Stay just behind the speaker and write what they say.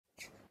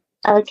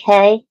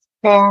Okay,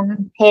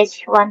 then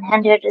page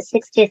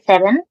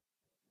 167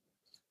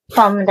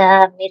 from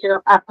the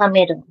middle, upper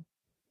middle.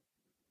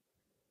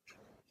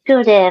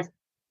 Gurudev.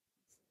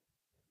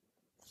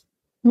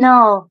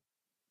 No,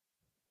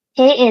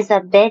 he is a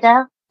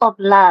beggar of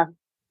love.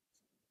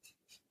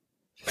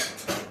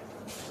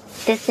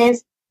 This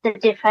is the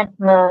different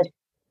mood.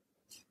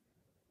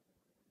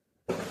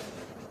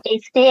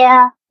 If they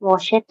are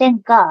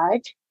worshipping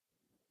God,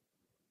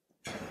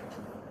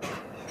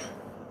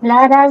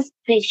 Radha's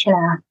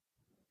Krishna.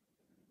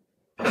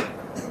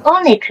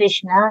 Only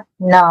Krishna?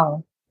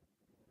 No.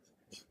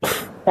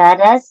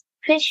 Radha's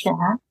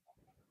Krishna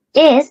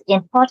is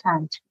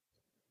important.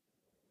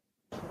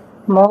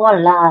 More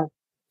love.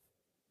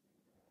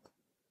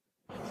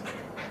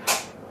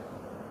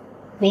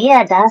 We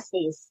are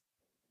dasis.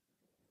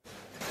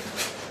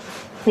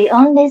 We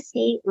only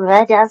see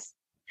Radha's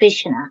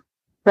Krishna.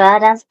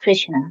 Radha's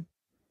Krishna.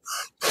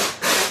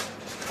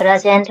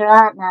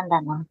 Rajendra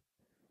Nandana.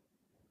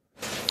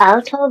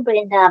 Out of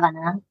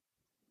Vrindavana,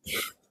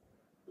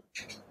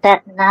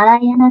 that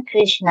Narayana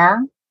Krishna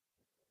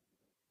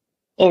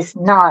is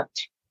not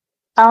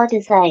our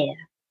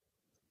desire.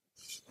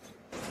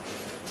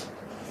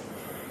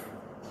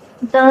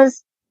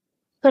 Those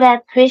who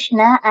have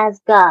Krishna as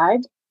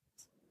God,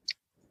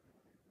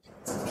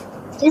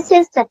 this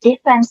is the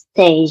different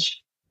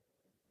stage.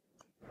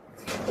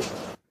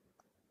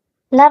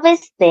 Love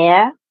is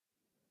there,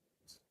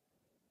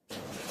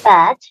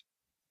 but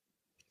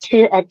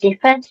to a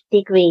different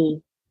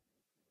degree.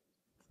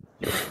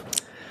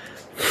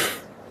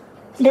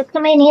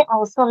 Rukmini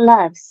also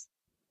loves.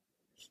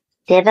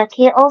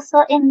 Devaki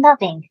also in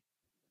loving.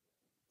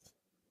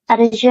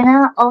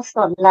 Arjuna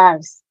also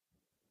loves.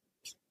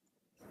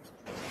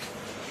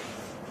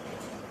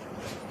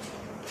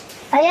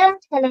 I am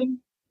telling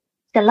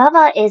the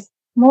lover is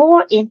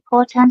more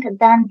important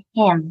than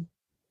him.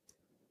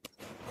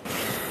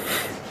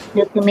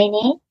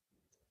 Rukmini,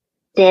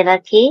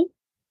 Devaki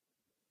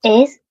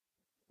is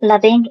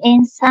loving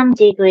in some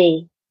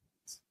degree.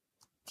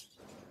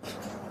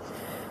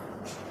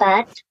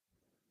 But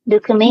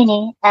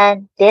Rukmini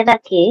and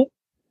Devaki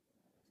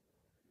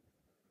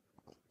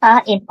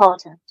are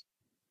important.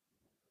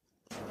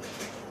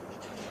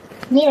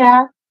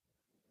 Mira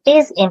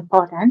is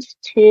important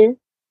to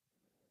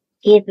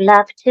give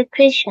love to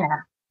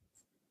Krishna.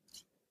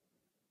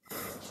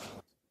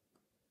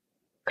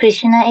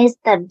 Krishna is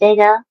the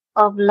beggar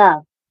of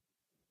love.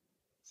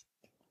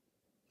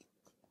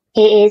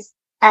 He is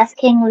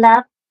asking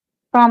love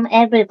from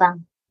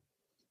everyone.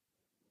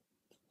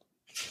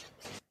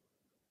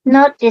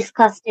 Not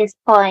discuss this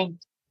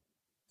point.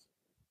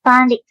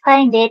 Find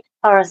it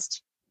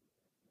first.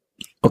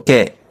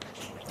 Okay.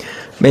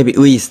 Maybe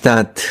we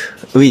stop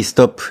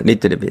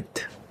little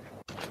bit.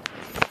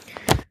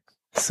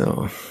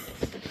 So.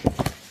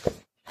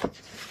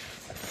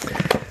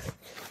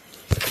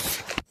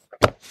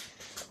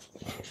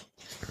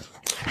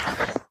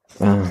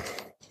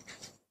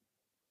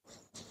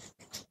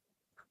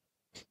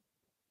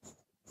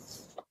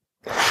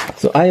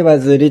 So I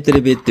was a little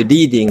bit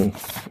reading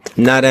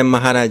Narayan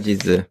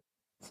Maharaj's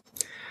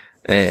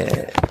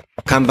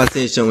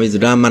conversation with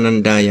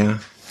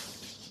Ramanandaya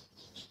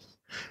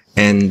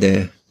and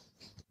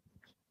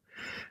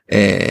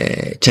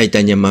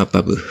Chaitanya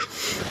Mahaprabhu.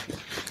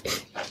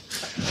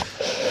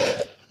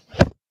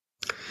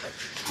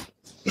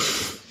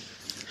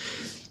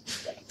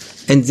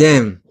 And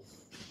then,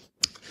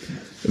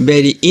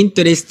 very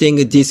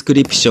interesting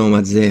description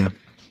was there.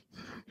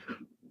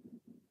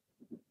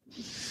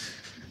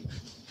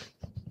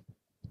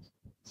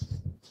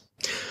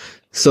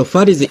 So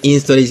what is the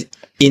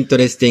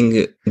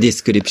interesting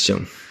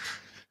description?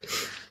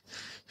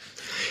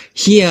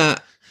 Here,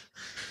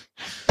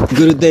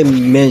 Gurudev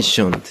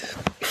mentioned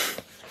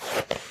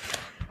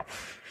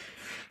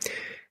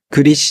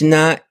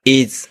Krishna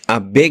is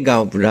a beggar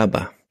of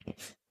radha.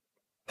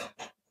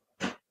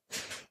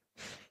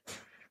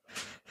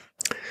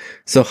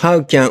 So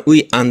how can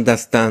we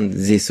understand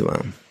this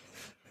one?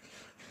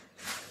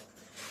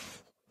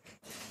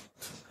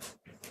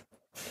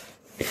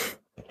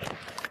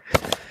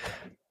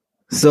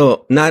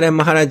 So Narayan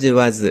Maharaj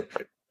was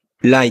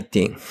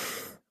writing,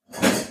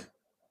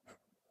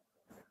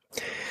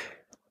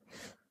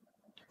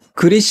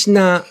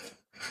 Krishna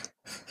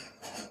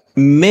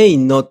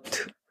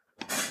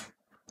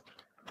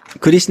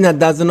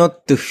does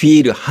not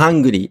feel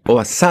hungry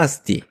or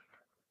thirsty.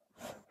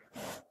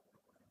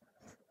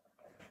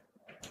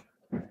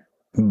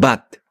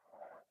 But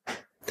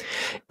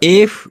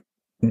if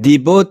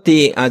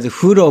devotee is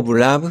full of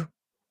love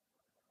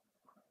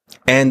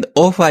and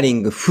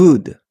offering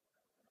food,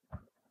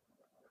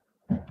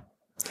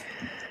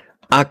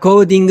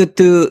 according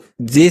to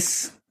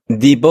this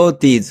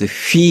devotee's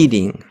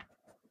feeling,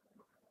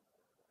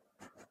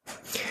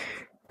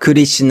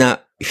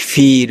 Krishna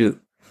feel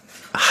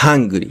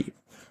hungry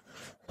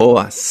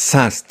or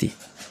thirsty.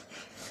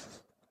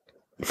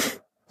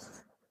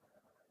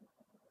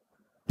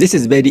 This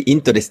is very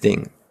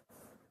interesting.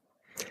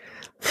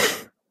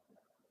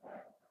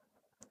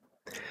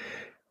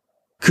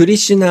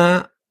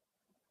 Krishna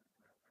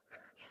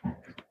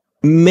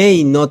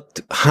may not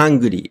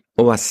hungry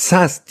or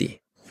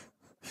thirsty.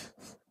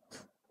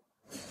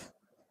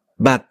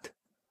 But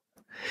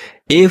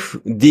if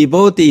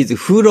devotee is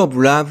full of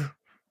love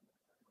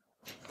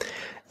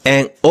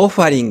and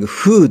offering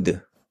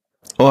food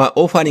or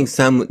offering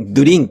some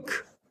drink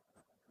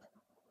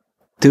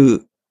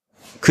to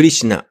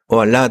Krishna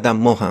or Radha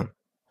Mohan,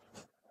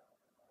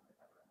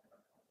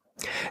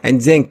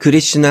 and then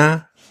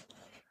Krishna,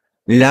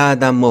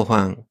 Radha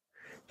Mohan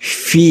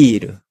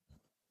feel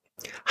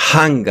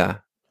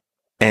hunger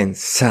and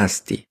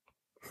thirsty.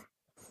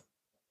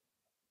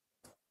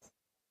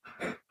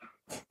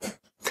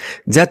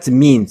 That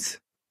means,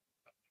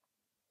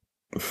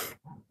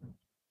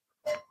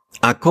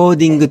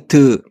 according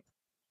to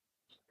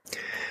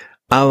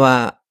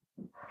our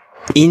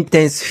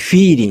intense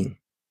feeling,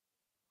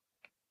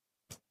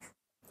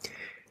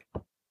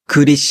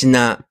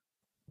 Krishna's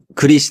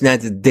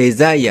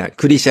desire,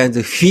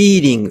 Krishna's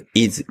feeling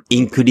is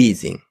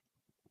increasing.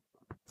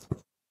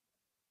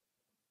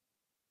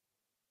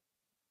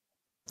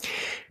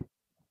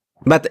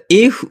 But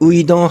if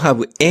we don't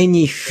have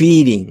any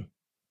feeling,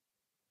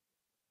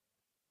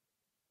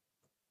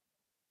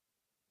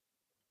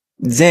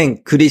 then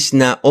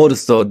Krishna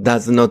also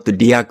does not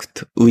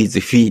react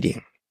with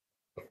feeling.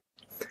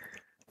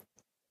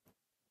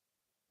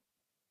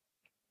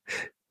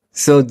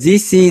 So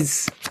this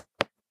is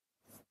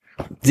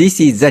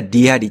the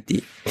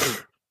reality.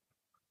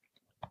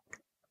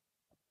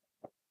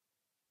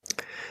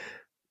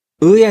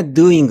 We are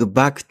doing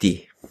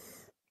bhakti.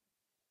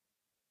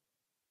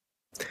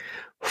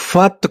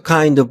 What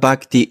kind of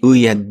bhakti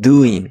we are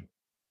doing?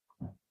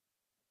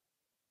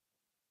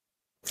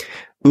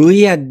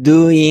 We are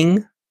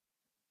doing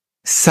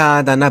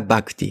sadhana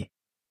bhakti.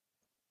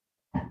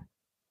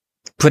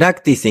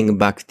 Practicing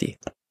bhakti.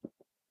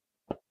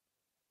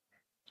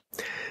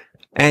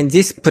 And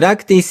this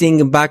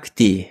practicing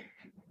bhakti,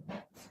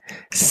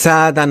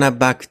 sadhana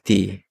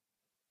bhakti,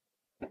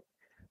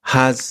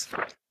 has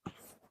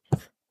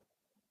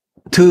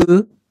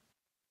two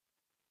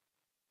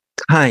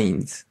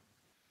kinds.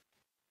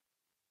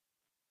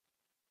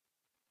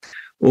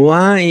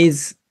 One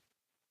is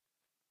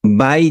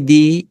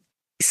Vaidhi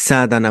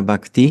sadhana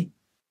bhakti.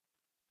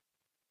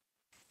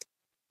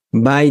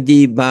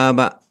 Vaidhi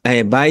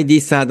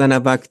sadhana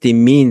bhakti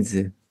means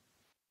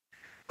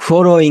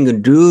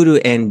following rule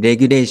and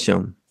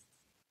regulation,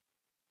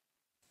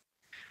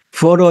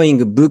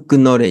 following book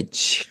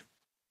knowledge.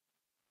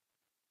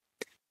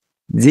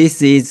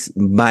 This is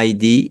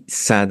Vaidhi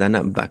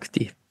sadhana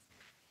bhakti.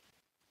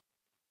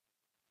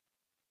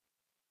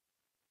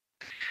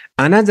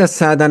 Another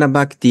sadhana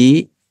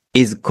bhakti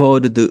is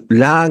called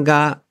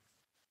raga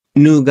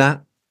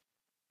nuga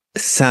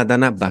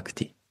sadhana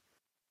bhakti.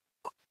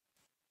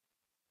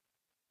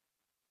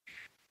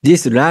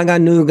 This raga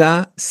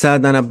nuga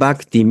sadhana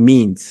bhakti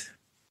means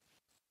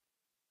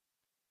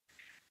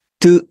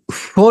to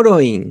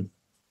following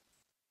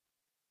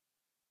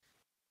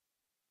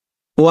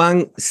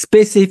one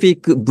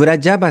specific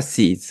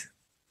Brajavasis,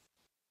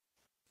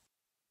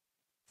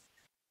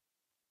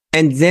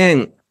 and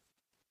then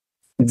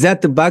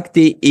that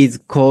bhakti is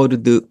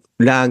called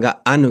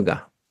raga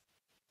anuga,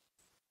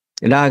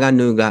 raga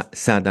nuga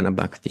sadhana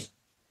bhakti.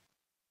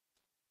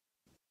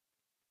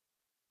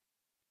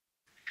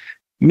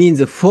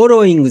 Means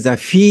following the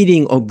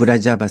feeling of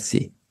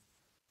Brajavasi.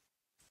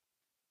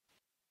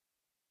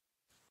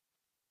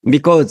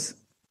 Because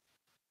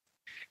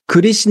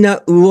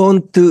Krishna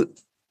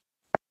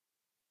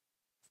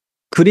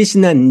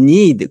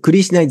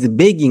is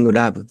begging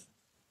love.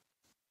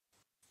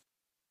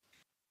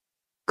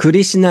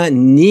 Krishna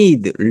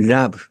need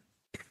love.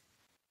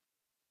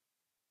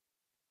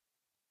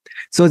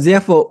 So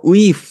therefore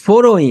we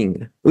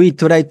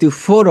try to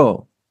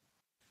follow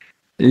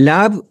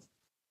love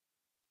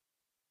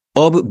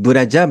of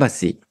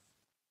Brajavasi.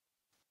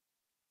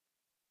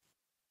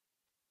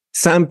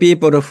 Some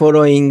people are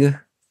following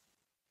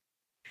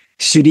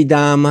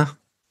Sridhama,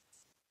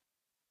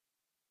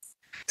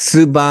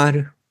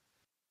 Subal,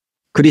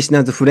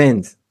 Krishna's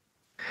friends.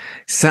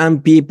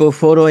 Some people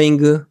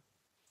following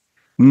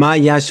Ma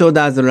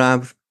Yashoda's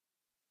love.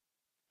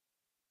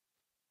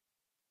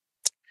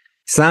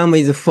 Some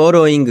is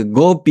following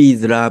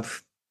Gopi's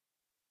love.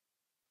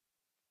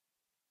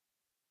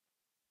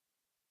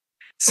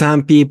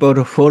 Some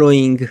people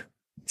following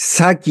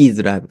Saki's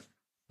love,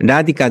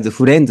 Radhika's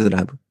friend's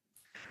love,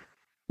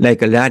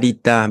 like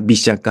Lalita,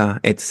 Vishaka,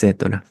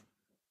 etc.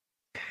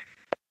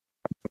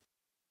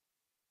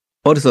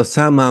 Also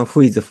someone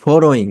who is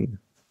following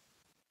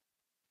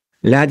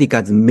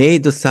Radhika's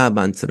maid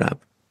servant's love,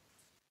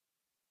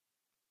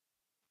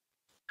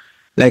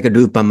 like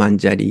Rupa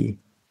Manjari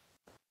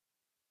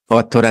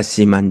or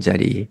Tulasi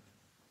Manjari,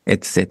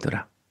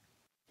 etc.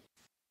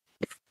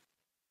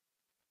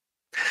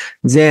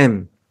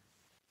 Then,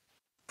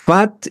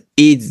 what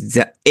is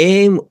the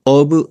aim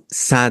of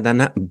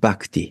sadhana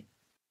bhakti?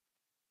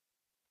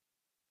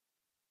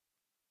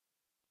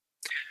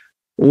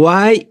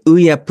 Why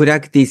we are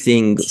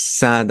practicing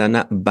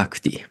sadhana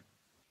bhakti?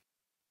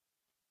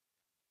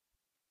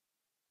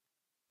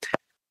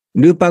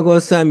 Rupa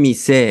Goswami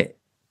say,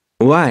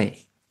 why?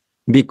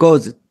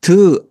 Because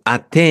to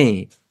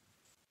attain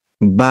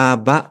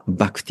Bhava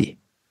Bhakti.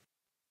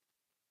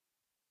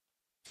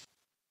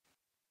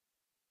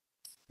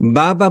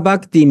 Bhava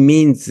Bhakti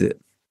means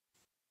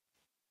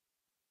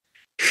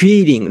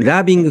feeling,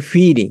 loving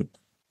feeling.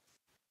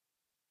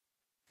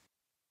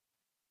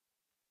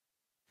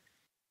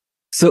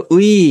 So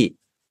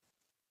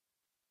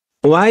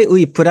why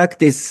we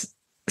practice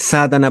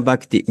sadhana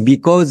bhakti?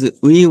 Because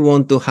we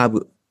want to have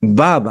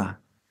bhava,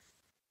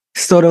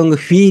 strong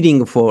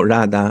feeling for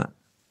Radha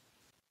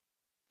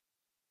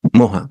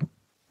Mohan.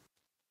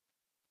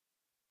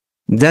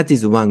 That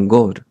is one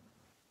goal.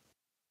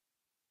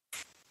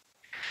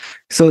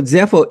 So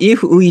therefore,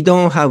 if we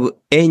don't have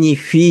any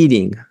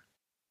feeling,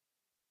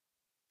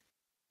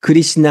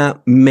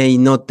 Krishna may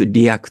not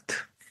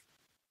react.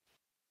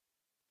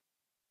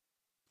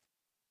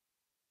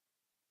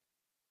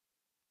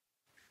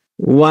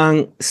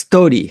 One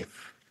story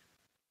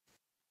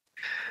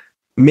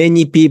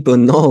many people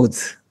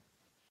knows.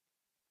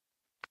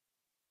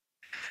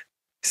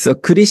 So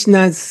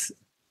Krishna's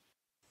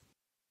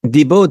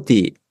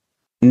devotee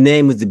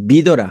named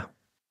Vidura.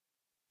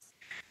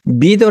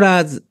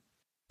 Vidura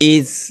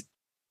is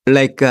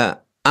like an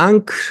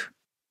uncle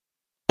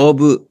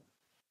of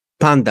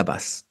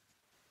Pandavas.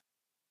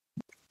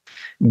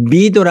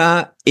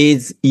 Vidura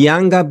is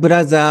younger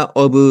brother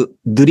of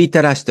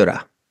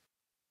Dhritarashtra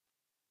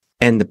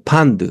and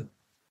Pandu.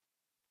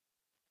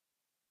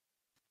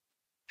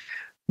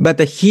 But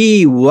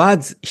he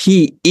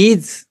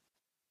is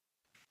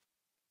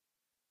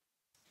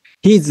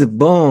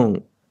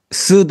born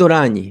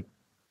Sudorani,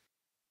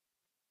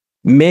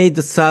 maid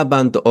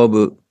servant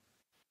of,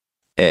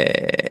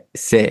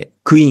 say,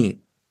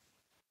 queen.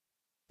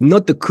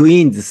 Not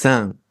queen's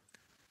son.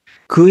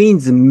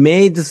 Queen's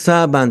maid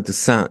servant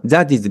son.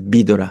 That is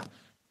Vidura.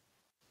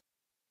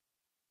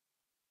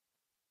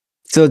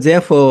 So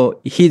therefore,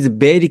 he's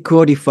very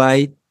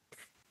qualified,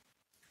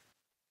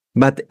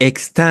 but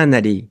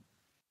externally,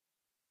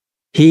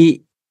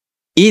 he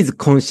is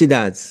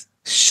considered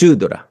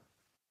Shudra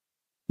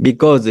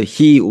because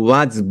he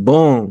was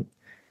born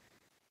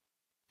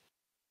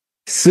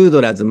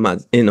Sudra's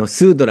mother,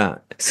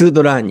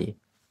 Sudrani.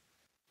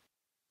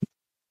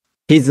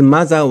 His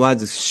mother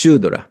was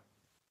Shudra.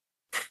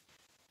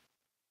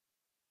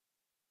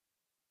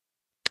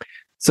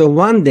 So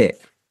one day,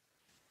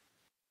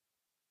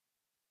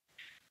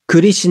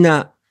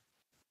 Krishna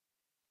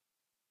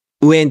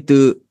went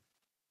to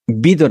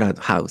Vidura's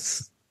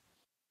house.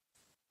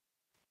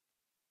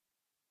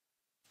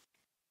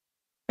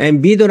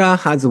 And Vidura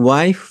has a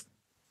wife,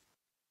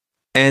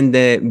 and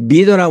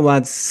Vidura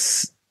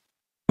was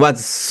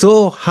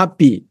so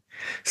happy,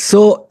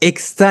 so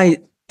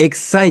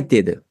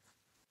excited.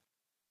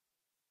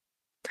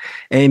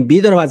 And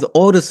Vidura was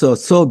also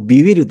so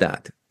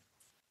bewildered.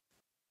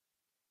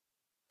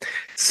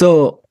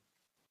 So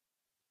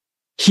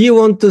he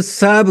want to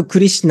serve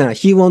Krishna.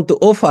 He want to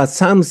offer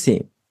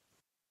something.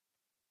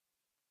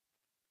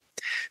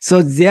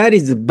 So there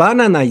is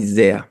banana is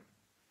there.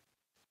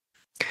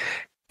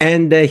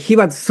 And he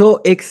was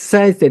so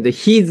excited.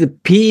 He's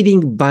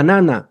peeling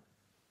banana.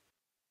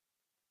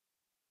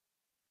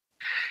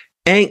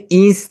 And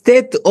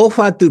instead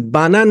offer to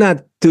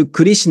banana to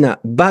Krishna,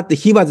 but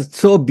he was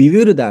so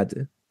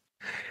bewildered.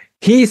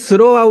 He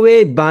threw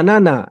away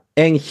banana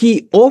and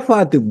he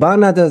offered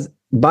banana's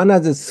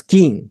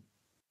skin.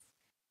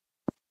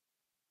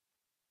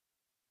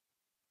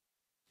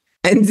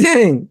 And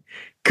then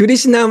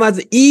Krishna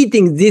was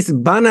eating this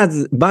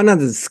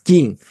banana's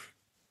skin.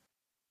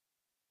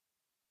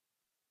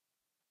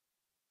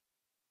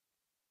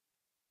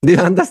 Do you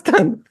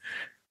understand?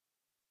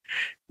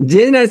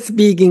 Generally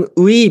speaking,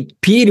 we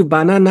peel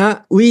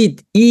banana, we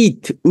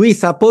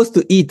supposed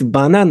to eat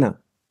banana.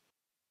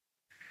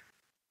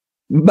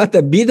 But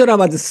Vidura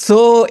was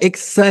so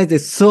excited,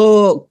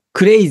 so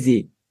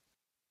crazy.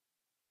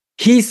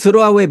 He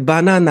threw away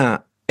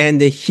banana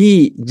and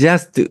he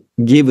just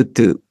give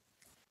to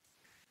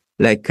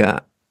like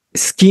a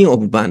skin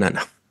of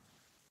banana.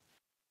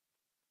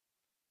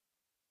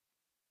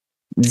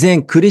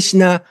 Then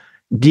Krishna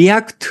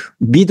react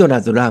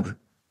Vidura's love.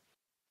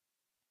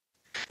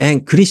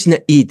 And Krishna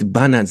eat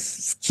banana's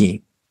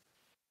skin.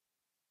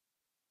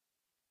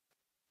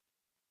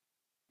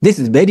 This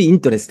is very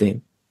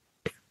interesting.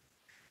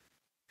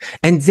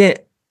 And then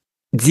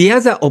the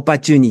other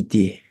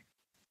opportunity,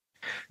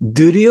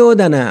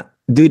 Duryodhana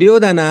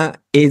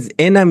is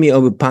enemy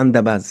of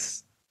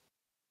Pandavas.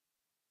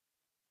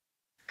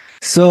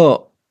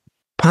 So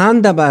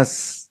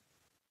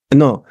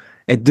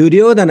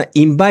Duryodhana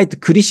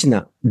invite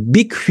Krishna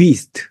big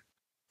feast.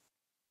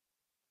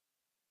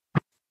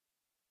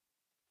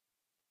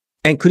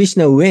 And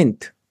Krishna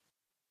went.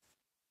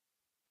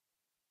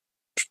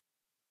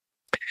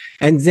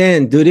 And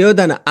then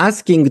Duryodhana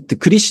asking to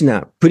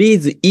Krishna,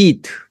 please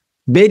eat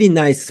very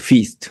nice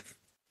feast.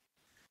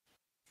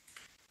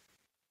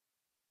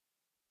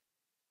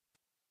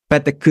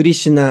 But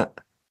Krishna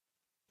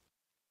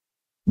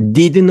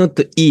did not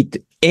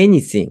eat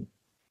anything.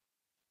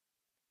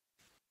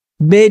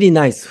 Very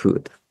nice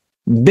food.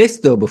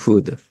 Best of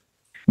food.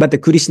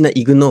 But Krishna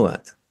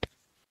ignored.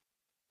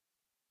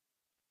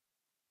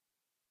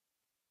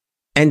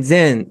 And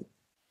then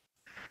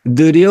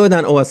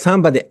Duryodhana or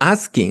somebody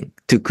asking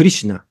to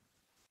Krishna,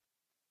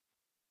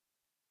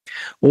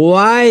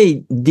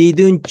 why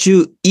didn't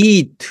you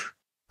eat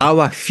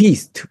our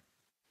feast?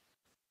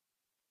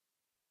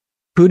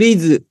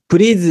 Please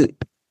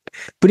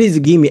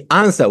give me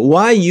answer.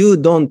 Why you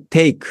don't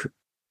take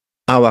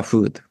our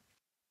food?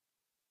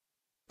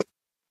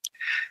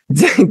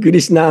 Then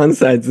Krishna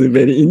answer is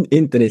very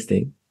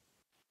interesting.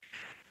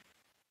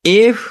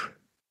 If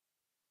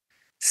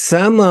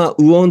someone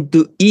want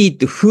to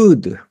eat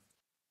food,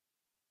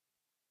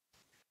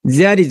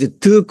 there is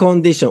two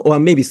conditions or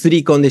maybe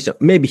three conditions.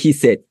 Maybe he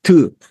said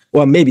two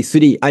or maybe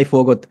three. I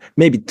forgot.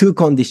 Maybe two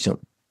conditions.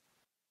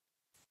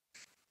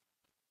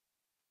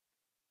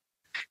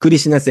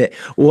 Krishna said,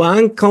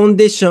 one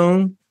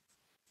condition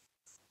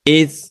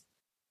is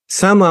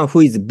someone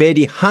who is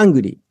very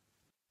hungry.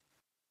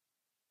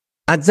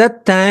 At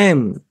that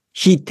time,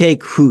 he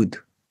take food.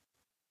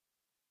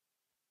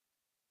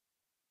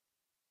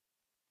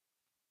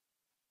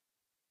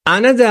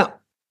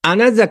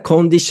 Another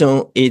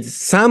condition is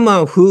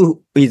someone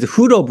who is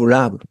full of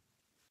love.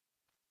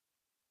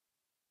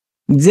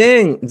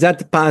 Then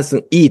that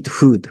person eat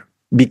food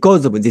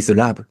because of this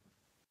love.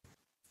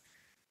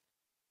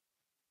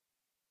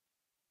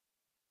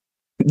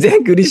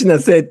 Then Krishna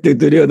said to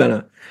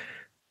Duryodhana,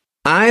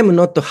 I am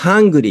not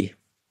hungry.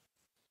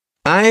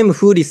 I am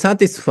fully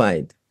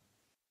satisfied.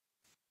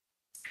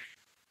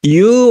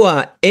 You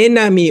are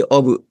enemy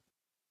of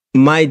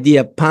my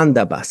dear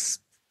Pandavas.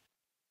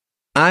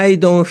 I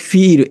don't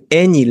feel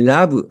any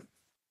love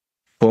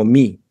for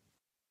me.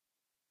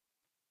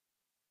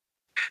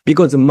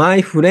 Because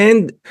my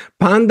friend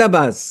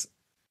Pandavas,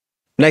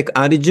 like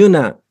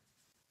Arjuna,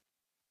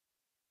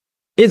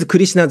 is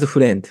Krishna's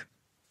friend.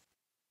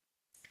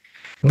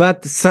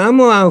 But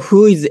someone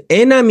who is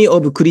enemy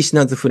of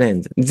Krishna's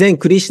friend, then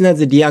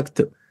Krishna's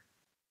react,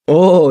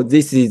 oh,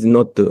 this is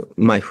not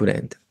my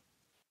friend.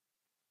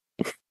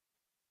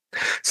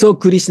 So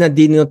Krishna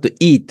did not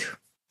eat.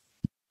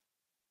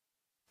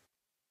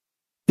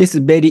 This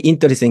is very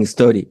interesting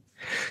story.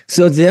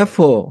 So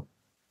therefore,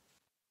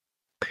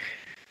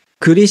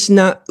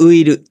 Krishna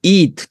will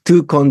eat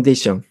two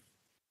conditions.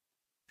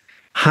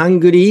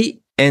 Hungry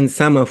and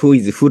someone who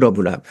is full of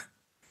love.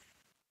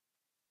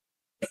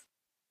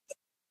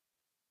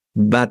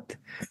 But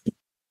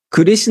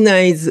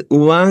Krishna's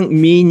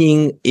one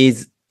meaning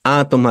is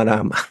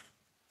Atmarama.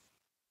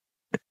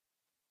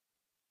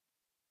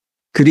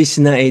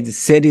 Krishna is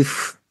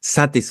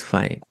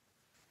self-satisfied.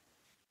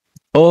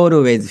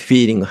 Always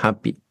feeling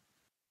happy,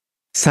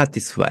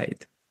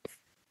 satisfied.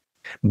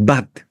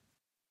 But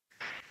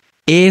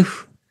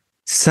if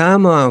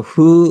someone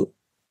who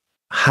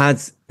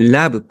has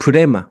love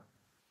prema,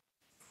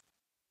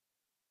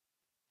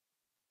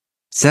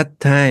 that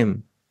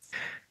time,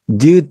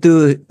 due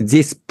to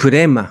this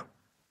prema,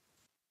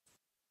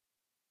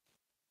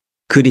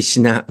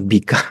 Krishna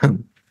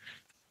become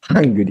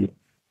hungry.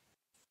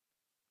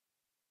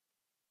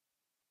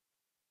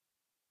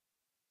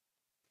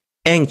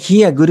 And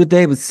here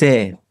Gurudev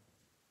say,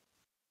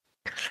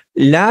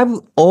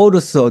 love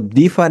also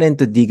different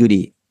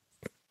degree.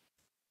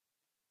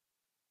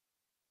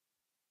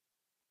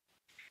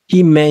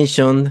 He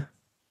mentioned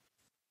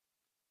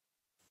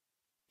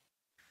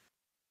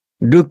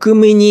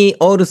Rukmini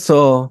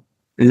also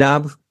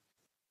love,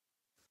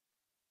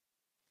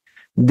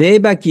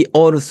 Devaki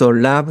also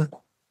love,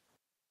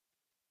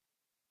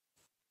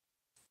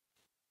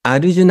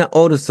 Arjuna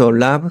also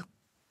love.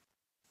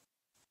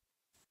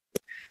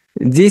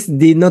 This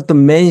did not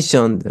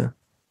mention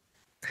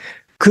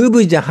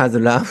Kubja has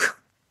love.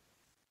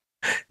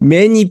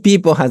 Many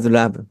people has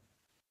love.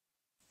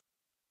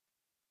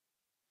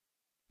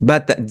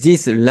 But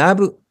this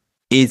love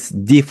is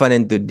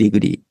different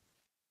degree.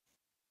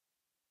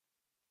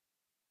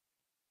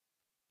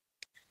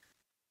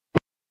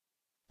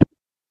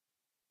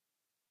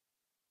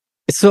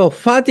 So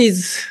what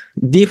is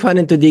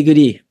different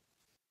degree?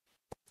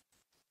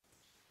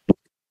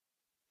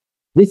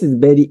 This is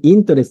very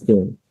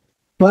interesting.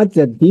 What's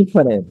the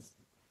difference?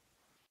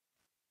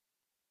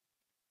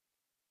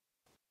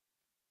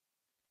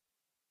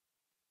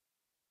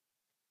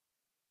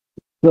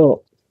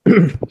 So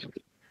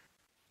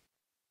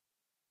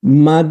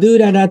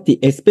Madhurarati,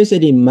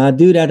 especially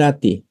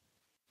Madhurarati,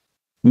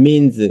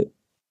 means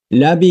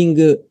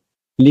loving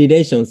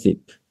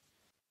relationship.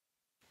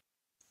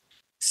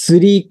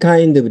 Three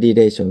kind of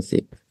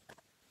relationship.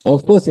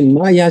 Of course,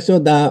 Maya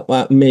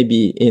Yashoda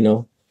maybe,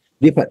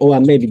 different, or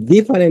maybe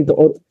different,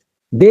 or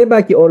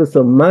Devaki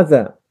also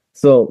mother,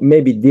 so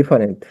maybe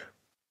different.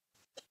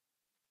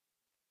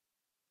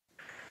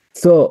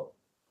 So,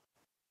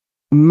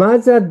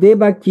 Mother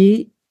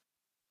Devaki,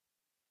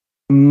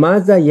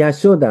 Mother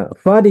Yashoda,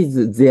 what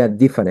is their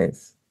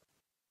difference?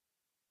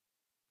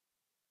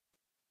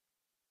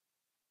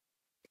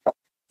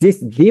 This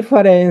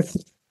difference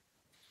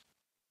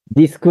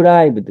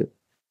described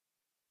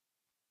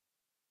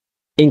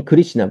in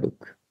Krishna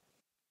book.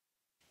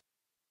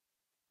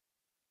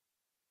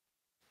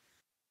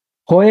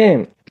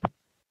 when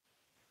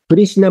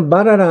Krishna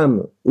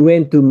Balaram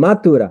went to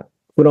Mathura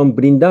from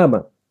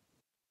Vrindavan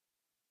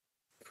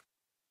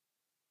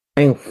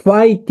and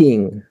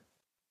fighting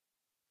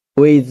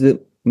with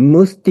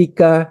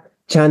Mustika,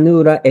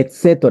 Chanura,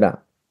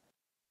 etc.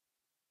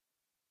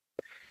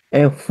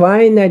 And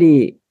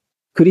finally,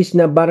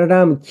 Krishna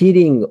Balaram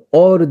killing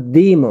all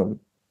demons.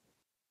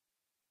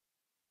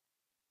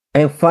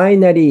 And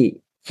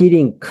finally,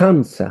 killing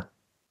Kamsa.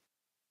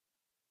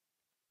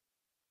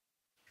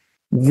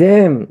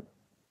 Then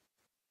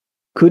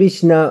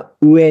Krishna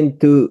went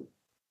to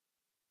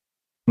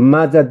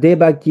Mother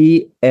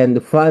Devaki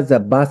and Father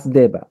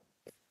Vasudeva.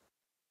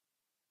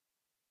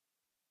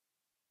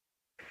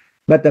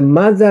 But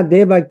Mother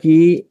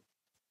Devaki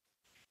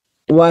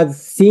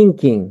was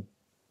thinking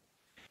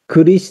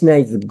Krishna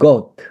is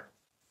God.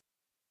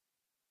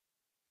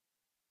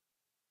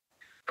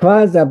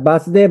 Father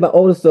Vasudeva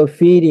also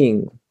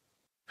feeling,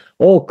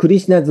 oh,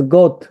 Krishna is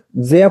God.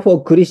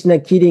 Therefore, Krishna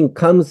killing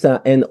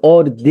Kamsa and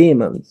all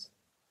demons.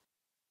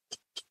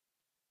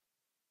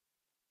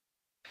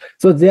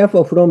 So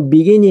therefore, from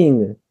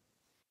beginning,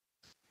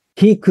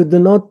 he could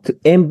not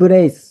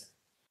embrace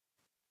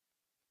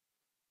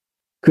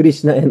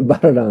Krishna and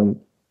Balaram.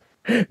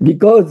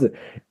 Because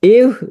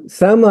if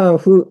someone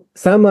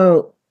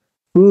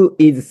who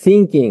is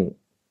thinking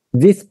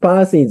this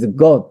person is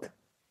God,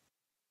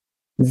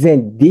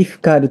 then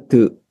difficult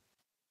to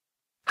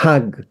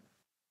hug,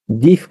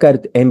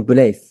 difficult to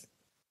embrace.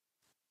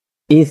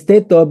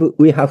 Instead of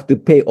we have to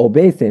pay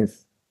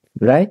obeisance,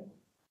 right?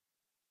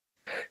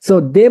 So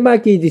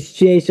Devaki's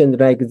situation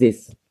like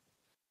this.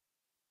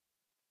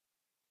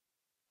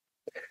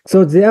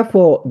 So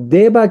therefore,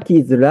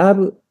 Devaki's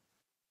love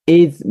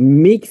is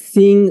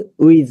mixing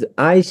with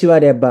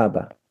Aishwarya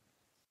Baba.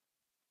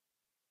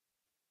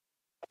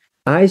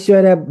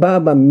 Aishwarya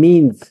Baba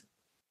means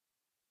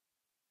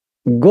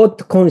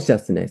God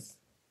consciousness.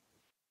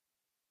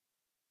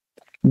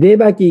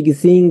 Devaki is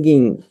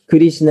singing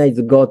Krishna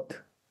is God.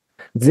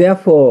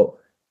 Therefore,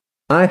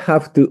 I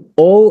have to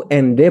awe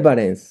and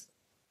reverence.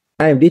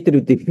 I am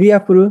little bit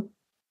fearful.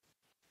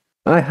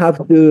 I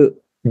have to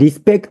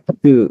respect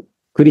to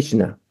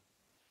Krishna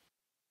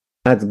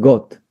as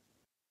God.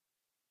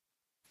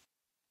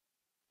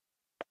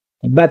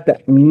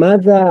 But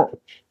Mother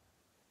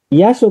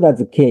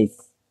Yashoda's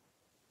case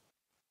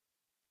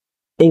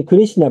in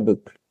Krishna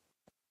book,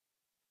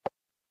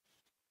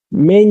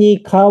 many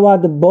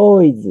coward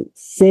boys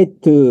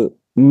said to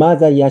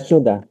Mother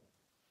Yashoda,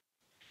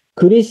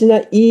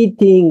 Krishna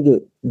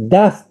eating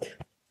dust,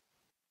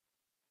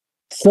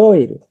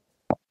 soil.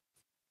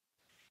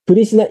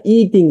 Krishna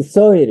eating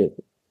soil.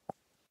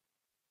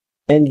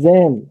 And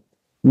then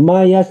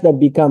Yashoda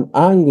become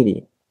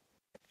angry.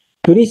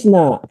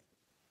 Krishna,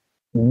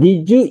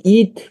 did you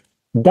eat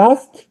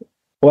dust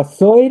or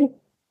soil?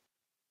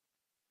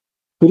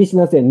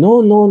 Krishna said,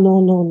 no, no, no,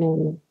 no, no,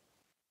 no.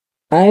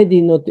 I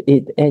did not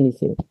eat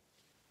anything.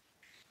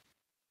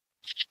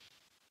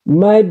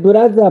 My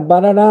brother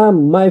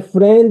Balaram, my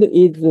friend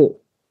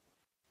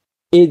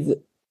is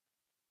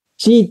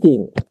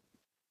cheating.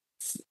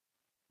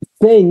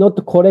 Say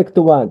not correct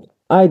word.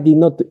 I did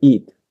not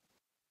eat.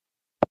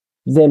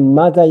 Then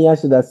Mother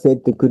Yashoda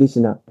said to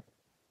Krishna,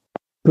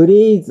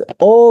 please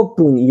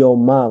open your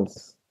mouth.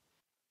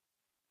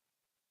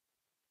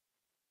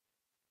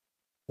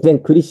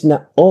 Then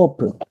Krishna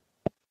opened.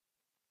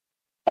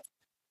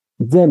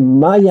 Then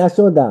Mother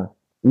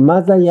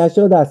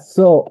Yashoda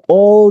saw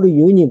all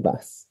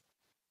universe,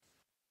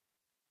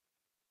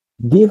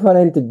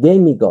 different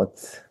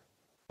demigods,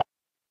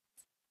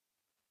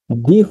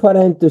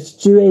 different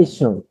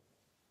situation.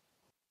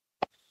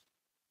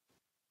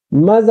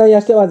 Mother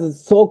Yashoda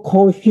was so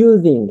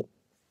confusing.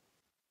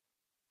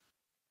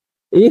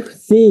 If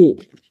see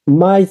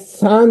my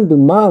son's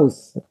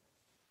mouth,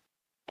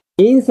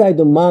 inside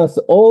the mouth,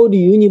 all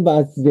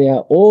universe there,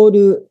 all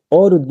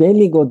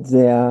demigods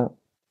there,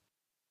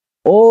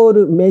 all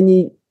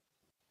many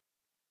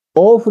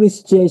awful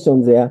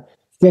situations there,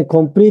 then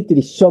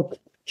completely shocked.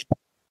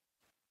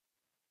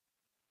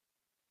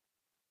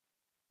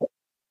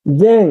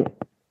 Then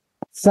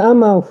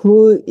someone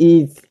who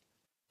is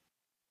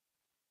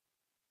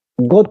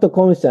God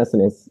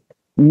consciousness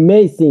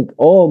may think,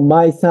 oh,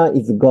 my son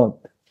is God.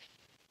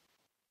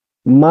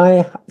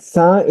 My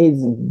son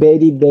is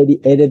very, very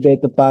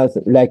elevated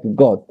person like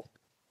God.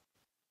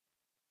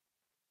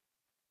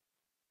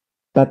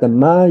 But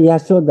Ma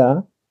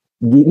Yashoda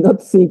did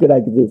not think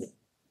like this.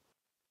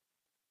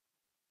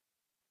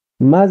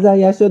 Mother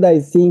Yashoda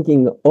is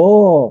thinking,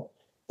 oh,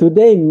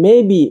 today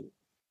maybe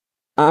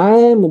I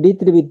am a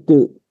little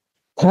bit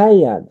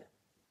tired.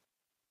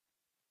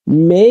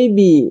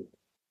 Maybe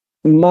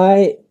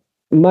my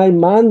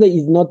mind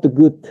is not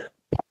good.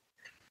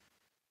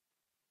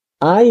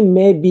 I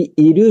may be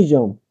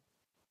illusion.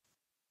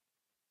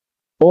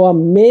 Or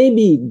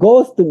maybe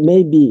ghost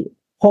may be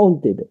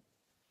haunted.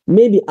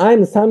 Maybe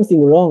I'm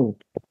something wrong.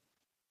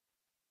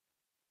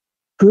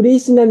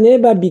 Krishna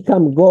never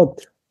become God.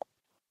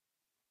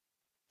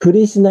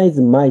 Krishna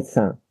is my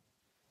son.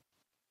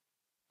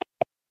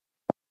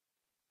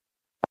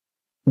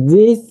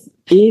 This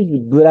is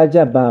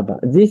Braja Baba.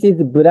 This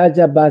is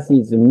Braja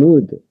Basi's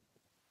mood.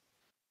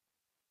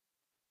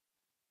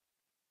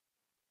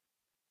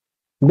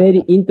 Very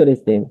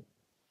interesting.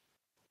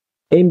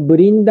 In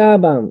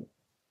Vrindavan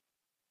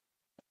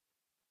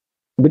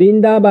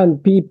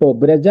people,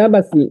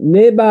 Brajabasi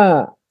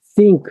never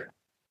think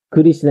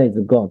Krishna is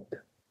God.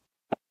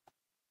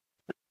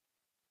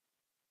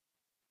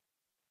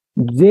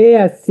 They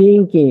are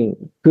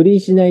thinking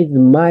Krishna is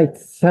my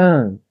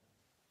son.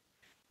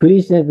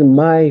 Krishna is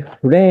my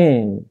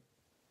friend.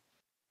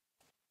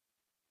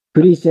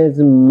 Krishna is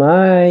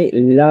my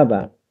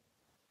lover.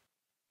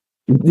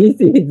 This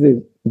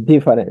is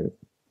different.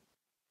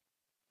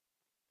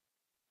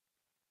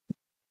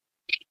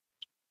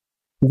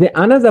 The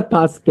another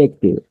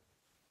perspective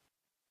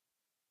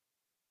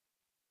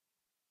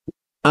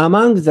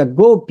among the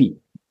gopi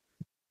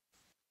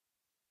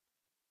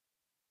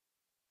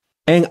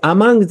and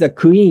among the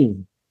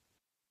queen,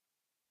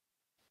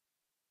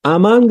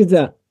 among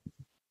the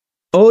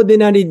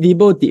ordinary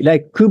devotee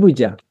like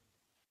Kubja,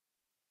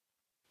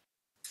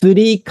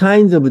 three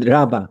kinds of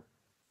lover.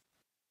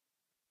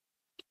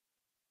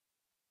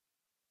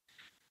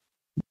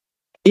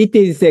 It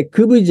is said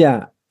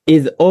Kubja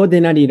is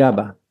ordinary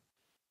lover.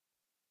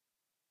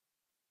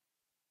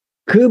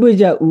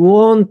 Kubja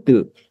want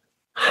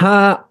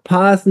her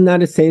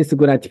personal sense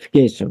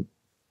gratification.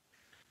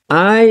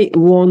 I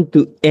want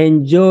to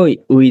enjoy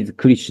with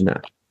Krishna.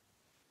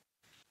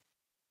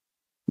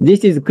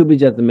 This is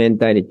Kubja's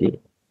mentality.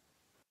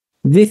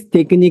 This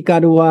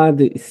technical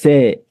word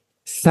say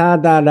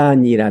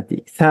sadharani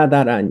rati,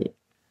 sadharani,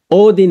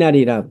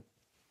 ordinary love.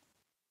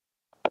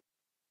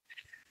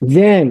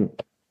 Then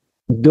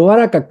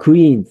Dwaraka's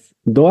queens,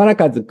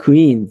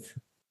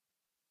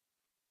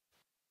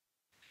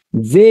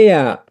 they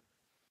are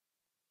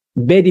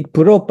very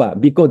proper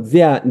because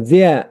they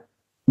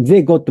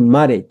got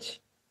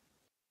marriage.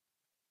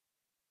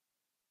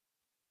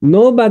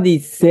 Nobody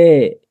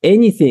say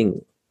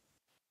anything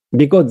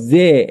because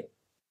they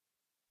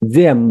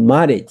are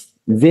marriage,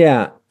 they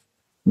are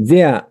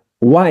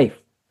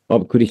wife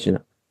of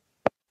Krishna.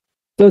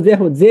 So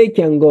therefore they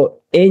can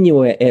go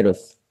anywhere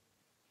else,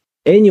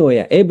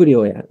 anywhere,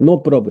 everywhere, no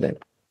problem.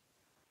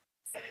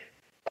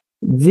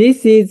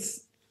 This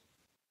is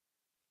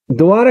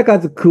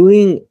Dwaraka's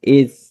queen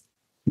is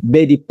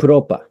very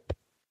proper.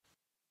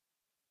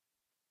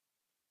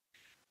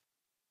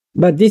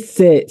 But this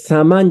say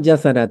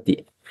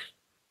Samanjasarati.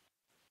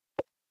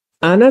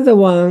 Another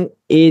one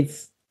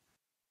is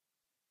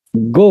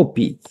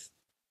gopis.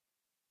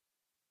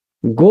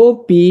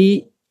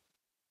 Gopi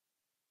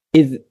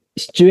is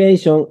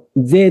situation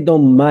they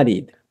don't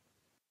married.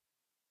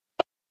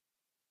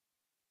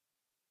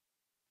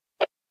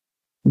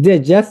 They're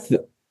just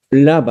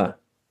lover.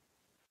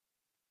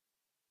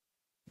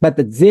 But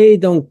they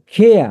don't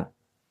care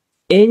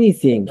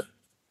anything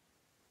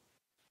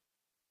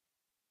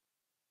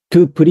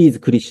to please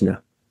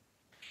Krishna.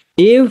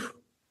 If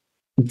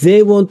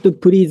they want to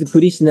please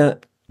Krishna,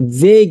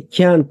 they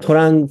can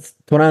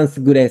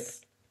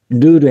transgress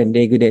rule and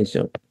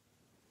regulation.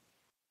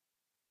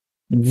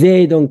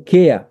 They don't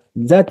care.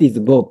 That is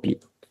Gopi.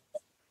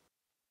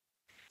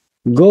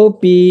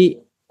 Gopi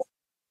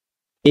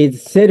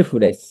is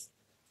selfless.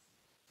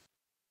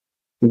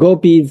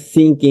 Gopi is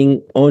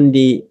thinking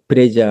only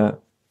pleasure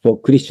for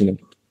Krishna.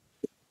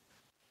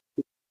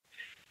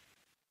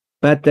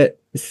 But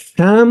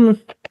some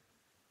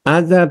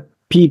other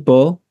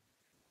people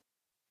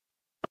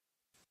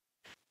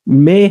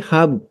may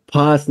have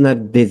personal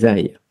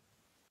desire.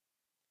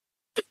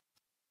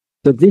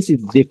 So this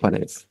is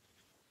difference.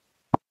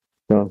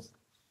 And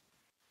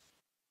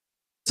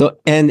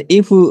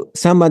if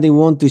somebody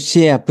want to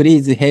share,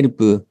 please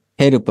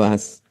help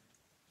us.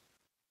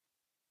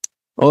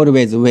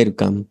 Always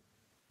welcome.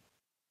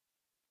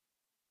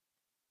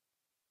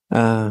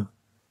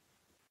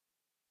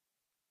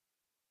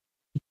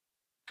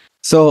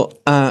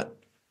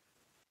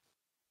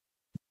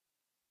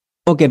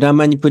 Okay,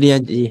 Ramani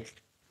Priyaji,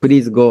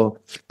 please go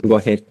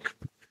ahead.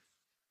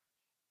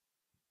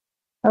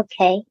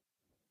 Okay.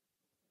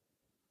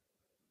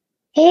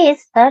 He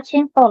is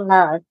searching for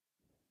love.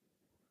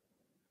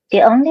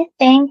 The only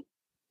thing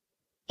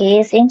he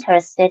is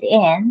interested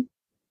in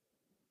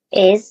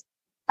is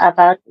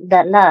about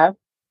the love,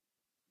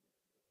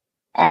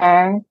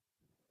 and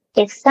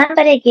if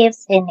somebody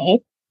gives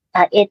if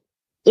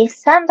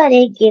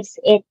somebody gives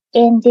it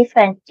in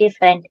different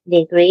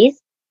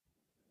degrees,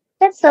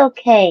 that's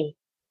okay.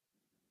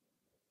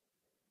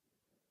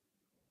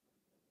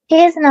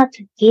 He is not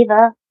the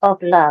giver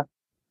of love.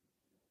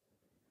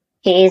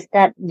 He is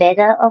the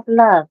beggar of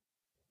love.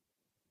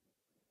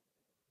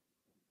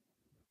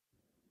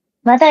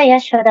 Mother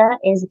Yashoda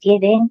is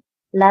giving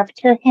love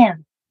to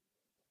him.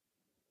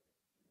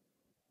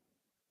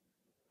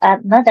 A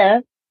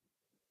mother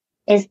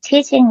is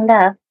teaching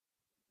love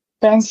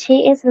when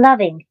she is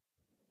loving.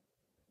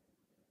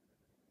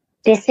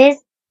 This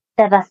is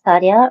the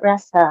Vatsalya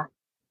rasa.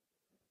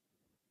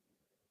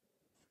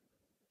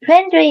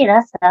 Friendly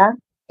rasa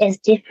is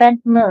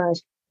different mood.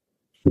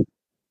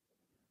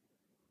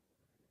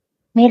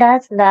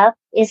 Mira's love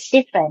is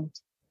different.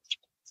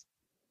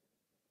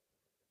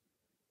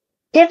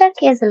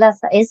 Devaki's love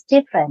is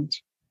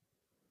different.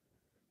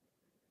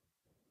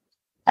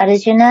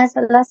 Arjuna's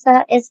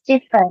love is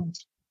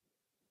different.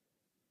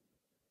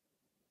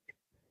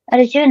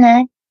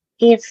 Arjuna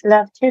gives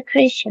love to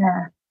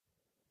Krishna.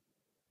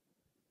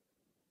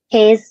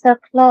 He is so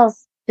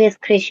close with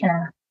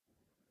Krishna.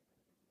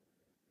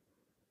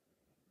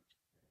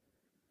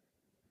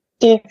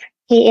 If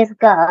he is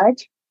God,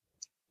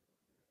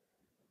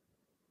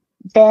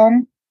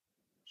 then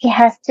he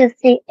has to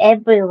see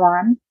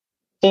everyone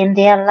in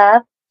their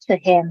love to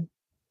him.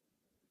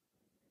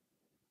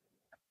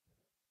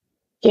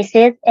 He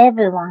sees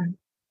everyone.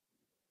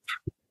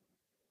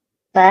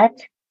 But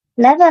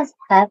lovers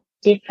have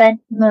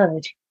different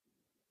mood,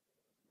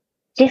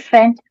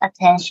 different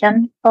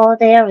attention for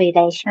their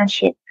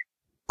relationship.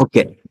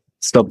 Okay,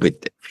 stop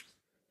it.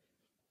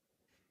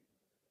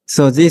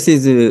 So this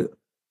is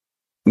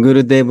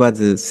Gurudev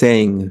was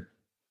saying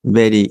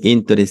very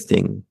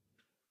interesting.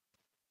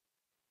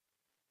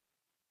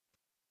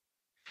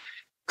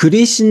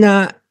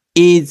 Krishna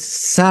is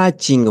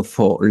searching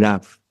for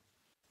love.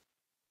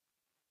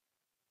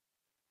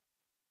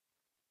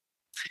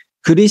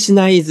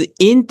 Krishna is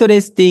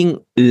interesting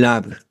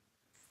love.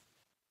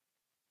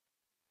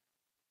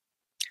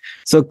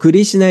 So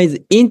Krishna is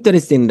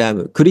interested in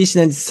love.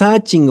 Krishna is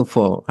searching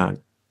for love.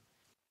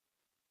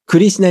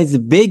 Krishna is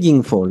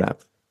begging for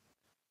love.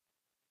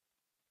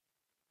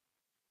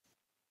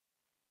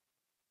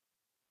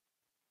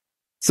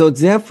 So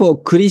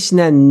therefore,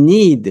 Krishna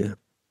need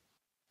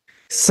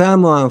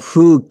someone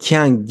who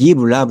can give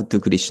love to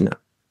Krishna.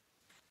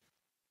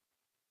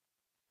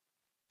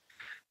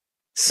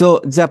 So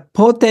the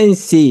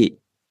potency,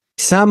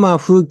 someone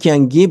who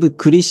can give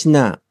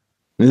Krishna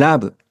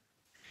love,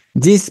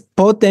 this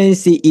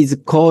potency is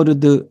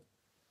called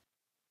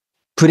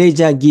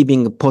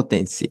pleasure-giving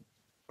potency.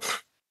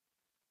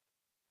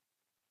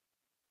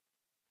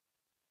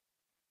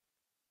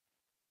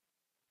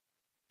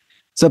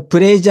 So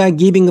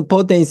pleasure-giving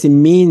potency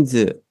means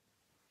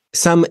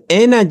some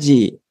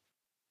energy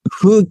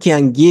who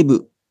can give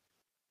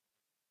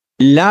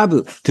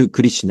love to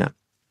Krishna.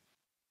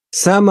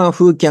 Someone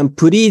who can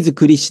please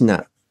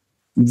Krishna.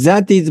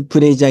 That is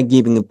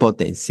pleasure-giving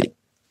potency.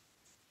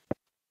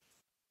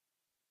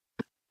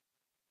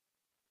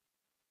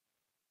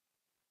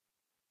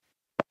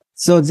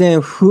 So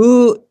then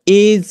who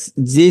is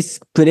this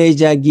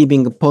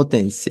pleasure-giving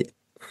potency?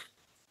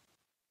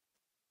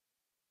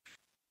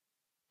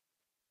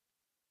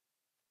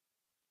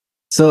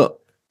 So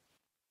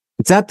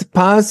that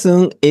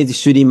person is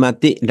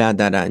Srimati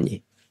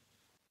Radharani.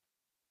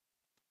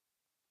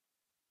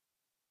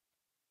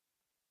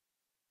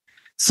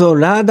 So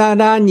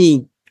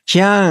Radharani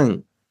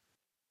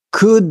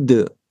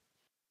could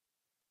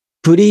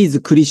please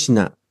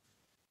Krishna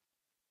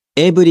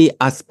every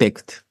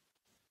aspect.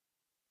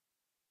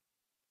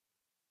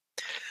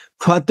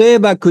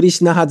 Whatever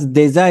Krishna has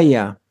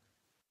desire,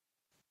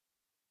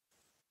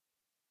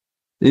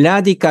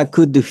 Radhika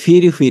could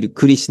fulfill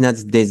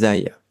Krishna's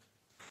desire.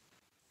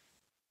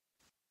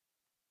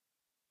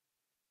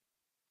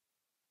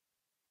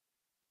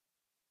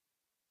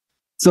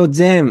 So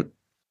then,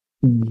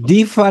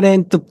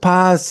 different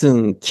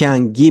person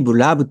can give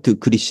love to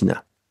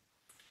Krishna.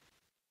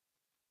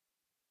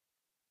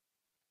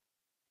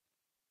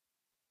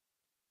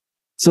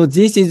 So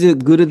this is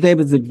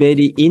Gurudev's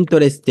very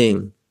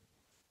interesting.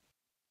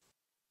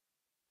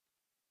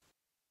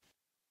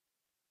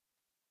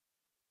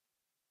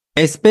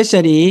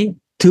 Especially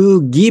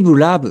to give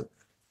love,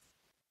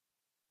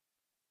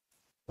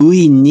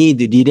 we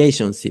need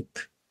relationship.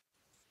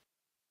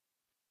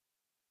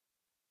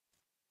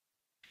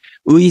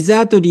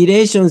 Without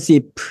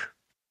relationship,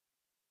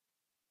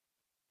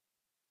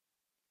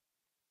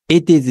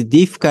 it is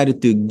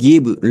difficult to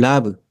give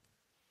love.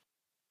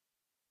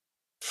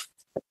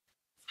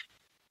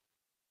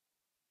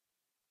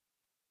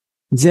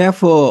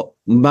 Therefore,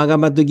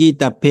 Bhagavad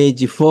Gita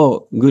page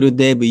 4,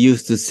 Gurudev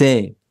used to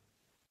say,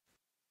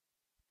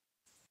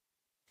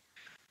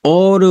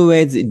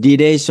 always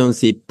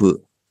relationship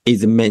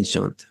is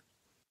mentioned.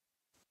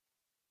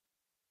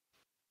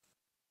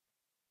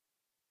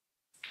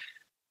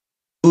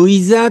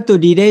 Without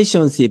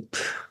relationship,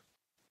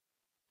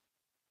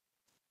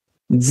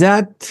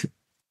 that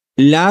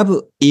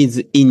love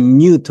is in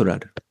neutral.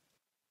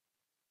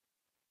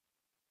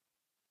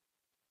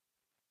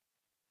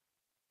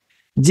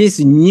 This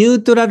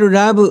neutral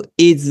love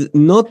is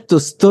not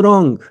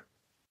strong.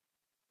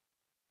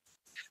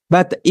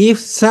 But if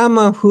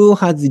someone who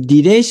has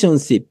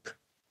relationship,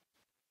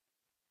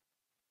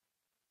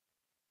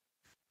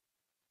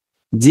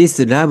 this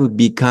love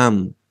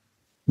become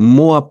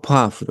more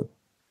powerful.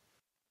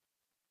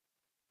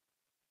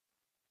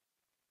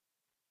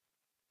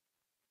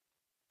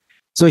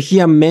 So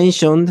here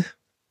mentioned,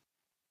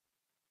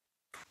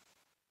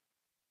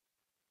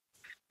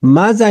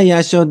 Mother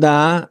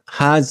Yashoda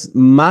has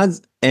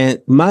Mother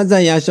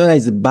Yashoda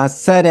is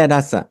Vatsalya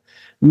Rasa,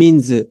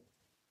 means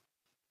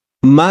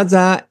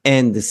mother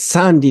and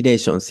son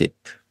relationship.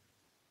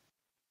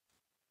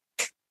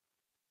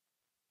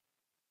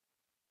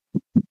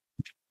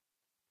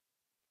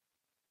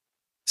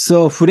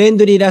 So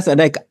friendly rasa,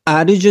 like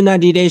Arjuna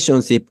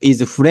relationship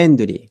is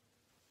friendly.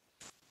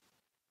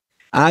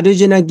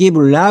 Arjuna give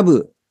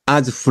love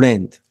as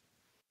friend.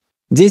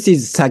 This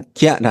is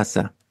Sakya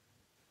rasa.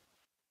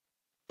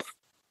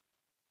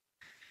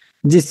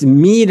 This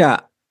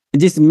Mira,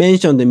 this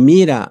mentioned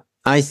Mira,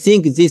 I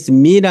think this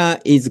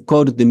Mira is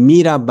called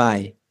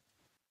Mirabai.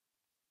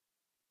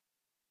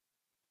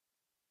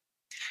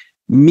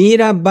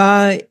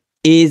 Mirabai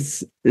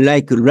is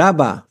like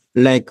Radha,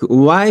 like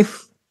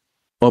wife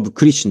of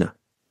Krishna.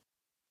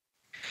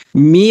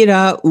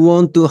 Mira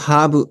want to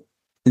have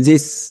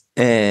this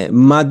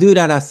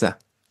Madhura rasa.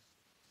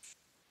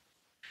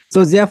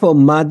 So therefore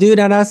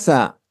Madhura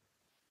rasa,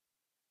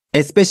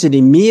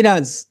 especially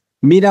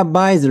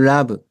Mirabai's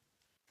love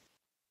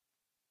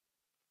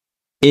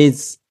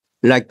is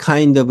like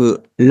kind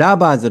of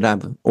lover's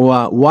love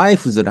or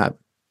wife's love.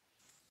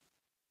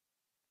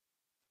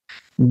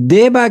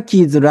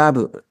 Devaki's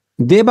love,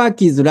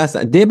 Devaki's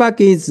rasa,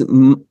 Devaki's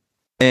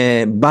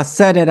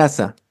Vatsala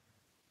rasa,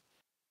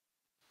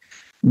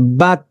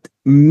 but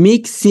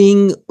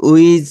mixing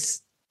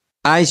with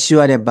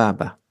Aishwarya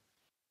Baba.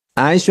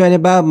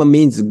 Aishwarya Baba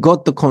means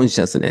God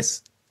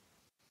consciousness.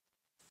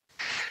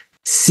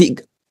 See,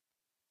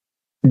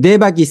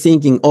 Devaki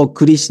thinking, oh,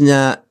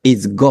 Krishna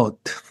is God.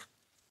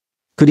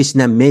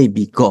 Krishna may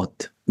be God.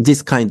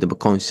 This kind of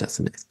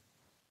consciousness.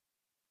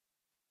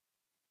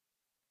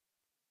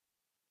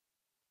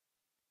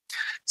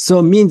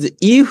 So means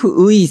if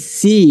we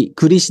see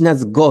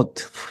Krishna's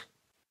God,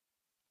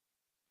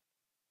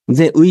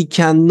 then we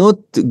cannot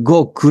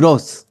go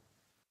close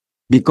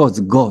because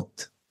God.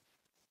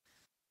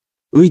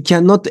 We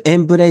cannot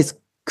embrace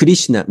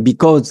Krishna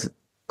because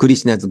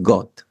Krishna's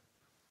God.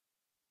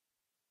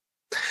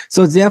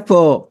 So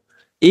therefore,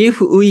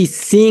 if we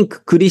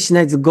think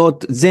Krishna is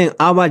God, then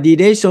our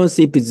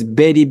relationship is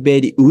very,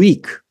 very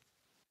weak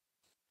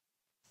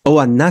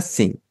or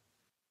nothing.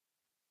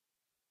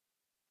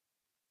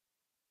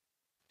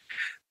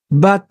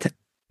 But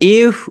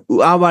if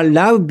our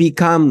love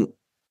become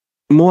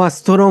more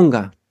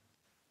stronger,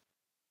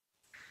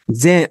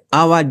 then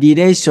our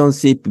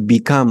relationship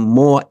become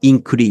more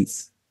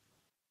increased.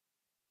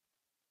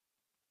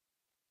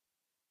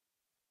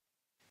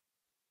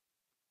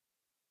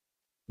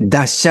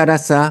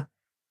 Dasharasa,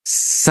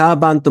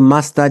 servant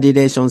master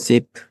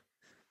relationship.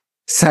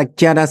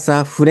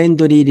 Sakyarasa,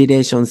 friendly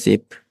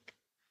relationship.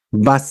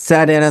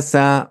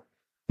 Vatsarasa,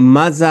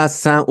 mother,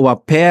 son, or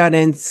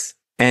parents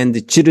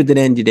and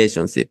children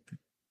relationship.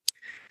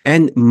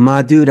 And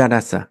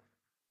Madhurarasa,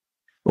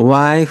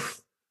 wife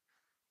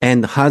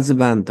and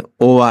husband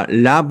or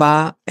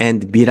lover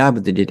and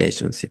beloved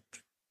relationship.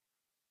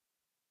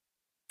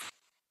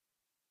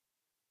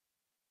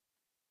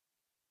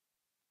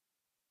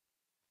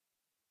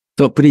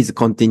 So please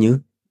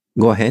continue.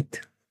 Go ahead.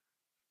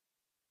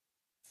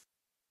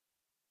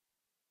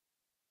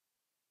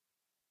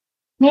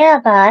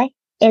 Mirabai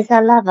is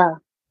a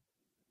lover,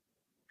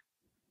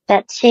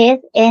 but she's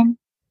in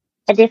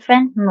a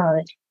different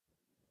mood.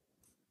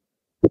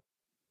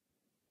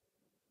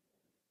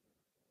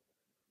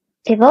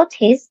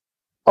 Devotees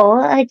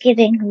all are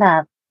giving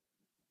love,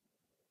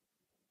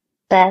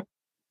 but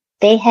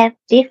they have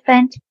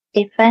different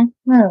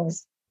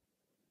moods.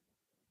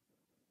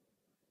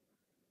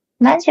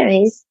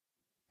 Manjaris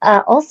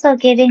are also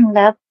giving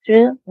love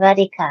through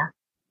Radhika.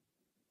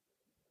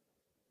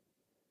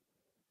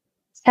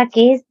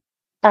 Sakis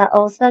are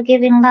also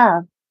giving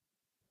love.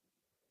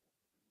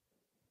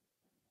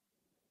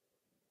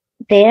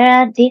 There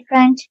are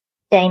different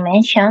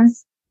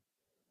dimensions,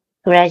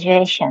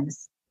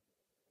 graduations.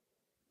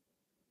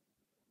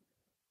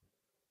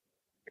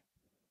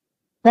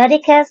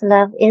 Radhika's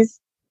love is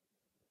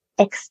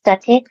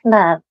ecstatic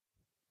love.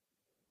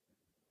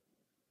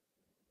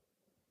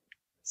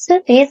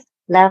 Sufi's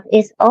love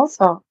is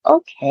also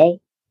okay.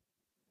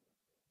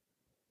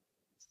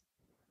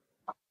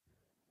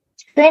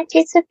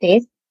 20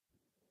 Sufis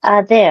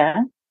are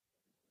there,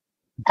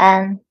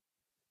 and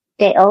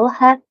they all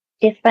have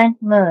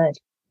different mood.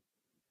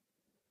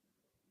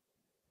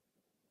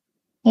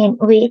 In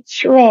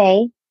which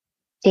way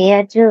they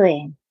are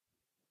doing.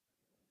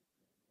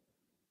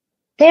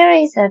 There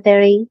is a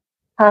very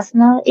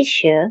personal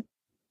issue,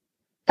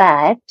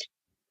 but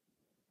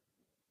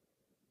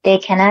they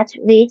cannot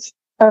reach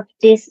of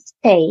this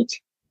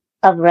stage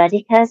of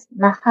Radhika's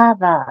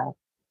Mahabhav.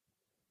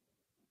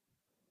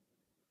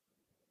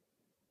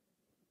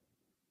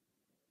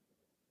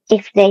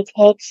 If they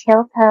take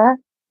shelter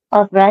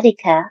of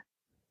Radhika,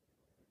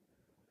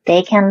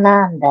 they can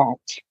learn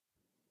that.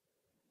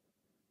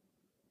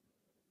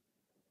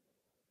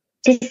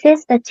 This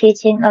is the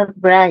teaching of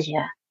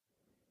Braja.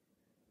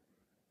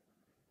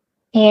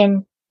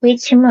 In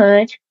which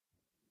mood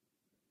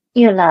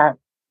you love.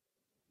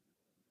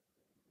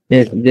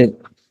 Yes, yes.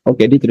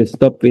 Okay, little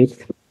stop it.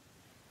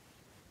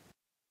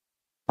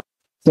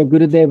 So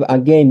Gurudev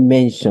again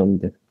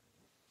mentioned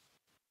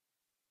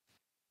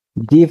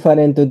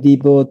different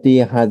devotee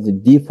has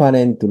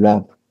different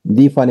love,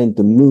 different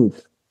mood.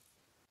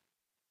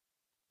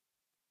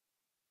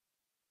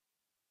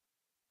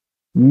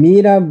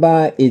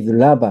 Mirabai is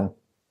lover.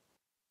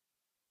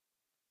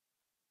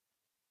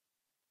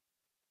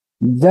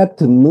 That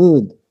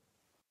mood,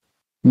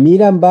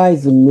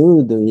 Mirabai's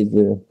mood is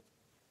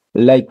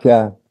like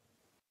uh,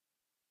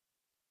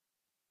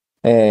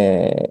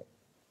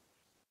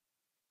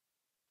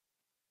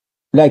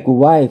 like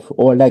wife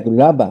or like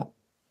lover,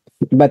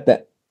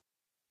 but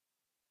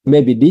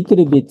maybe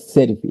little bit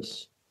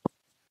selfish,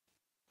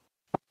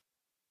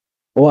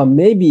 or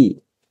maybe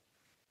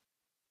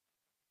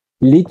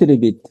little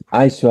bit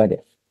Aishwarya.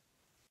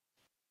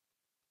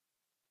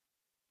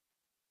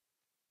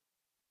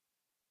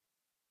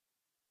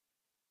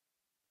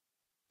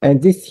 And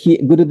this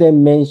Gurudev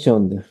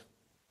mentioned.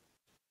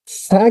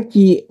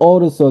 Saki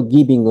also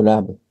giving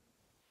love.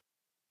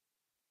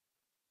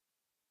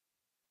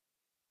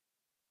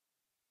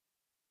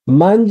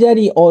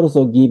 Manjari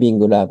also giving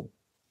love.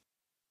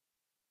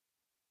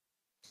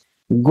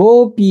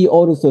 Gopi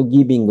also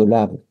giving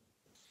love.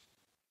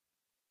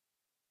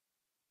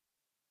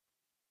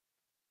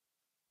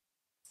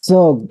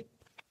 So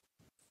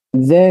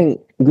then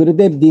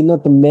Gurudev did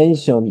not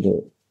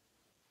mention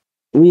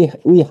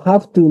we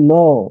have to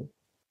know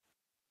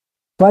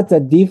what's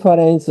the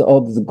difference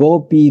of the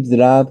Gopi's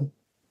love,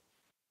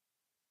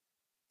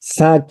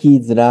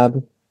 Saki's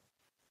love,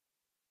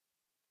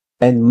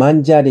 and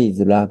Manjari's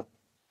love.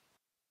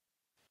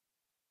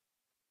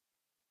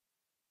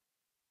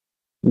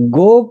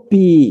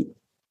 Gopi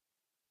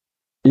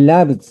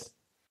loves,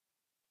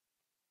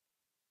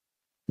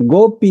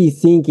 Gopi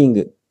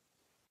thinking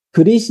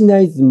Krishna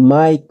is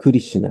my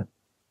Krishna.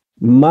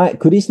 My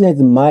Krishna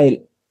is my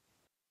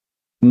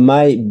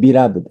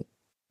beloved,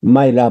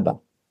 my lover.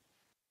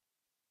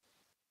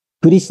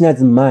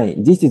 Krishna's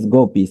mind. This is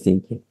Gopi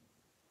thinking.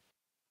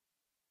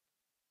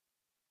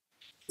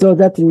 So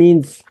that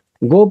means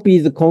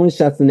Gopi's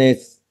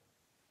consciousness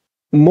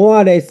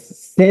more or less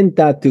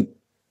centered to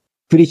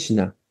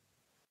Krishna.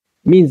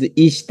 Means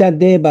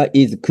Ishtadeva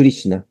is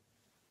Krishna.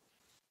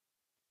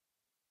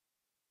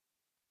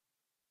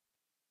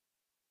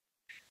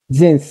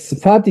 Then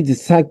what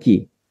is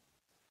Saki?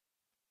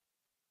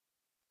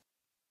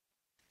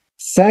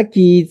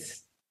 Saki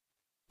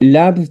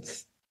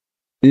loves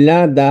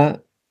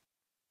Radha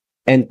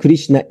and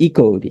Krishna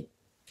equally.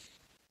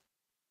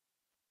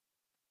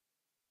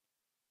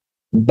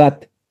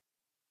 But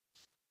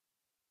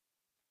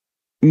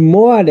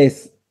more or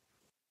less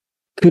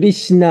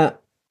Krishna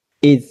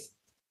is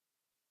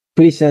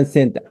Krishna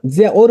center.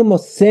 They're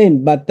almost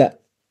same, but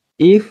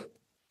if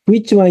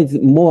which one is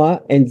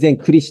more and then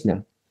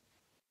Krishna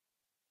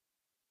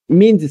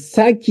means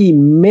Saki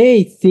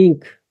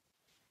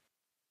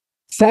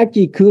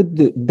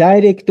could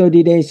direct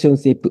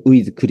relationship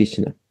with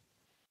Krishna.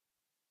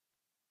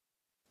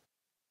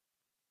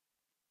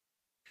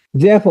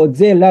 Therefore,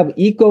 they love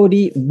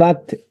equally,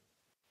 but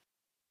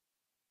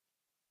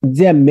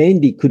they are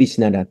mainly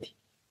Krishna Rati.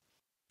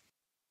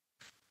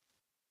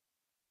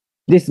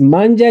 This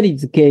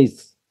Manjari's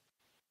case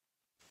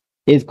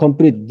is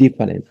completely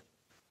different.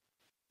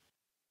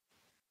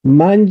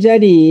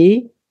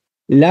 Manjari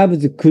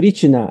loves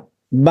Krishna,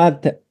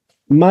 but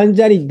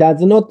Manjari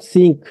does not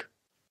think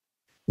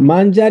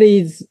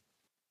Manjari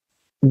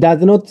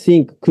does not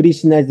think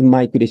Krishna is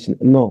my Krishna.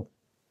 No.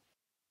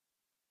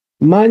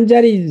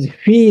 Manjari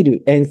feel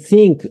and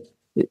think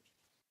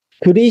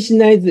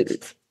Krishna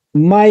is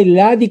my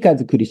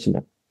Radhika's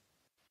Krishna.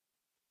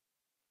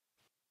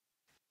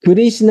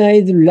 Krishna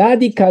is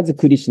Radhika's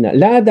Krishna,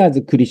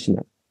 Radha's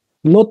Krishna,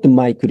 not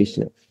my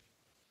Krishna.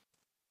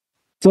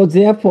 So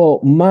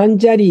therefore,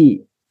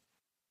 Manjari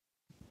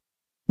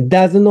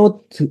does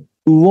not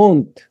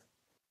want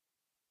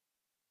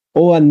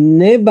or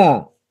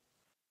never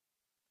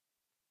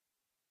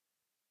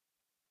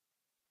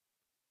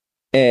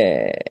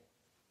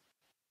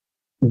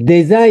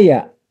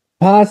desire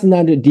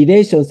personal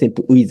relationship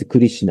with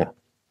Krishna.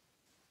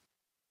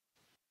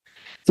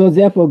 So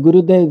therefore,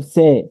 Gurudev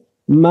say,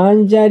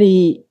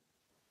 Manjari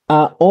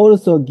are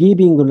also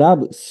giving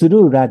love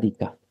through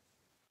Radhika.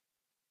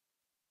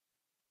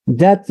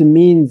 That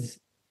means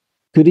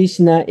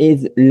Krishna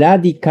is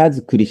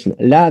Radhika's Krishna,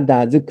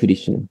 Radha's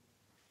Krishna.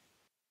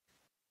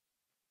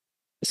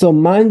 So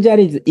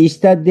Manjari is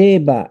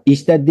Ishtadeva,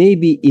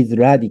 Ishtadevi is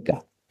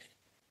Radhika.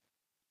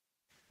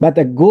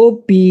 But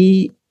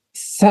Gopi,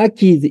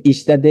 Saki's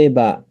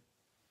Ishtadeva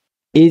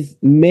is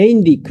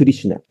mainly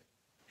Krishna.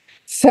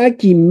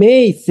 Saki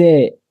may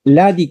say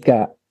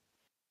Radhika,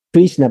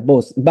 Krishna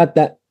both,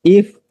 but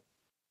if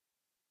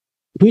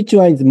which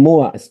one is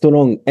more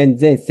strong and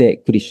then say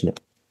Krishna.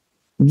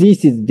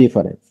 This is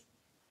different.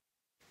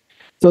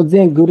 So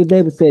then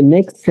Gurudev say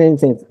next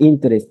sentence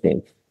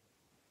interesting.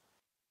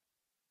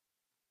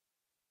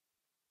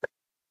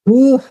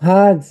 Who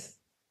has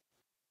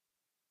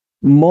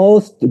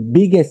most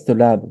biggest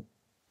love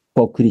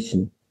for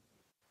Krishna?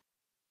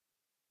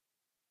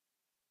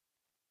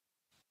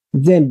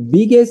 Then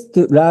biggest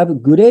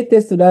love,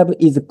 greatest love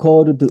is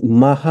called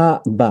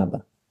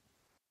Mahabhava.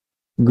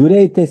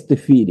 Greatest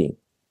feeling.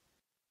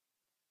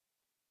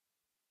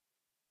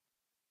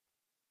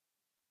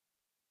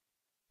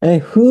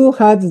 And who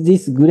has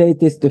this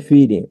greatest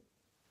feeling?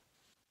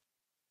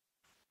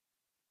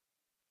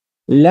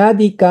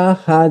 Radhika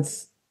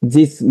has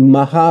this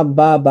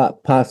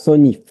Mahababa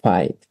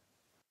personified.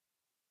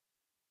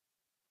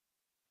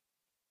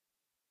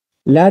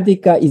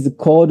 Radhika is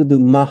called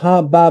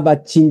Mahababa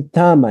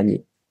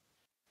Chintamani.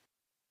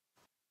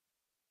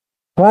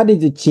 What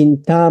is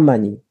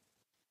Chintamani?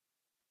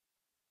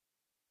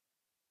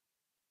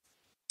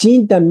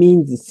 Chinta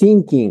means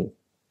thinking.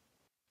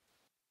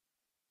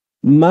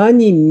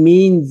 Mani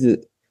means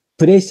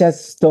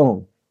precious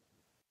stone.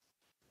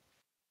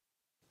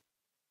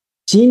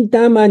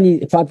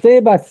 Chintamani,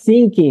 whatever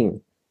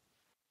thinking,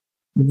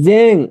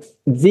 then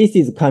this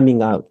is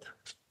coming out.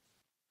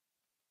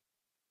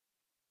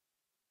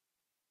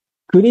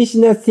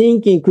 Krishna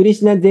thinking,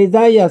 Krishna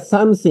desire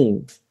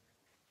something.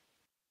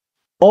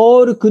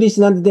 All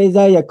Krishna's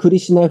desire,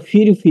 Krishna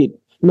fulfill.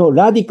 No,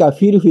 Radhika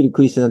fulfill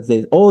Krishna's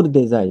desire, all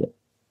desire.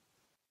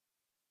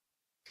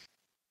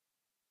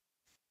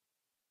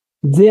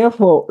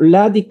 Therefore,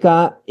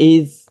 Radhika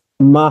is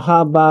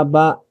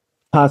Mahababa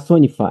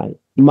personified.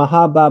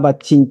 Mahababa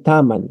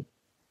Chintamani.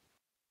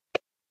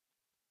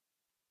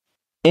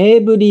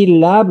 Every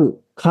love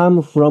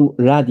comes from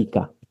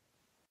Radhika.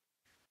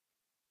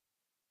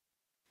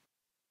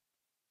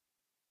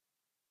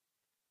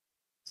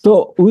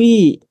 So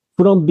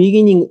from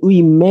beginning,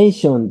 we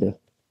mentioned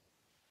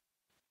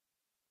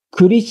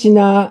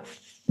Krishna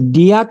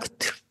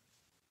react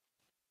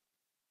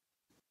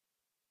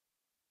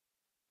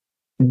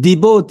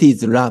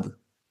devotees' love.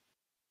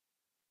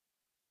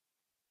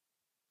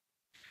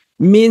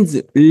 Means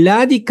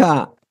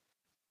Radhika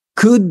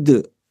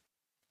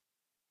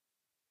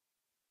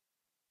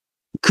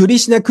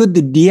Krishna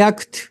could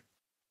react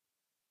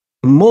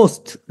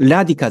most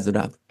Radhika's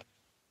love.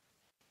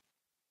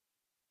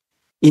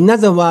 In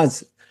other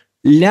words,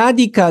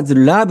 Radhika's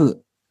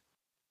love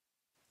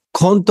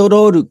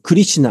control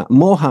Krishna,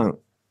 Mohan,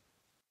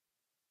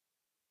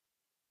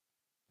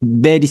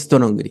 very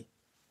strongly.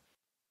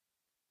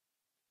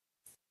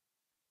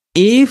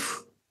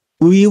 If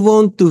we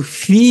want to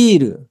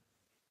feel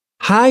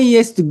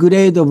highest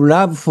grade of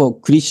love for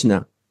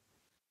Krishna,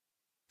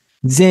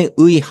 then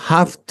we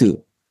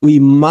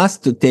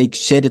must take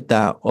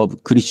shelter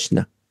of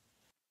Krishna.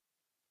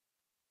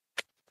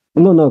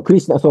 No,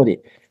 Krishna, sorry.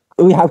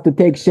 We have to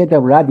take shelter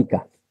of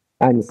Radhika.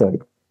 I'm sorry.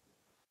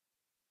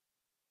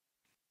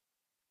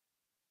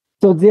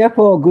 So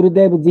therefore,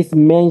 Gurudev just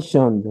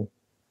mentioned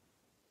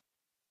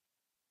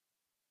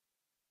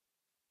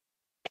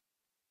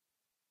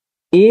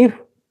if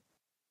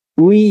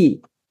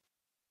we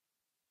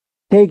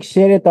take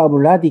shelter of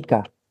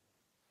Radhika,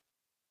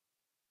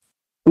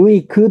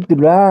 we could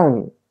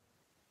learn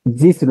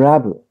this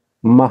love,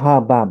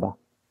 Mahababa.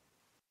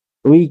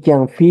 We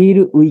can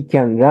feel, we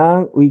can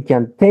learn, we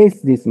can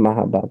taste this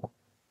Mahababa.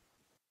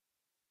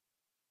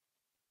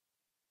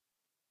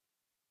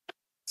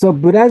 So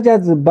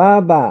Braja's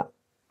Baba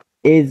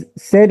is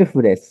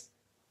selfless.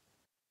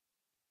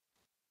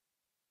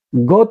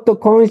 God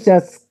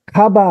conscious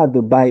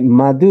covered by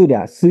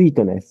Madhura,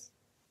 sweetness.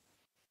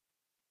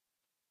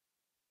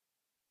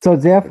 So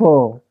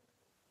therefore,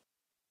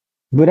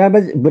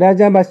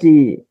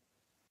 Brajabasi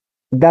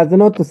does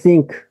not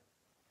think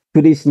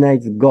Krishna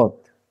is God.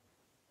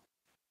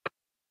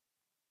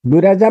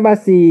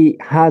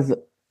 Brajabasi has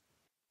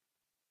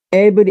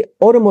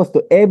almost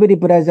every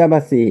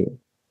Brajabasi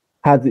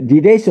has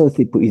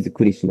relationship with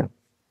Krishna.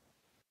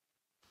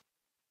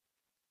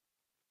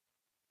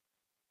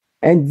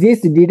 And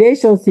this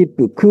relationship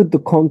could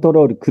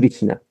control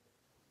Krishna.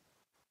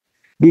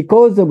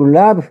 Because of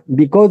love,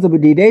 because of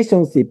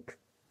relationship,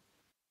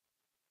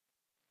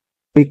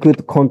 we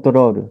could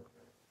control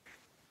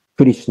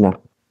Krishna,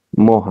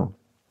 Mohan.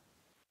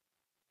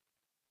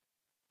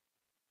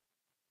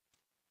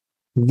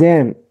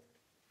 Then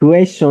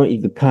question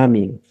is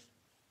coming.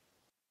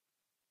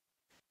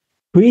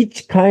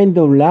 Which kind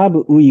of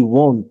love we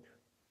want?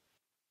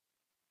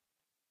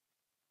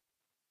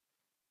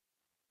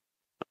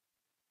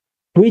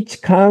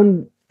 Which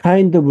kind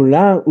of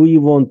love we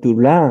want to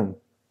learn?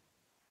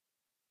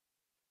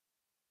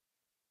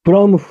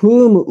 From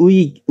whom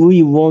we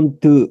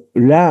want to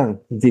learn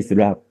this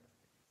love?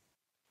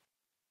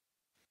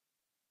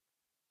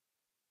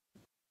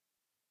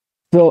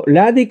 So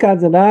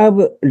Radhika's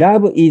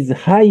love is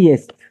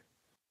highest.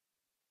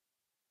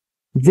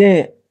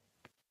 Then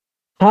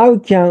how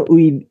can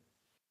we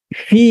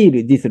feel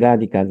this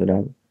Radhika's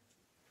love?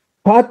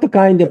 What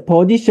kind of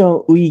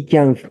position we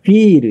can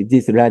feel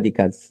this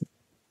Radhika's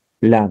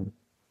love?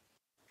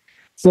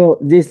 So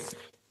this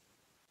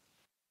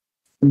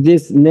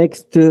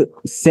next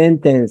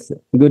sentence,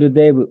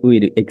 Gurudev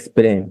will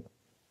explain.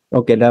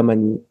 Okay,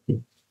 Ramani.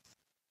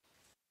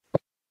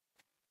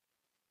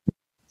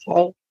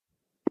 Okay.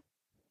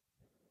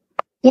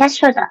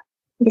 Yashoda.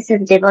 This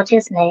is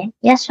devotee's name.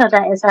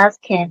 Yashoda is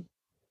asking,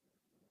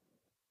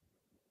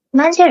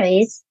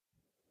 Manjaris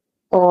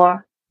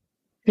or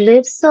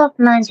groups of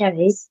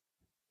Manjaris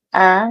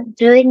are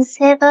doing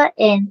seva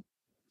in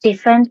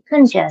different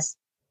kunjas.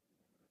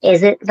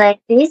 Is it like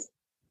this?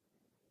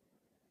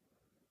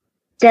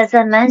 Does a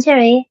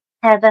manjari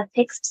have a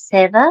fixed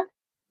seva?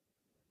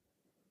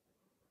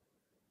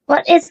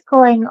 What is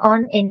going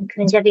on in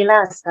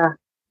Kunjavilasa?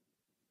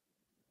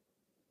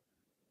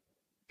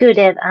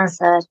 Gurudev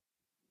answered,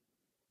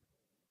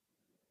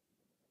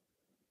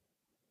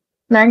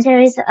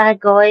 Manjaris are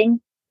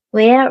going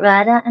where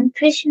Radha and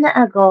Krishna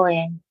are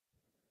going.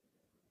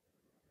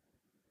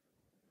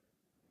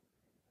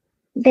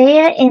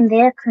 They are in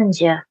their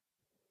kunja,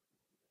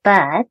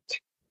 but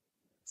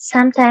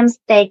sometimes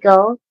they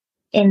go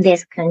in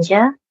this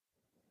kunja,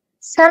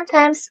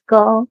 sometimes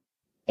go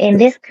in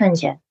this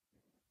kunja.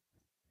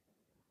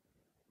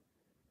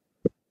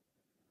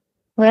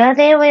 Where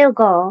they will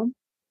go,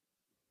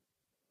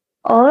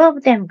 all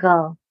of them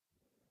go.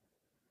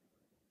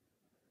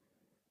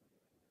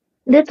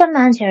 Rupa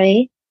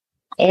Manjari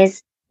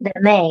is the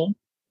main,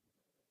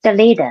 the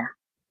leader.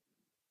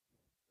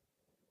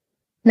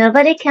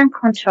 Nobody can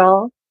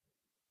control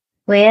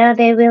where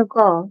they will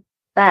go,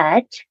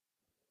 but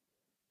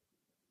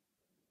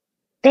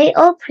they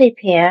all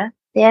prepare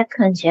their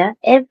kunja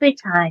every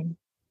time.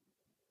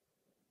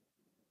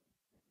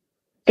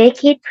 They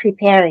keep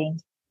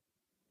preparing.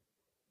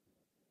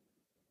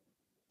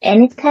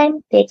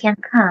 Anytime they can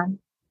come.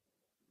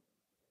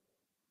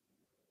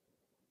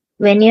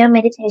 When your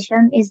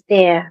meditation is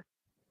there,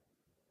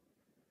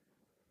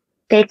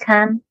 they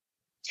come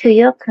to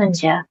your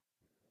kunja.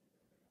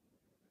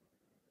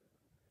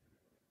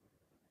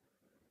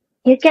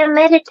 You can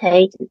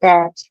meditate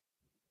that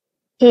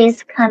he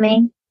is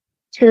coming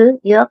to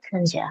your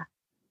kunja.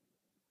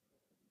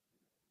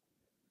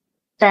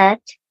 But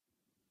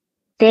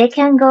they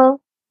can go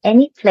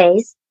any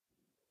place.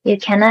 You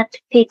cannot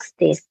fix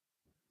this.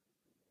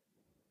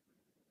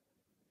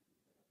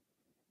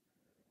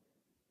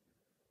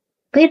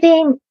 We've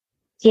been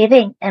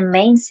giving a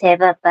main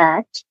seva,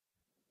 but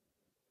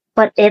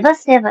whatever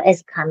seva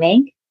is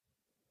coming,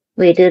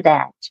 we do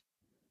that.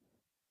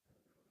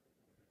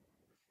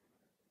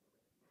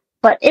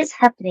 What is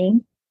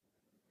happening,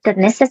 the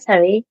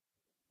necessary,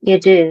 you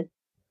do.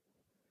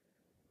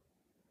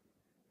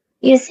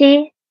 You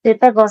see,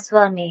 Rupa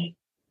Goswami,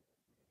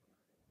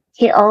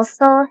 he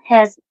also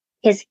has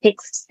his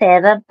fixed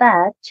seva,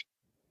 but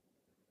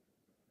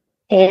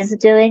he is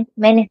doing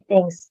many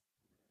things.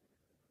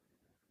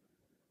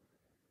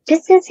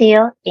 This is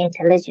your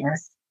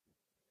intelligence.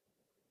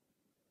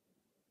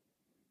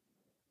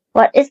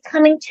 What is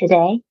coming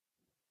today?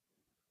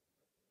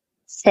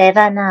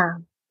 Seva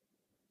now.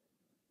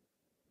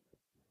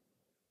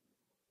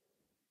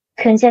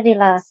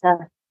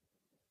 Kunjavilasa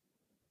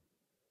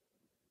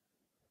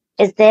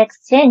is the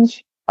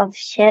exchange of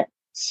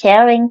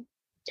sharing,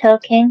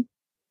 talking,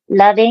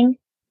 loving,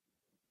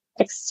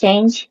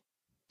 exchange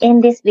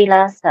in this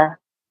vilasa.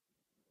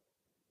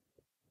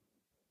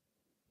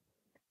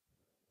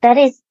 That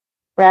is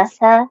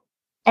rasa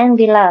and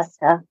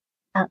vilasa.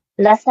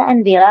 Lasa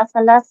and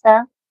vilasa,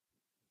 lasa,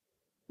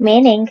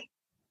 meaning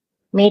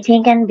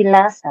meeting, and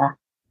vilasa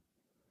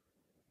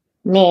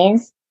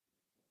means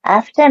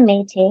after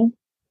meeting,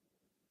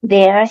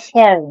 they are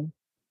sharing,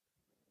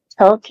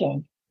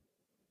 talking,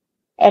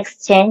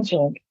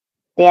 exchanging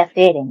their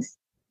feelings.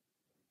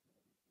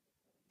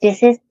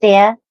 This is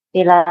their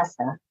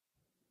vilasa.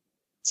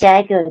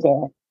 Jai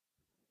Gurudev.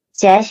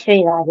 Jai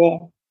Shri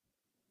Radhe.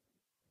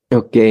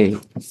 Okay.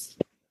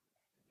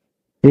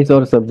 This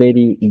also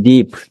very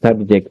deep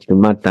subject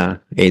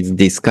matter is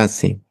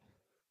discussing.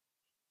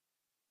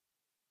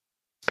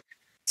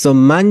 So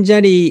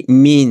Manjari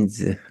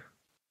means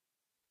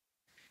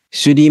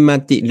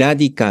Srimati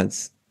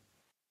Radhika's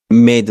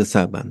maid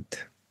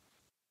servant.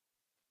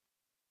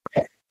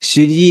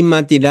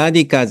 Srimati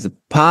Radhika's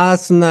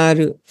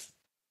personal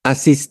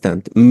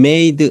assistant,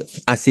 maid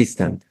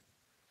assistant,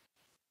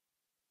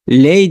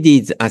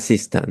 lady's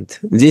assistant.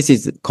 This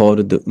is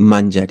called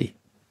Manjari.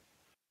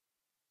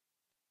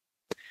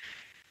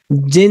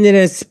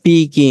 Generally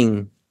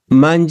speaking,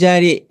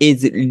 Manjari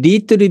is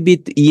little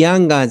bit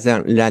younger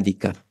than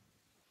Radhika.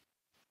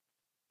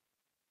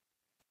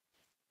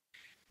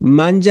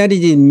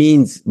 Manjari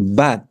means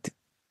bud,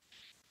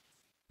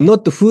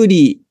 not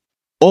fully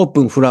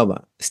open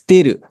flower,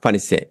 still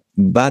Pharisee,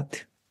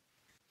 but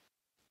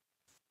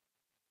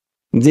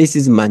this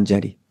is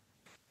Manjari.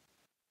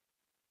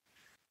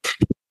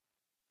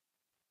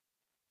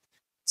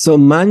 So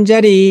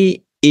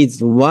Manjari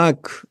is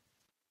work,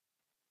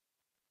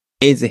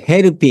 is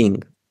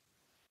helping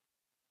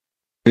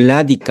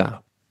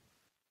Radhika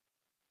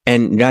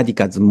and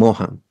Radhika's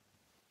Mohan.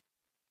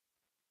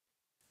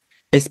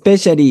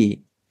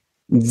 Especially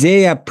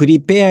they are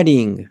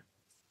preparing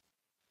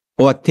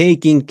or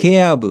taking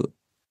care of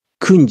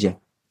Kunja.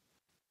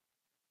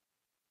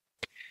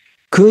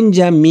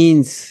 Kunja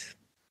means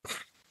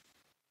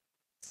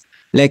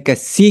like a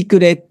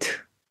secret,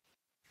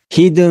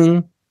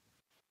 hidden,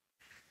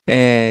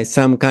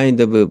 some kind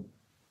of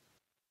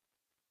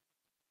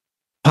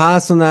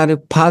personal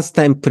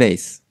pastime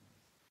place.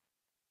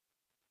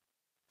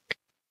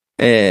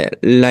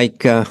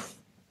 Like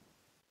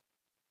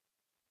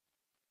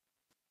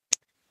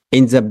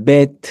in the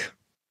bed,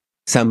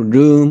 some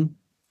room,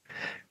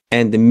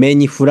 and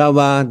many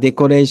flower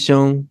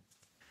decoration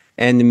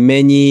and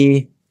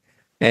many,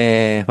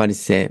 what do you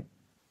say,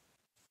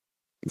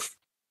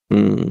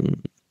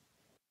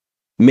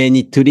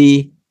 many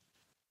tree.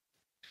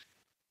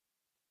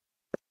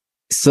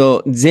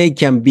 So they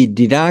can be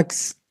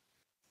relaxed.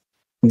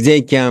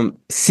 They can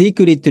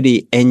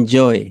secretly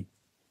enjoy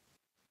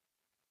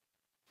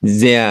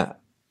their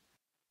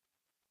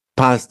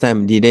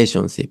pastime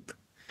relationship.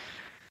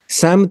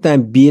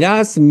 Sometimes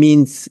biras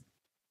means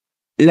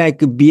like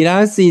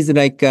biras is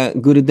like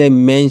Gurudev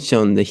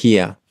mentioned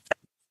here.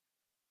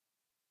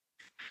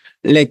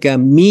 Like a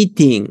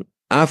meeting.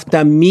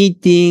 After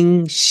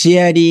meeting,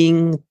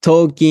 sharing,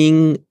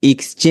 talking,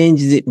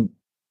 exchange,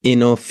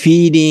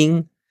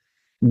 feeling,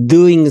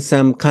 doing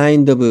some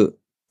kind of,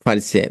 what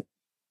to say,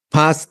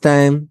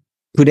 pastime,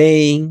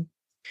 playing.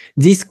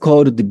 This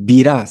called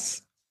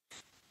biras.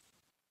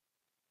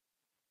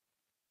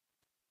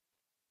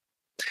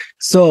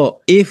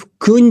 So if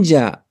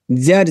kunja,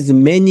 there is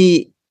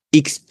many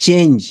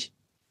exchange,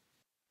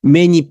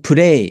 many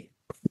play.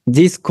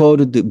 This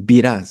called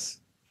biras.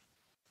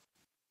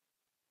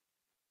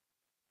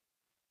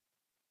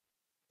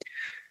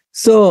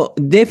 So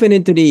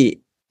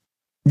definitely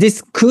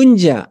this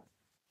kunja,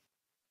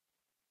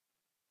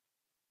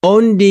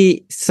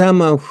 only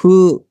someone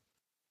who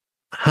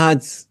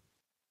has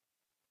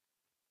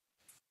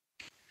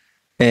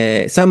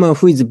someone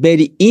who is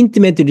very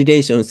intimate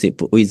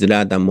relationship with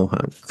Radha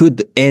Mohan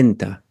could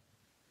enter.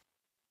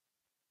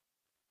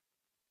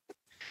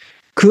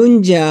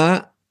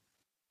 Kunja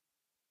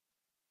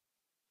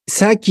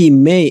Saki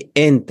may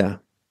enter,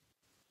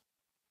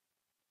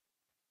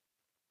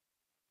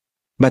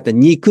 but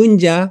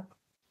Nikunja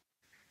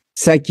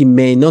Saki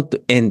may not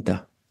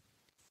enter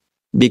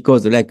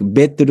because like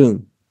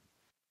bedroom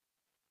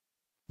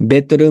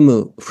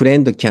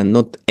friend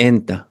cannot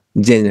enter,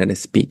 generally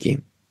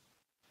speaking.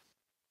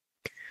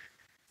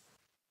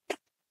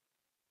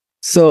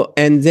 So,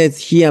 and that's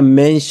here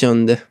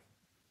mentioned,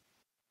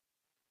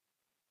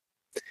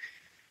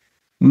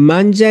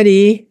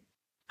 Manjari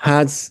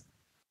has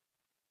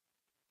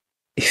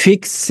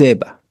fixed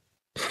seva.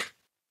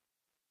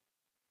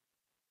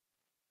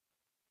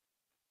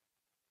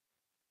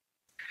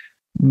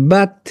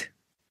 But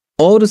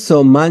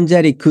also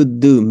Manjari could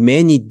do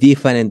many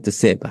different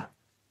seva.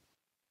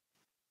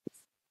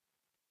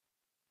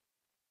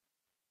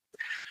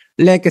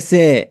 Like I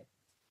say,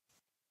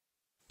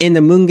 in the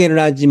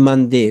Mungeraj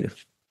Mandir,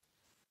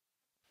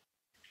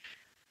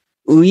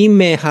 we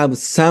may have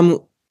some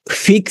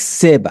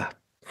fixed seva,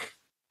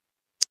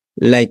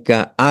 like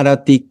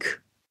Aratic,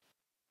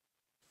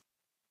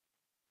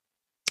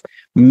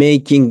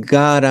 making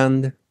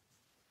garland,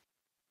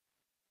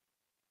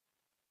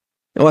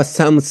 or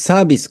some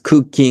service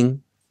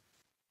cooking.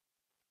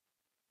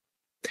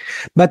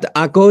 But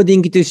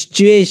according to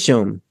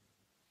situation,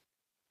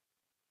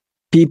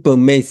 people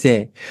may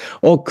say,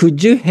 oh,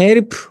 could you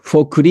help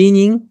for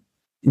cleaning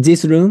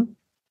this room?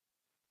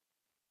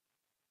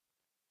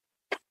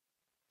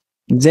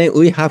 Then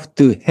we have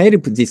to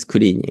help this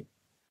cleaning.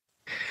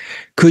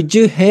 Would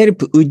you help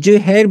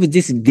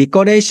this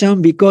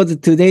decoration? Because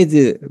today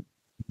is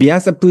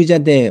Vyasa Puja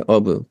day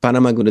of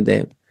Paramaguru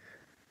Day.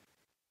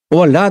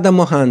 Or Radha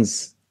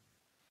Mohan's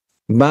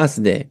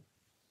birthday.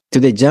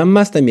 Today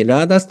Janmastami,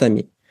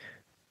 Radhastami.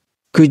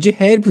 Could you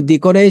help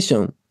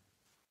decoration?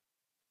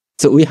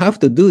 So we have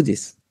to do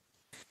this.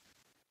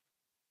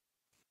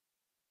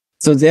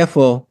 So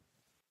therefore,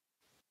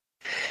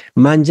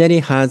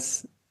 Manjari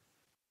has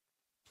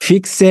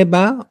fixed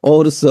seva,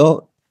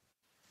 also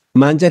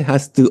Manjari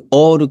has to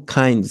all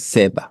kinds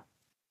seva.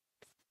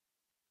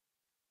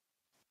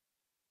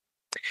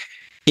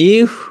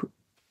 If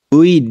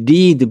we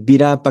read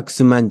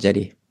Virapaksa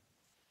Manjari,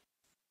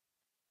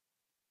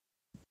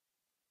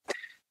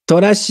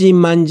 Torashi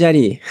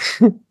Manjari,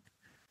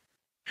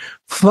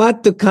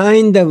 what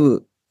kind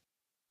of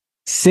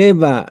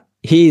seva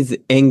he is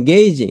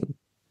engaging?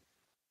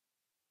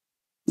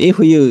 If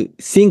you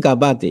think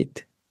about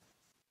it,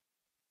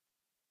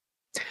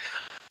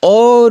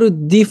 all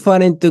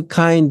different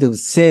kind of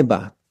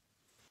seva,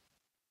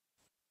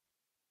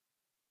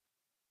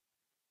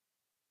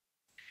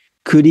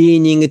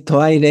 cleaning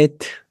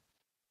toilet,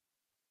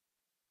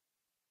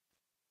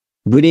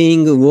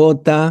 bring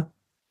water,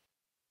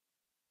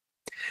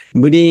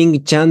 bring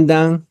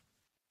chandan,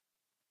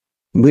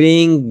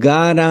 bring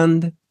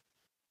garland,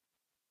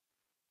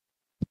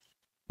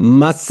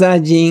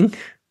 massaging,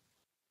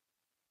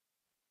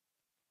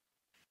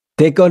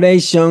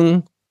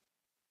 decoration,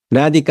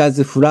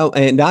 Radhika's flower,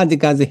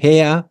 Radhika's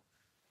hair,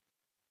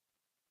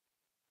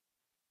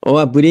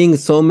 or bring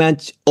so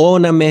much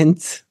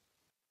ornaments.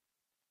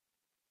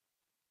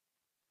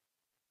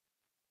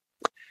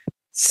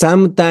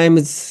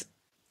 Sometimes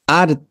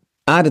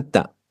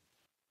arta,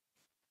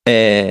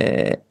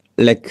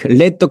 like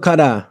red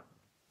color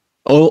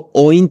or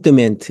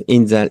ointment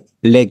in the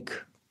leg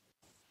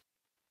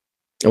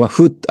or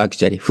foot,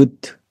 actually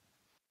foot.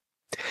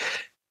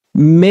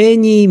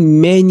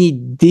 Many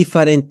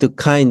different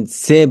kinds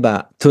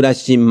seva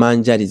Tulashi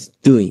Manjari is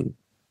doing.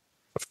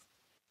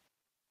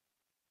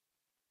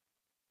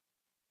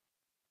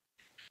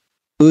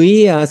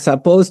 we are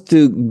supposed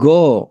to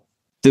go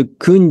to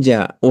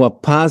Kunja or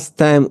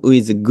pastime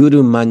with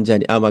Guru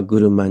Manjari, our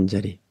Guru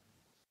Manjari.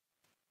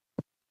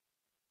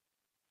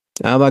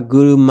 Our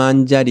Guru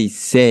Manjari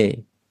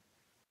say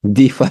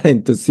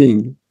different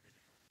thing.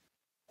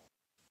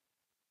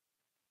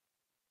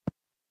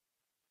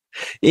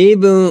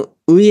 Even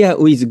we are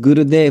with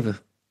Gurudev.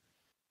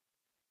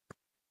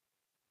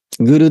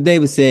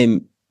 Gurudev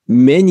say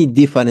many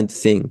different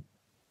things.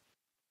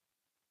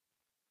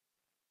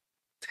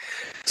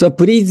 So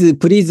please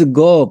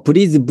go,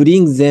 please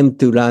bring them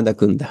to Radha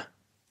Kunda.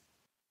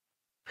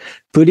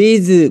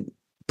 Please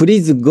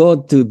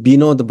go to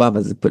Vinod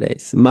Baba's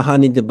place,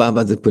 Mahanid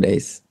Baba's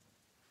place.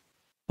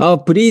 Oh,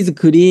 please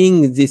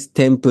clean this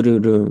temple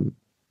room.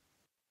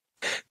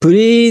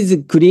 Please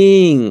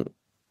clean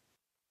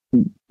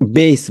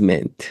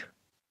basement.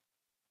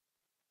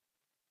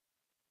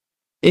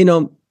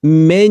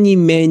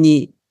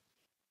 Many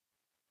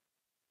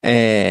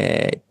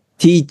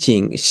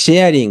teaching,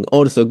 sharing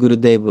also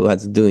Gurudev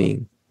was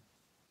doing.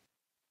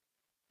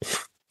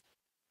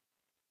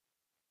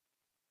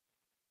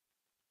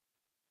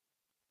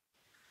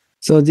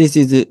 So this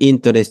is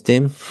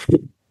interesting.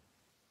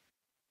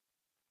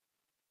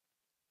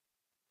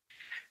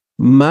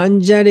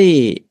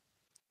 Manjari,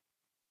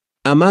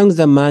 among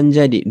the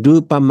Manjari,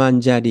 Rupa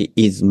Manjari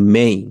is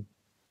main.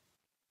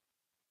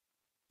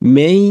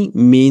 Main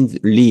means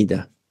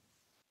leader.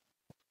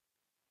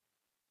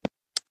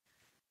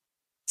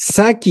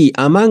 Saki,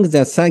 among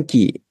the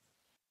Saki,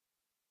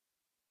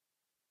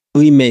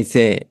 we may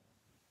say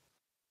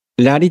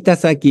Lalita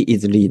Saki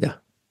is leader.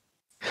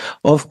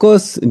 Of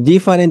course,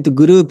 different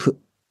group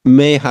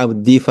may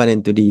have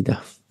different leader.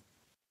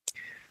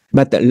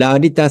 But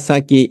Lalita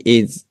Saki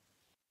is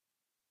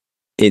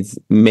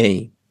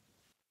main.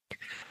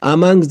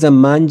 Among the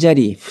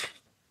Manjari,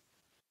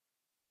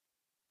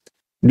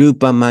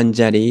 Rupa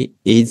Manjari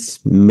is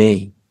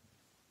main.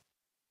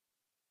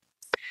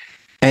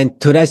 And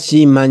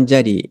Tulasi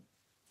Manjari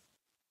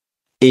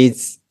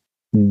is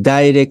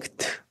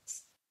direct,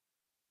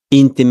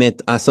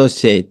 intimate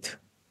associate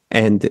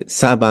and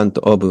servant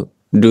of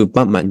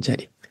Rupa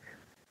Manjari.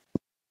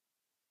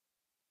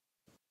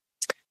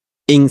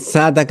 In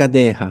Sadhaka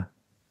Deha,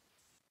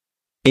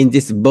 in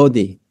this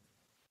body,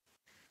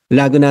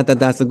 Raghunatha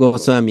Das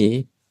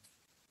Goswami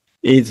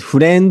is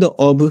friend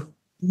of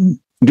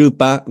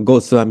Rupa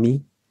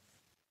Goswami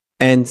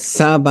and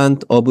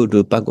servant of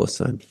Rupa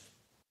Goswami.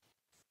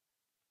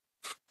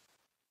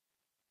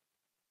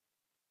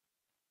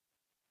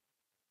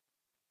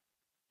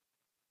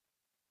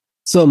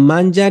 So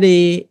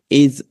Manjari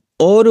is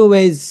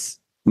always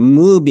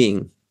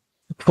moving,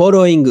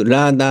 following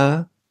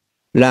Radha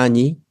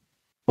Rani,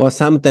 or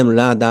sometimes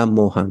Radha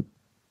Mohan.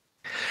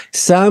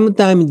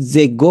 Sometimes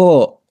they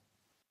go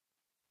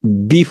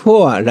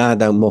before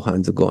Radha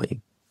Mohan's going.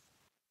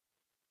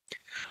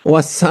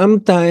 Or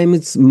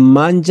sometimes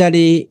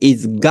Manjari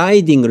is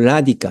guiding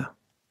Radhika.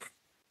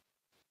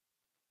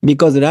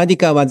 Because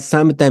Radhika was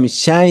sometimes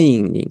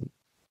shining.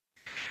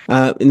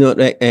 Like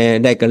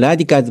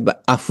Radhika is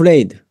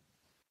afraid.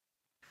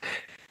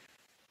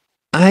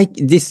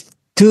 This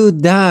too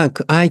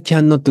dark, I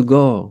cannot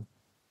go.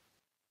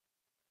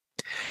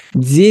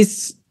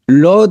 This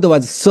road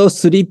was so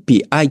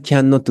sleepy, I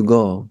cannot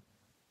go.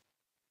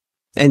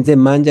 And then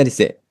Manjari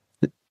said,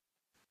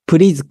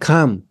 please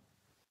come.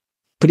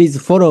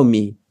 Please follow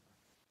me.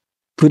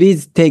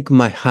 Please take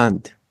my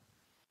hand.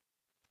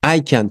 I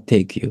can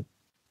take you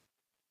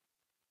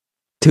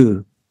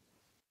to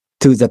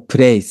the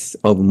place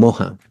of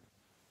Mohan.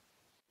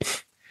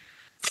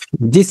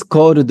 This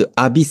called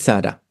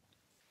Abhisara.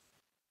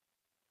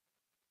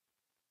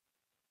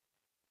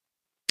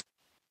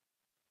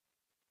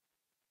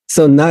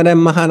 So Nara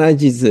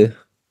Maharaj's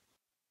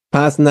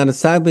personal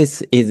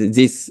service is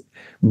this: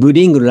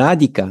 bring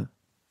Radhika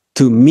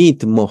to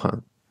meet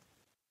Mohan.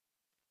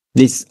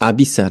 This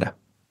Abhisara.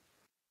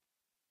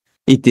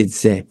 It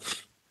is there.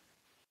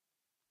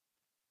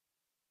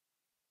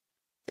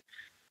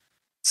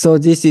 So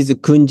this is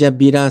Kunja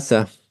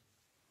Vilasa.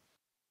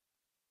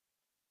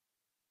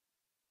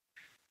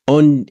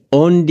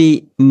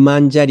 Only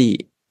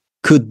Manjari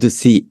could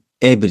see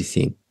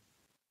everything.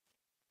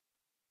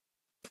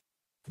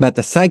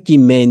 But Saki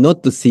may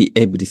not see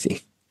everything.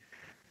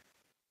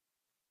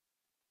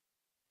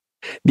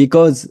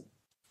 Because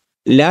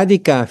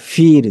Radhika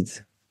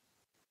feels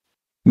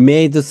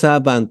maid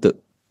servant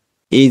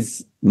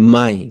is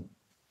mine.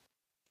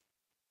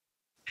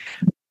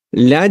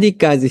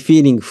 Radhika's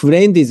feeling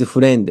friend is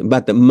friend,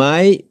 but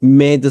my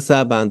maid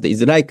servant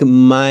is like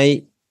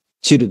my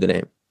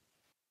children.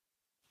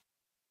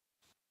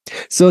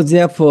 So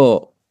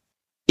therefore,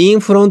 in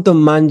front of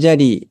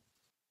Manjari,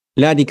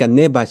 Radhika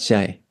never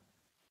shy.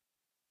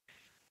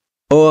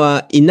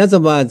 Or in other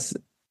words,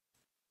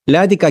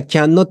 Radhika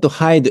cannot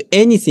hide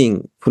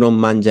anything from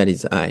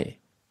Manjari's eye.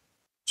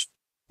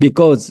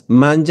 Because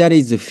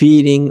Manjari's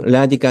feeling,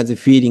 Radhika's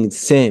feeling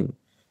same.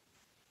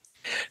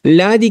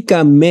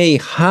 Radhika may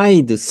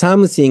hide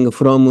something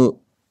from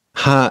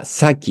her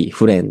Saki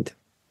friend.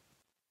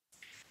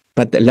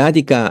 But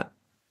Radhika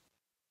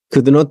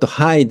could not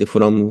hide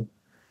from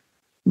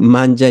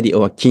Manjari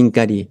or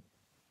Kinkari,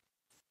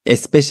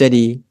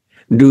 especially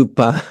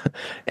Rupa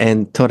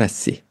and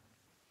Tulasi.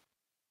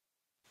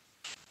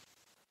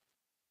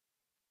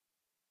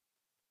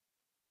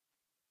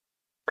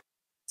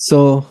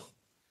 So,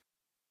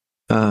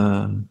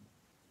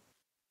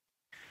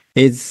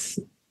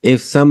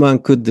 if someone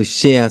could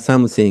share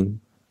something,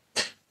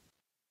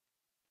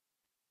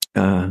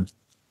 I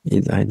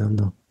don't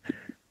know,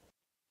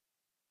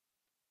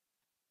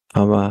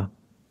 our,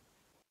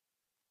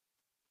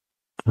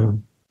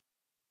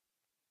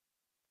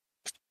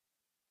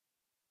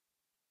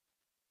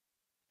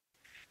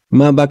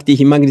 まあ、バクティ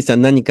ひまぐりさ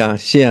ん何か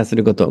シェアす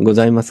ることご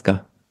ざいます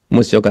か？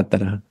もしよかった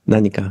ら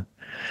何か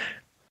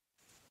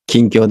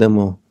近況で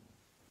も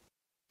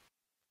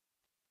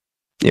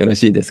よろ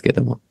しいですけ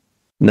ども、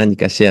何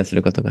かシェアす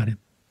ることがあれ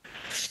ば。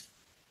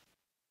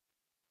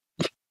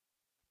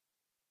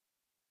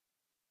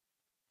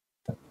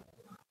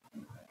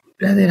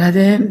ラデラ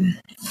デ。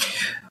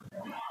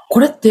こ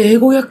れって英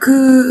語訳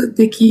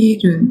でき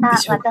るんで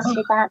しょうか？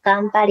私が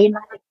頑張りま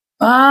す。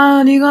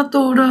ありが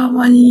とう、ラー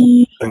マ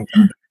ニ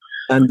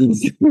アンディン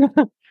ス。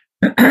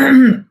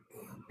ー。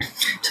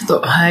ちょっ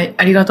と、はい、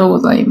ありがとうご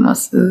ざいま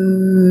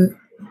す。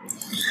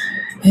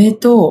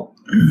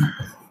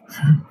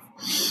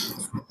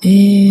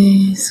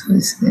そう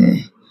です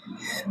ね。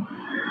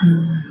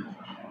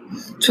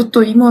ちょっ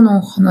と今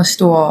の話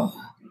とは、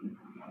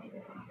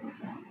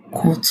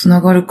こう、つ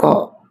ながる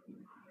か、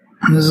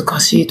難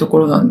しいとこ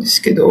ろなんで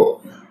すけ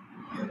ど。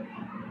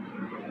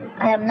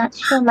I am not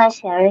sure my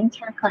sharing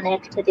can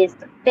connect to this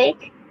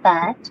topic,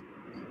 but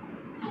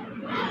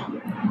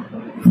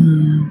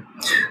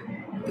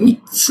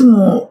いつ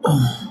も、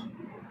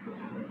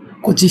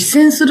こう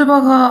実践する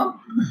場が、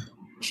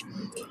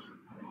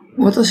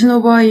私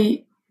の場合、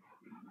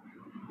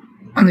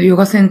ヨ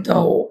ガセンタ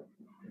ーを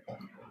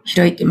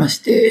開いてまし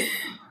て、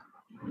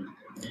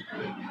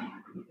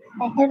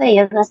I have a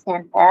yoga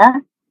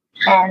center,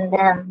 and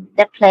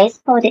the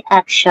place for the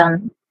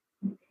action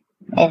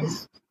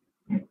is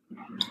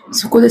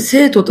そこで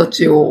生徒た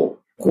ちを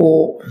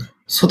こう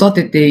育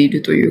ててい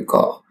るという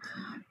か、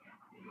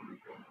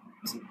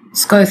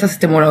使いさせ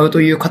てもらう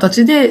という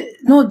形で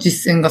の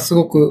実践がす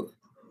ごく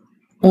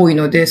多い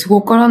ので、そ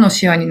こからの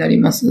シェアになり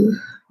ます。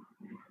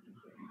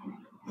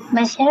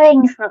my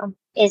sharing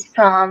is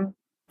from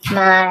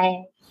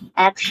my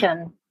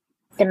action.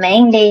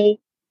 Mainly,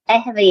 I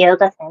have a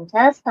yoga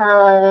center,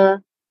 so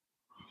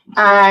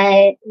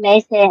I may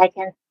say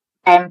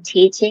I'm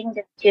teaching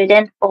the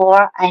student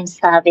or I'm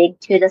serving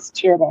to the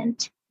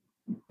student.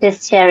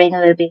 This sharing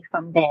will be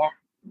from there.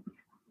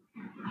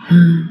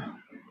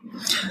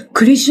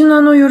 クリシュ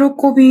ナの喜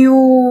び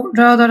を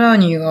ラーダラー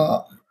ニー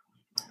が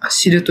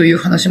知るという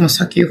話も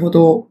先ほ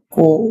ど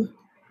こう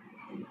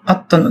あ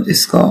ったので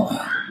すが、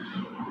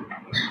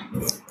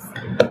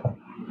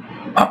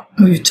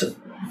もう言っちゃう。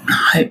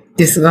はい。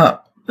です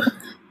が、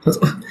どう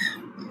ぞ。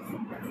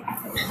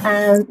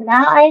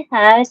Now I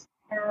heard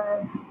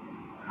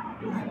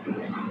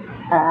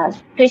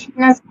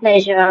Krishna's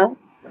pleasure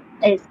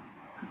is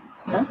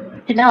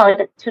to know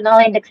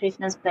in the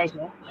Krishna's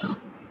pleasure.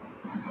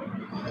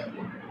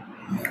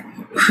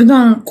 普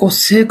段こう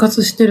生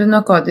活してる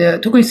中で、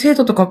特に生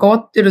徒と関わ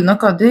ってる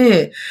中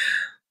で、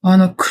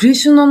クリ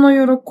シュナの喜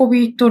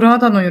びとラー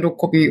ダの喜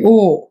び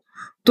を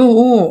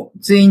どう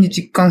全員で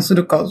実感す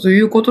るかとい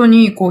うこと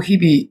に、こう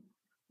日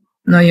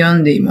々悩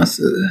んでいま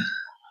す。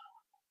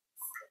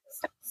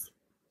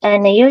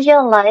And the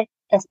usual life,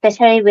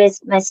 especially with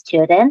my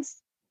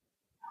students,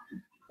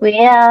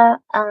 we are,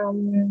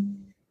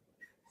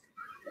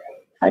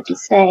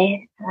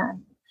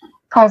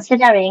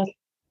 considering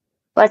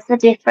what's the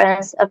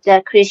difference of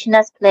the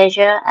Krishna's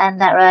pleasure and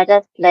the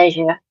Radha's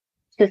pleasure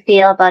to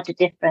feel about the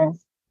difference.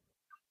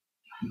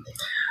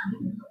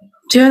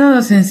 ジェアナ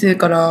ダ先生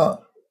か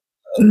ら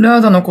ラ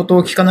ーダのこと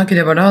を聞かなけ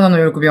ればラーダの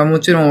喜びはも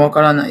ちろんわ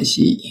からない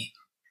し、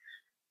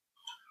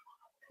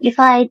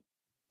If I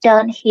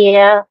don't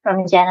hear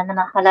from Janana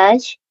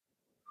Maharaj,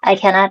 I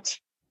cannot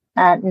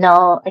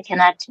know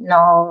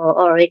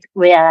or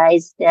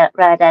realize the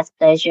Radha's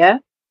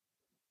pleasure.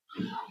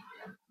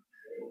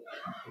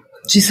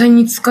 実際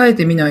に仕え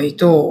てみない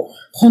と、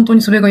本当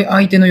にそれが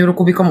相手の喜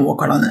びかもわ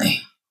からない。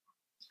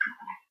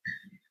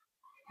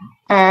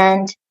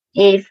And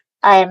if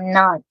I am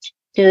not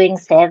doing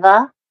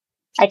seva,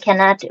 I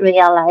cannot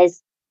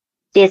realize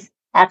this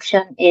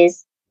action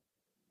is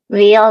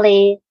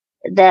really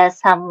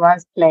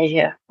someone's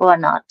pleasure or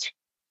not.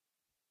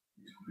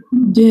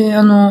 で、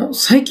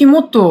最近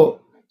もっ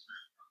と、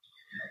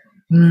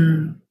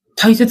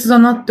大切だ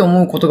なって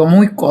思うことがも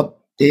う一個あっ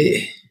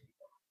て、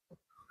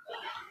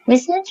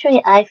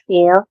Recently, I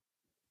feel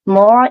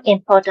more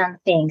important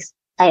things.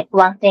 I have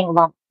one thing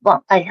more.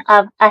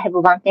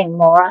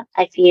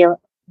 I feel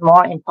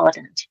more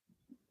important.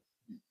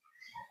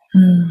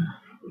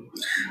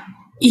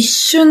 一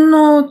瞬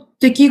の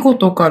出来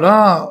事か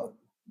ら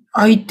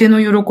相手の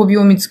喜び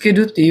を見つけ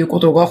るっていうこ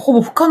とがほ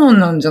ぼ不可能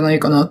なんじゃない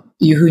かなっ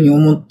ていうふうに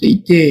思って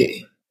い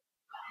て。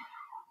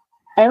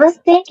I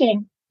was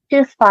thinking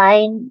to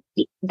find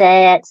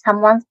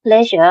someone's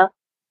pleasure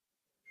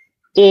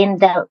in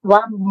the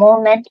one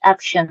moment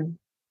action.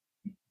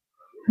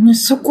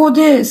 そこ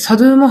でサ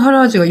ドゥーマハ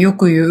ラージがよ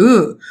く言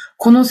う、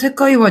この世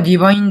界はディ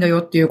バインだよ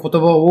っていう言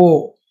葉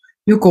を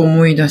よく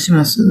思い出し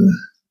ます。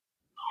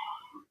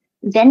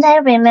Then I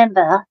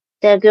remember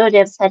the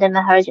Gurudev Sadhu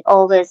Maharaj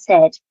always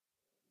said,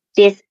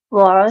 this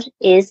world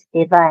is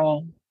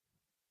divine.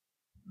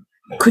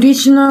 クリ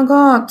シュナ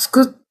が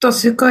作った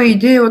世界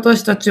で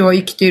私たちは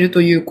生きている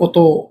というこ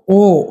と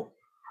を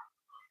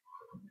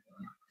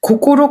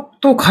心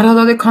と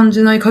体で感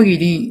じない限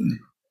り、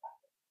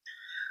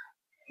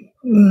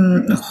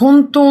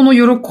本当の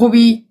喜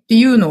びって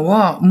いうの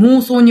は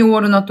妄想に終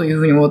わるなという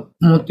ふうに思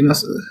っていま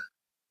す。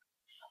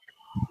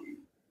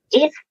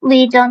If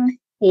we don't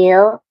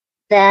feel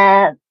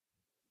that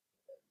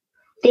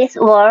this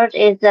world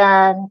is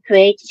a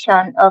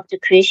creation of the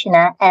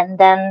Krishna and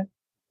then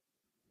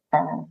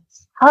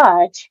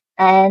heart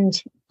and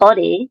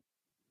body,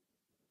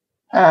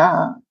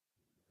 後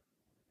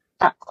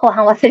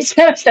半忘れ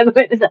ちゃいました。ご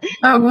めんなさい。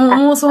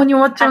妄想に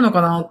終わっちゃうの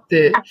かなっ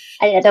て。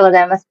ありがとうござ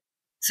います。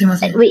すいま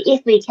せん。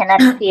If we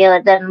cannot feel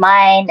the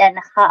mind and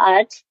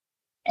heart,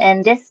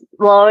 and this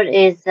world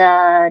is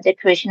the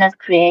Krishna's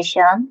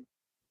creation,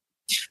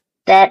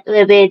 that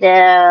will be the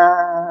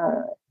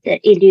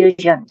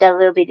illusion. That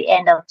will be the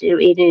end of the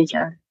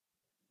illusion.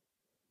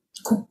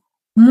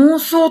 妄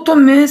想と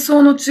瞑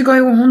想の違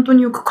いを本当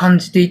によく感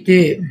じてい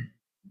て、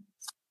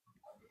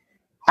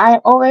I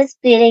always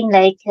feeling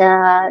like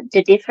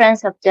the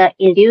difference of the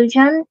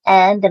illusion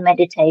and the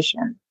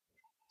meditation.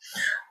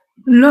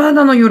 ラー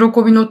ダの喜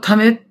びのた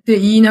めって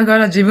言いなが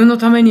ら自分の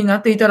ためにな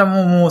っていたら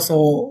もう妄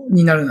想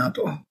になるな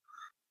と。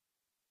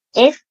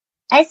If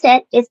I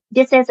said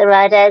this is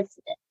Radha's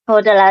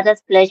for the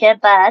Radha's pleasure,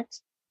 but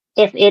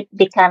if it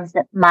becomes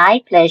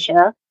my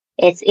pleasure,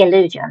 it's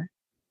illusion.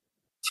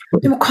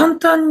 でも簡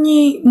単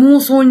に妄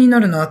想にな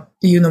るなっ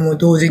ていうのも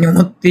同時に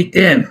思ってい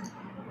て、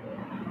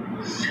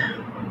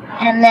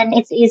And then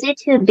it's easy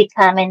to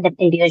become in the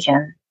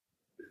illusion.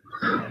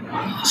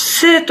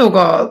 生徒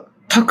が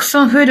たく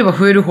さん増えれば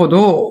増えるほ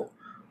ど、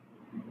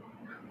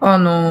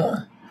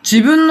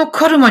自分の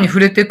カルマに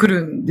触れてく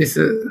るんで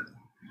す。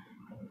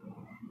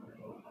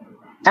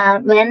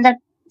When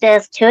the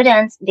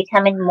students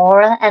becoming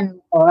more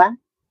and more,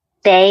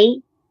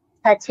 they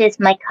touches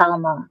my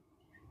karma.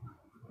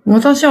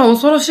 私は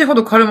恐ろしいほ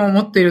どカルマを持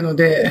っているの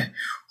で、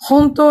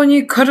本当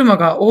にカルマ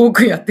が多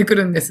くやってく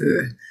るんで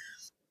す。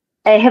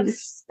I have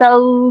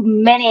so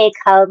many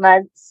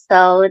karmas,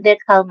 so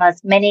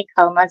many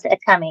karmas are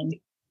coming.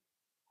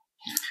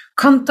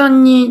 簡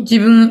単に自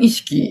分意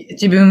識、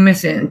自分目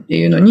線って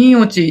いうのに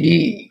陥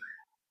り、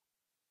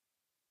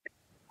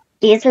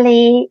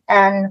easily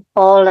and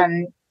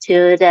fallen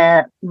to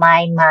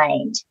my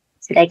mind.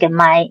 It's like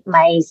my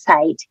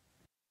side.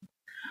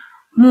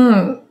 も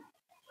う、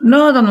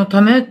ラーダの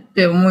ためっ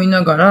て思い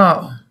なが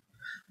ら、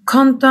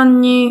簡単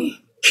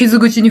に傷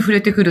口に触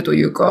れてくると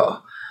いう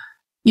か、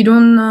いろ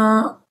ん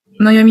な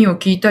悩みを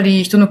聞いた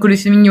り、人の苦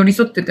しみに寄り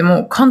添ってて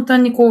も、簡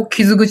単に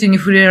傷口に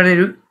触れられ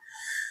る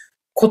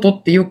こと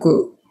ってよ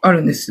くあ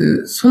るんで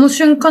す。その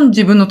瞬間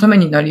自分のため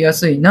になりや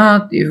すいな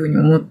っていうふうに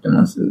思って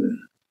ます。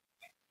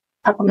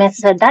ごめんな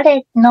さい。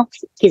誰の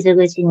傷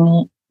口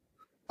に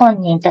本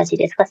人たち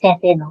ですか、先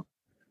生の。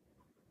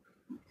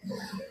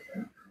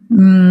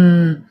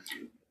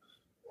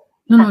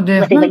なの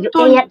で、本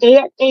当に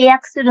英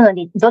訳するの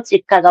にどっ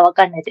ちかが分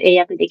かんないと英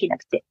訳できな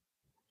くて。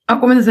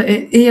ごめんなさ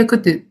い。英訳っ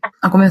て、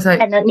ごめんなさい。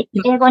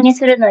英語に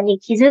するのに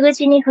傷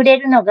口に触れ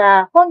るの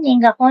が、本人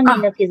が本人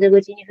の傷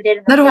口に触れ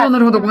るのが。な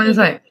るほど、ごめんな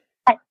さい。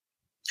はい。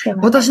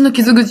私の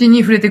傷口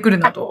に触れてくる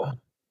なと。わ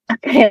か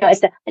りま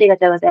した。ありが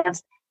とうございま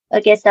す。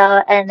Okay,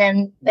 so, and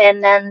then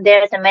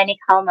there's many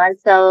karmas.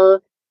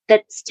 So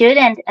the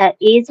student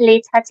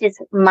easily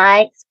touches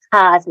my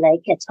scars,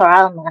 like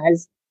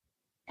traumas.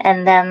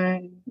 And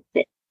then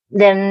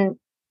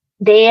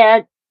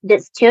the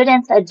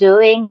students are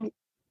doing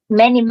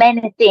many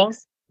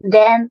things.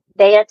 Then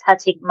they are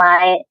touching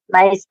my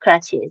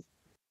scratches.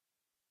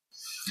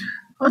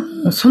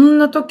 そん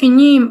な時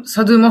に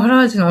サドゥ・マハ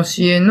ラージの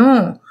教え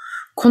の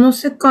この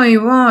世界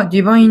はデ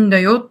ィバインだ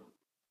よっ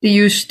て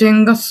いう視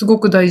点がすご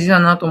く大事だ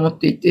なと思っ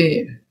てい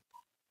て。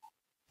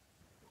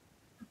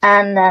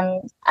And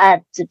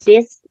at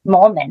this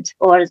moment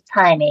or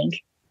timing,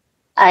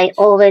 I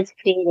always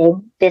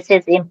feeling this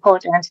is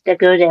important. The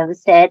Gurudev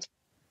said,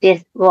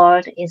 this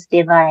world is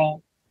divine.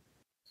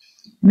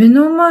 目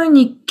の前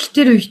に来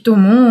てる人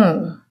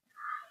も、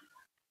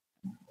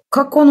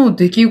過去の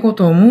出来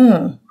事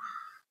も、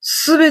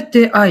すべ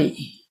て愛。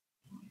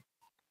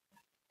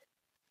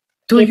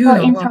というの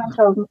は、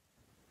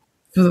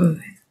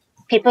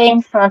people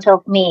in front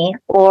of me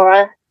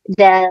or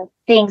the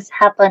things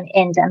happen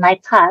in my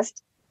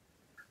past.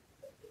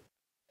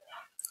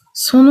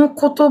 その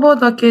言葉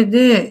だけ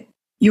で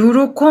喜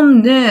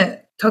ん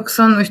でたく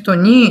さんの人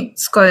に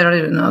仕えら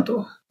れるな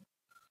と。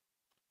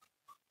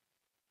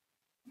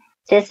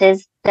This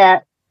is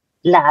the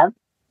love.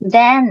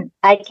 Then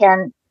I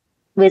can,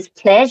 with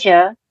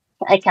pleasure,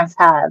 I can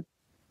serve.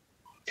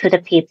 to the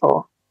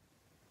people.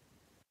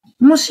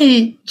 も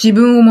し自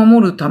分を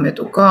守るため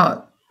と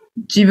か、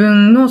自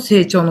分の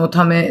成長の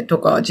ためと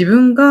か、自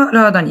分が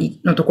ラーダ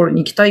のところ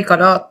に行きたいか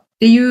らっ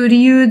ていう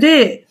理由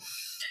で、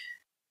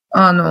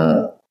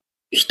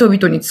人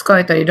々に仕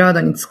えたり、ラー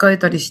ダに仕え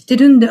たりして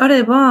るんであ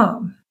れば、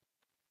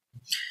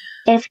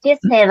If this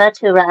favor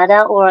to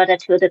Radha or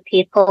to the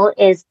people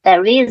is the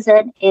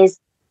reason is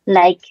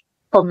like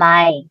for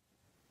my,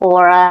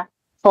 or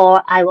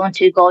for I want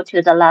to go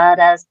to the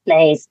Radha's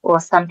place or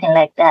something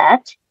like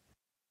that,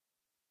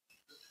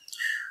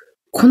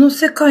 この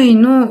世界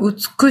の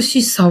美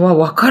しさは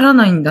わから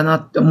ないんだな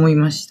って思い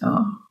まし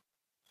た。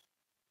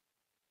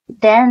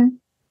then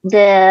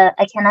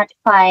I cannot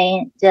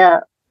find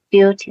the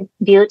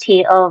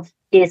beauty of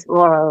this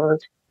world.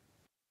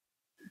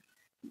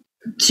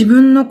 自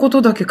分のこ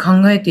とだけ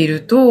考えてい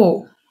る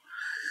と、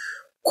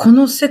こ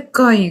の世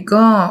界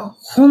が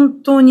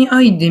本当に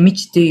愛で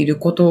満ちている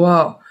こと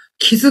は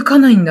気づか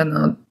ないんだ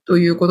なと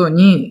いうこと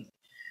に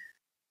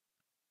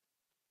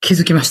気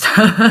づきまし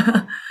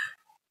た。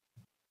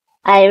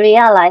I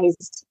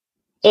realized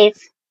if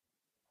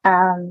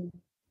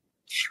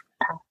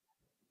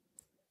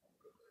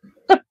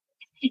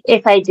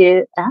I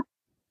do,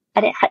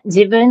 あれ、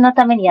自分の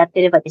ためにやっ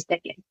てればでしたっ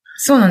け？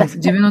そうなんです。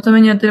自分のた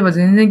めにやってれば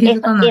全然気づ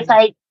かな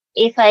い。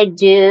If I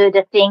do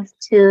the things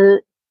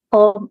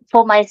for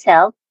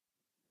myself,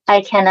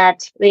 I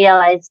cannot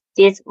realize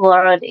this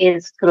world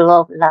is full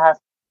of love.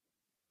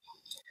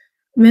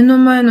 目の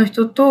前の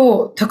人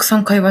とたくさ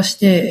ん会話し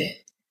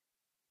て、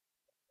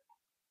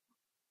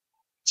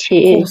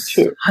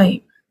は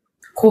い。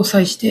交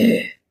際し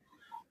て、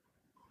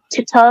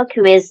to talk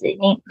with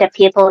the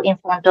people in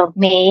front of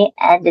me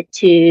and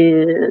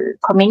to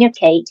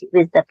communicate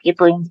with the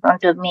people in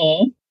front of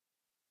me.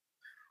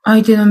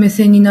 相手の目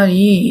線にな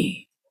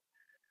り、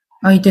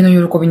相手の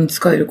喜びに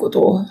使えるこ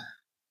と。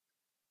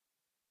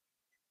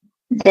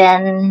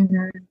Then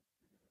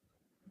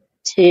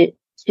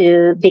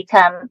to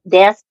become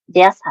their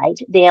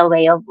side, their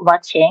way of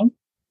watching,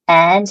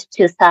 and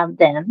to serve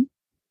them.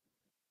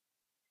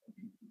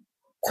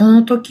 こ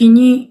の時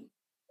に、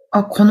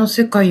この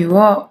世界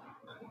は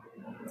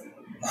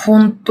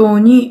本当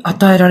に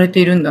与えられ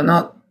ているんだ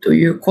なと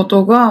いうこ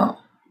とが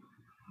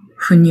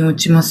腑に落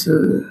ちま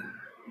す。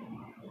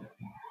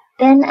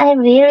Then I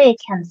really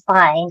can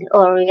find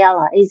or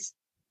realize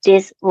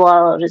this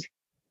world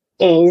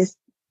is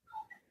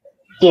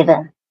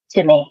given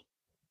to me.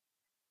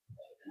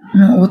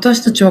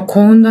 私たちは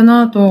幸運だ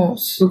なと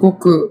すご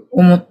く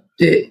思っ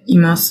てい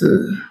ます。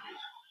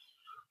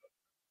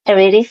I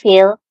really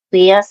feel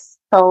we are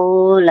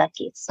so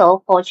lucky,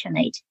 so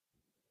fortunate.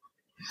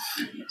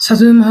 サ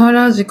ドゥマハ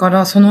ラージか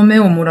らその目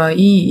をもら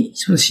い、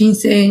その神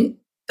聖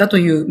だと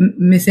いう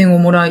目線を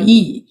もら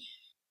い、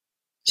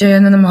ジャヤ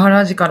ナナマハ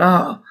ラージか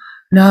ら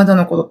ラーダ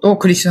のことと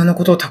クリシュナの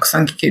ことをたく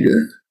さん聞け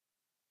る。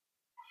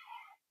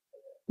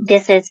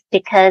This is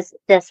because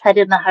the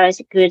Sadhu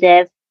Maharaj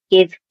Gurudev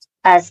gives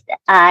us the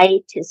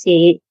eye to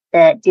see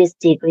this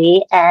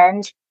degree,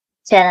 and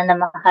Janana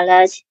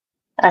Maharaj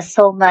are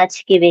so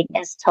much giving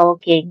us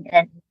talking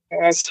and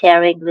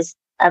sharing with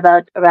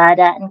about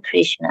Radha and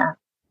Krishna.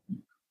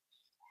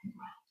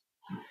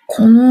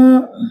 こ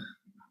の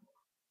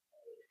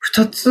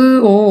二つ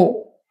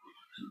を、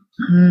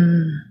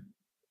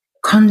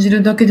感じ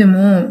るだけで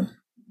も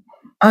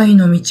愛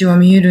の道は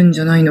見えるん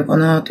じゃないのか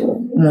なと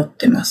思っ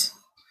てます。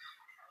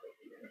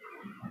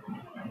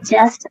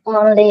Just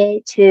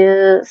only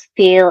to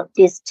feel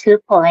these 2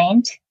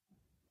 points,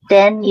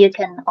 then you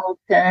can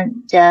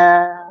open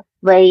the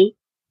way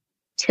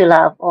to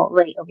love or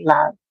way of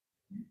love.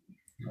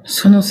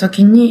 その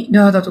先に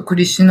ラーダとク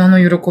リシュナの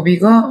喜び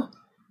が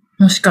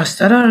もしかし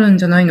たらあるん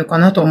じゃないのか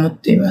なと思っ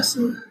ています。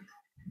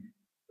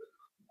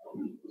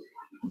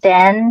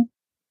Then,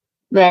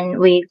 when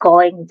we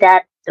going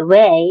that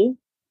way,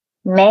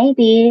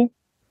 maybe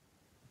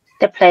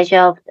the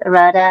pleasure of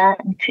Radha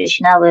and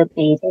Krishna will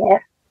be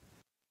there.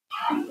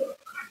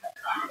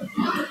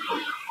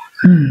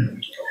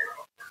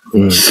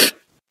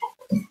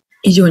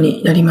 以上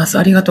になります。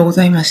ありがとうご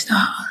ざいました。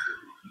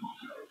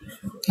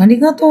あり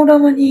がとう、ラ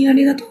マニー。あ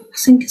りがとう。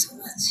Thank you so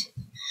much.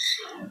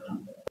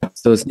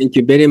 So thank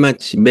you very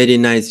much. Very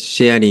nice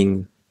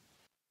sharing.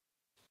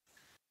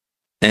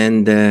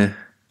 And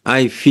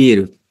I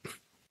feel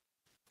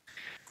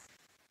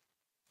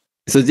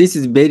so this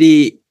is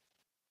very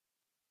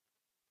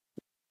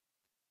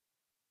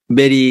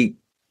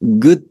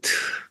good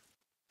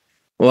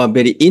or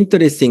very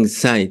interesting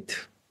sight,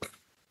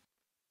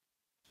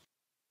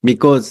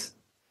 because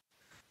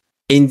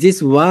in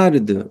this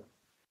world,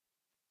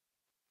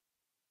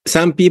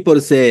 some people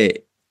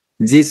say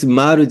this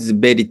world is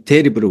very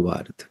terrible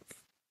world.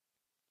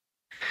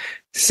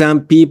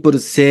 Some people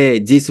say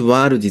this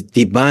world is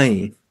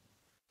divine.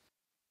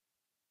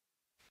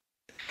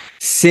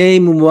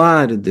 Same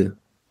world,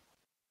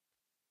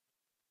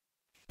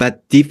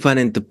 but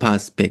different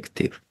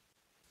perspective.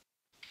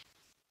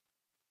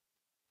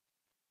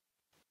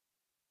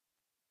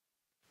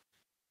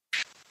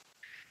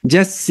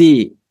 Just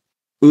see,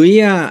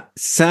 we are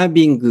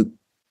serving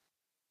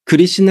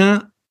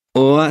Krishna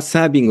or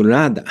serving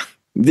Radha.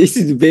 This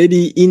is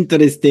very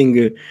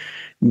interesting,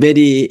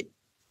 very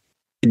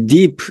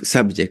deep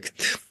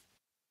subject.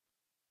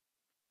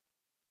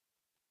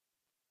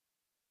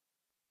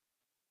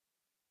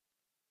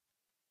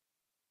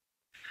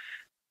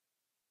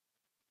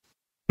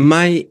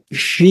 My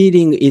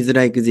feeling is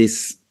like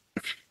this.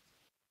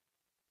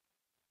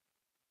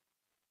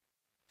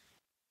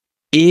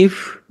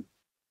 If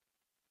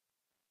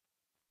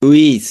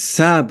we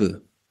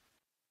serve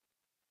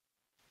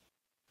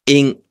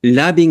in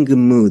loving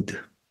mood,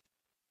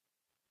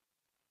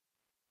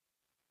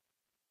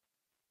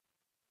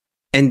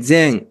 and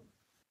then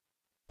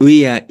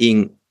we are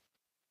in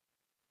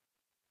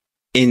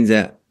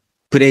the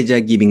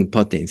pleasure-giving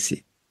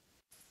potency.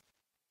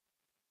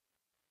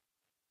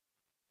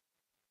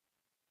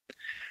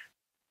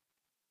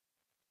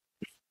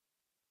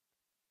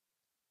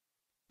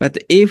 But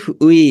if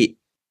we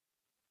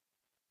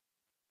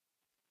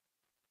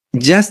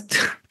just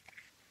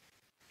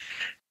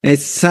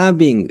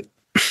serving,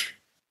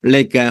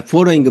 like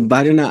following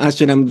Varna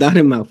Ashram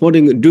Dharma,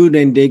 following rule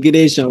and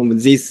regulation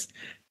of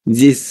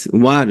this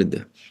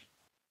world,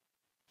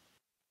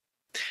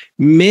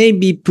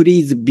 maybe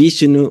please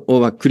Vishnu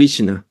or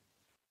Krishna.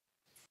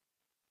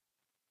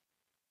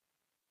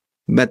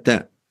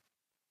 But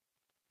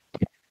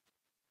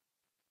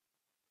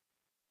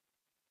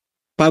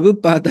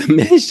Prabhupada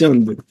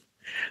mentioned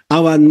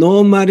our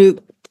normal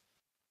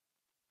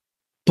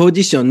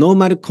position,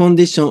 normal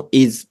condition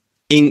is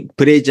in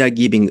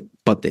pleasure-giving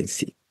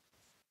potency.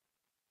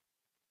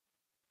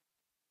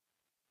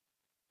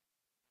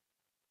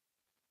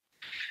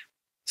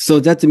 So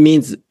that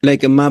means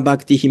like Ma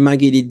Bhakti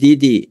Himagiri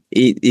Didi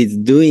is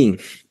doing,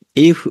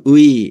 if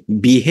we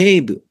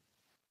behave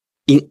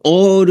in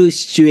all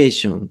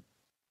situations,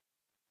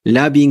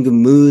 loving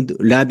mood,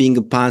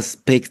 loving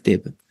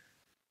perspective,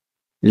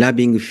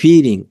 loving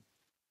feeling,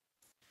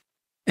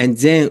 and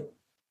then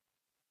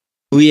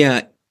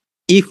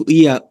if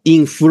we are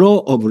in flow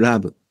of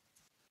love,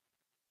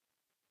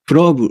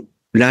 flow of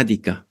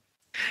radhika,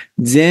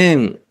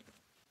 then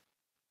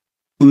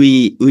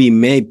we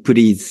may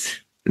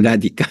please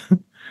radhika.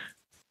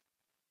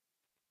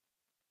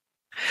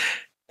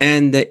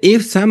 And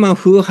if someone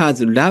who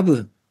has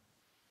love,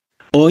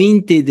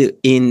 oriented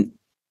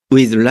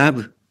with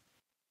love,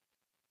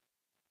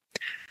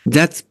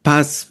 that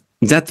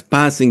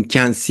person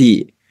can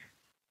see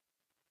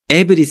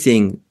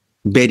everything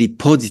very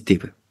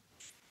positive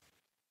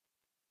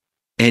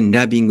and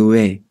loving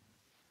way.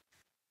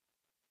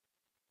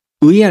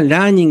 We are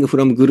learning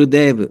from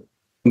Gurudev.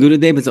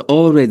 Gurudev is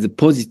always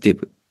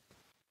positive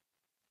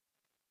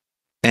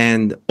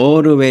and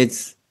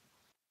always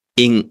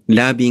in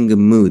loving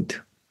mood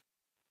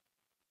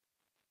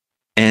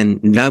and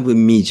love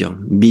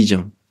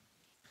vision.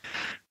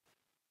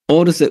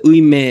 Also,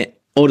 we may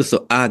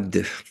also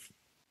add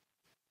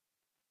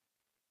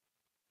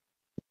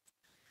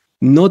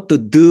not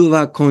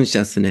doer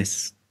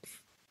consciousness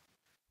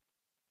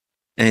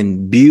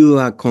and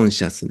viewer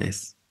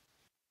consciousness.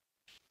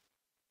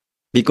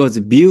 Because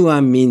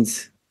viewer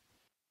means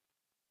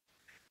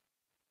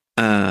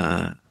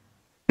like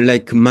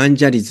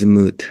Manjari's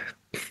mood.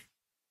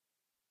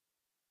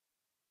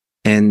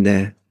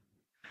 And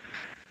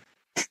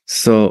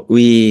so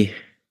we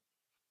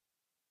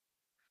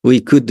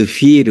could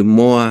feel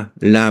more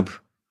love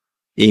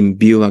in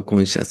viewer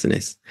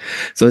consciousness.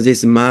 So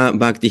this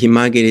Bhakti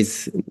Himagiri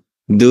is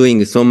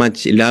doing so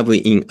much love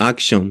in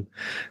action.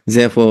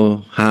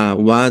 Therefore, her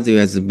words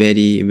was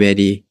very,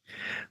 very,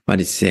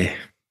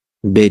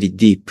 very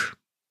deep.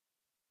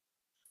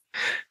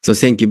 So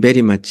thank you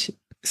very much.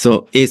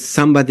 So if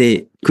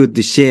somebody could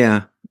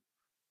share,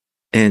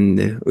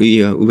 and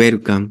we are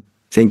welcome.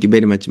 Thank you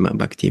very much,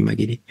 Bhakti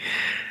Himagiri.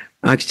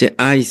 Actually,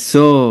 I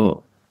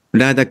saw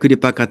Radha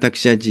Kripa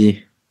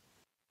Katakshaji.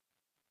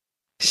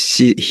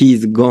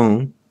 He's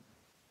gone.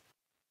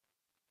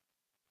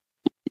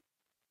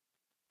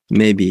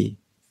 Maybe.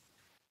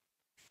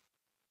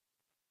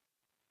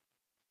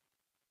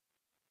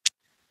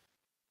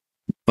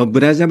 Oh,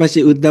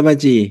 Brajabashi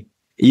Uddavaji,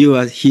 you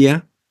are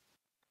here?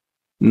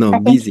 No, I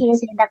think busy.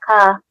 he's in the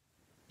car.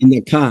 In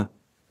the car.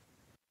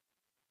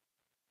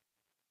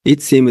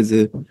 It seems.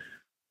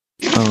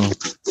 Oh.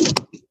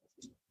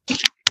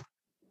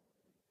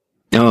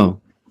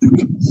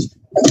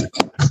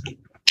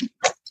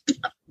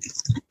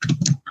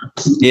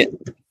 Yeah.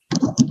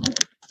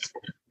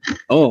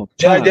 Oh.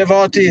 Jai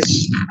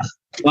devotees.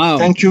 Wow.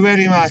 Thank you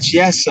very much.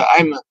 Yes,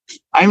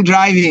 I'm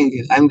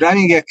driving. I'm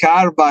driving a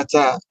car, but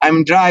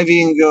I'm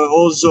driving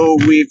also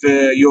with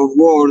your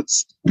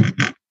words.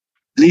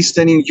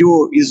 Listening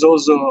you is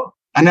also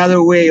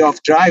another way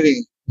of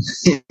driving.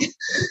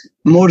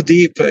 More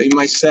deep in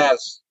myself.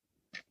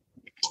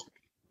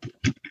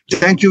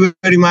 Thank you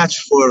very much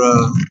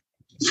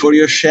for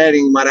your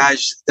sharing,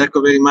 Maharaj. Thank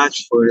you very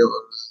much for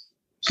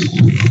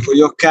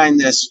your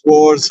kindness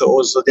words.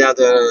 Also the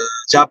other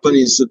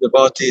Japanese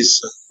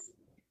devotees.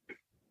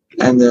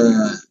 And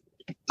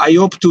I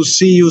hope to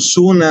see you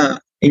soon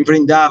in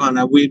Vrindavan.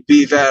 I will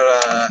be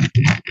there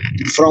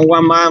from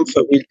 1 month.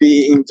 I will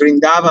be in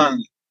Vrindavan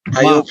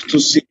I Wow. hope to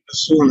see you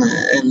soon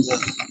and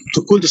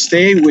to could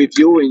stay with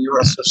you in your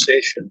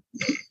association.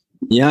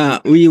 Yeah,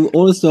 we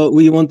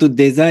want to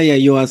desire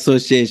your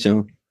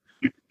association.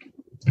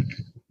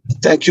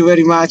 Thank you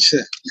very much.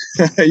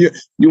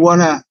 you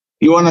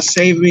wanna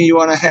save me, you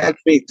wanna help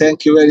me.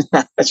 Thank you very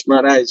much,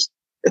 Maharaj.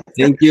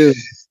 Thank you.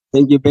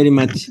 Thank you very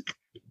much.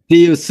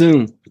 See you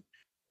soon.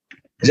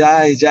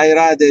 Jai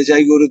Radhe,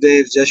 Jai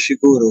Gurudev, Jai Shri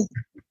Guru.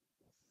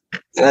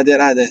 Radhe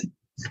Radhe.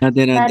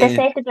 Radhe Rather Radhe.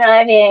 safe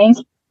driving.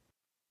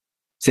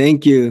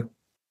 Thank you.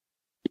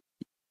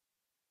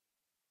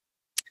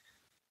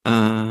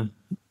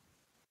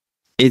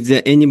 Is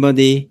there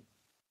anybody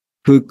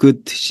who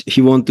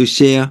want to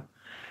share?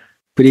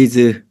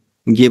 Please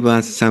give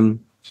us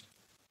some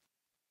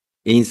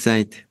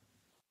insight.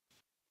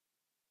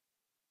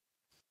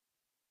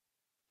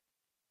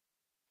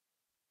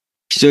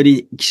 キショ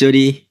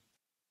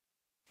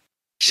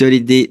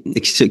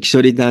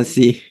リダン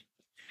ス、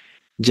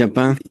ジャ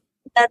パン。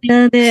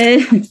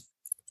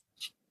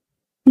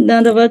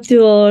Not about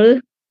you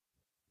all.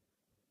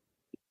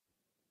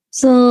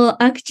 So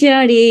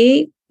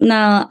actually,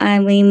 now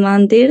I'm in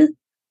Mandir.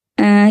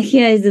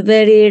 Here is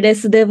very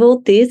less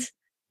devotees.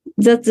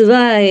 That's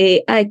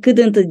why I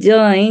couldn't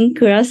join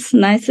class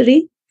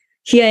nicely.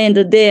 Here and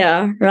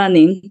there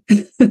running.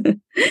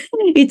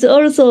 It's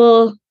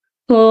also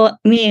for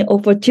me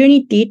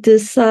opportunity to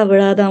serve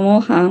Radha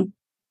Mohan.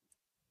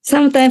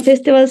 Sometimes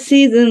festival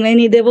season,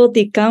 many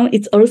devotees come.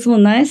 It's also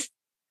nice.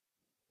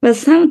 But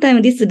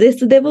sometimes this less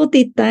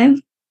devotee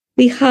time,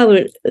 we have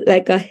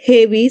like a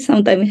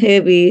sometimes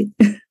heavy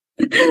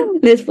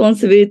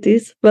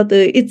responsibilities. But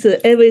it's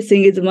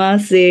everything is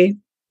mercy.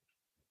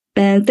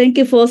 And thank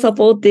you for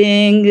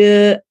supporting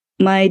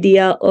my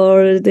dear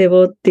all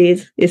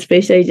devotees,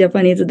 especially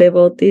Japanese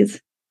devotees.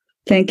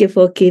 Thank you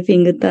for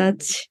keeping in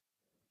touch.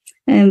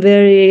 I'm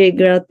very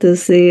glad to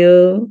see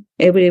you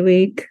every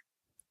week.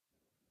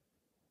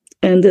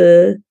 And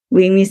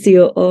we miss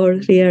you all,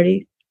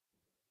 really.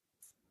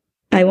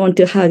 I want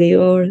to hug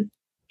you all.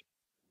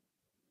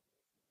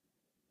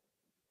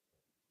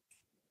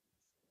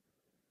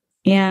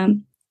 Yeah.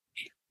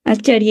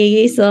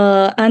 Actually, so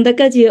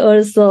Andakaji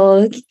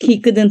also, he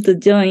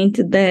couldn't join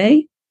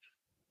today.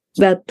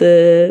 But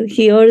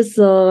he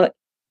also,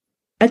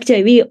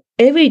 actually, we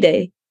every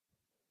day,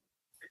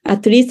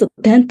 at least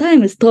 10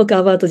 times talk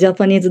about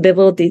Japanese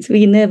devotees.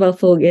 We never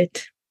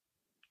forget.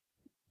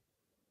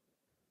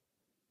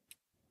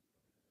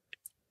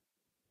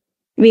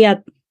 We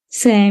are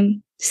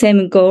same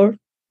goal.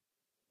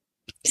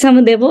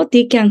 Some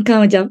devotee can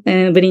come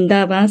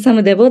Vrindavan,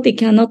 some devotee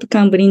cannot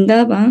come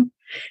Vrindavan,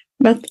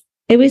 but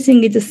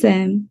everything is the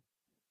same.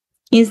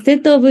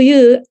 Instead of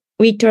you,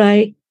 we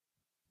try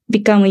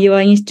become your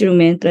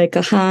instrument, like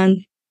a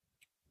hand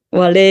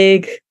or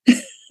leg.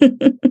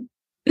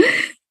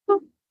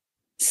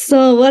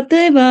 So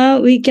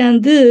whatever we can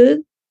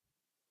do,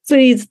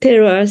 please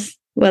tell us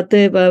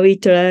whatever we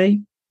try.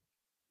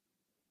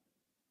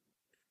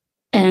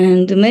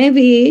 And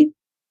maybe,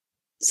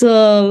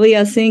 so we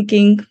are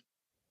thinking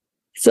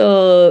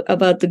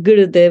about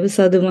Gurudev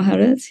Sadhu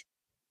Maharaj.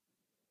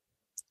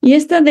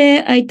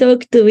 Yesterday, I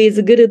talked with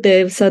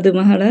Gurudev Sadhu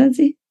Maharaj.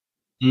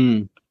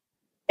 Mm.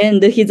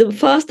 And his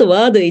first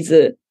word is,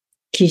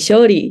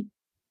 Kishori,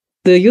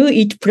 do you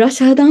eat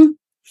prasadam?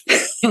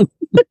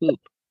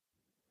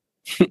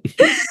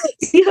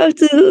 We have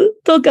to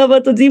talk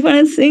about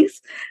different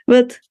things,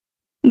 but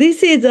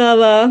this is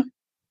our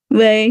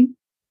way.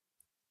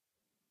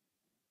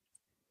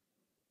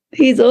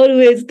 He's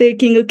always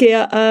taking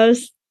care of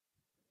us.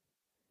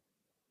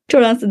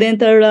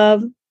 Transcendental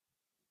love.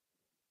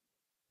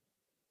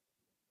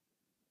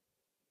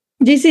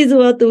 This is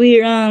what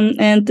we learn,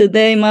 and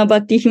today Ma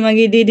Bhakti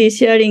Himagi Didi is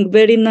sharing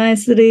very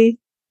nicely.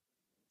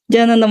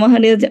 Jananda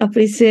Maharaj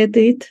appreciate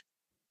it.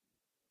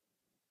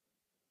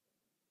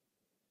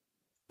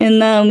 And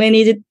now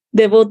many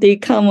devotees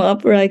come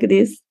up like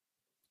this.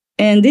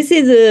 And this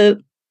is a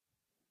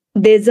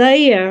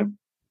desire.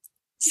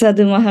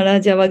 Sadhu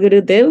Maharaj, our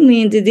Gurudev,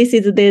 means this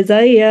is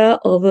desire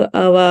of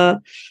our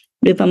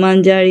Rupa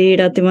Manjari,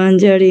 Rati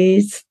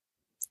Manjaris,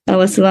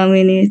 our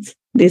Swaminis,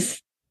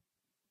 this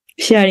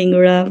sharing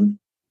love.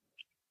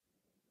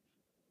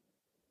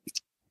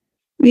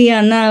 We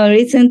are now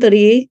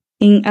recently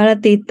in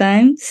Arati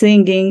time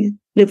singing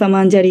Rupa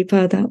Manjari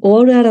Pada.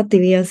 All Arati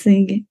we are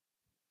singing.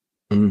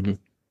 Mm-hmm.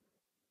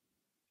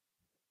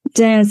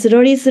 Then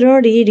slowly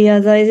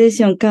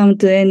realization come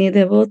to any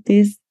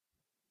devotees.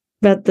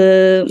 But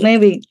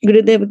maybe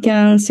Gurudev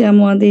can share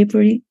more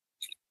deeply.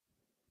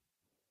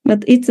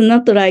 But it's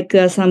not like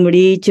some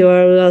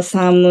ritual or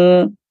some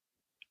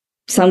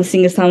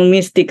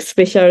mystic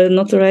special,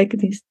 not like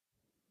this.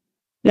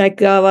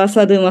 Like our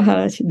Sadhu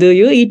Maharaj, do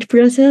you eat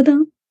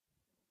prasadam?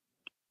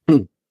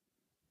 Hmm.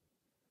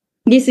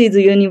 This is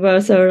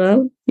universal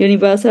love.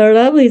 Universal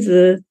love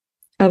is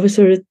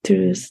absolute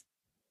truth.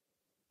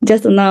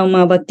 Just now,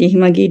 Ma Bhakti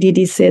Himagi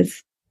Didi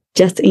says,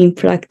 just in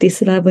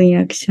practice, love in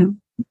action.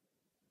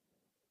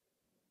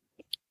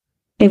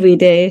 Every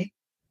day,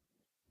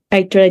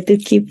 I try to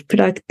keep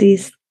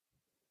practice.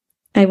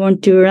 I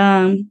want to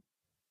learn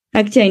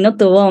Actually, not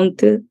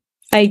want.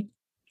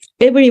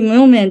 Every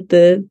moment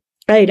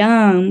I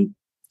learn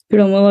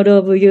from all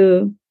of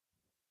you.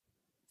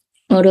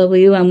 All of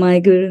you are my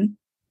guru.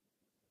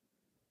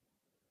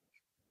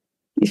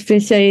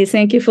 Especially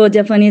thank you for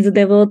Japanese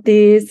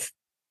devotees.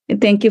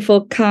 Thank you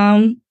for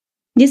come.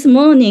 This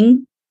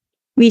morning,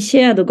 we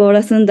shared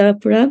Gora Sundara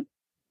Prab.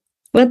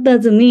 What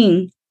does it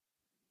mean?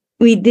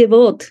 We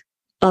devote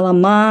our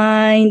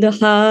mind,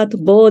 heart,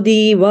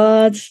 body,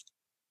 words.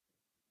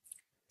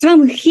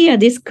 Come here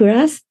this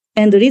class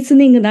and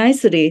listening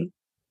nicely.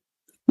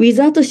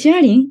 Without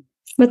sharing,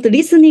 but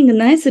listening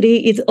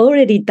nicely is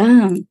already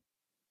done.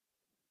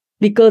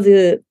 Because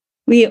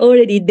we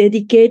already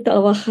dedicate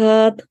our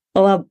heart,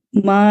 our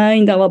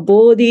mind, our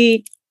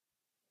body.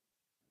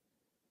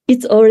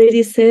 It's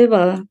already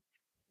seva.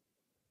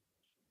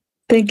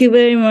 Thank you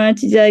very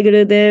much. Jai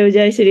Gurudev,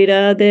 Jai Shri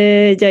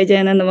Radhe, Jai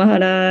Jayananda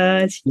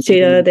Maharaj, Shri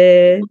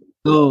Radhe.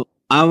 So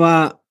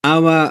our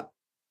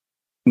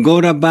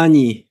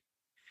Gorabani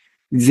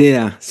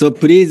there. So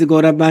please,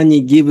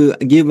 Gorabani,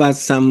 give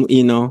us some,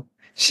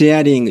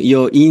 sharing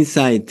your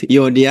insight,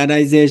 your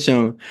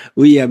realization.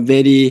 We are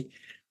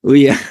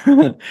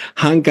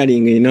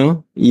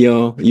hankering,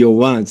 your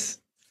words.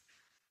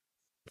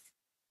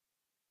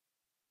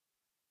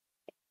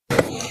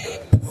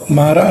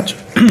 Maharaj,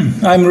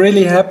 I'm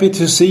really happy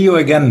to see you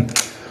again.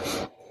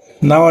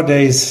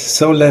 Nowadays,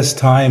 so less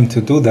time to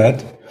do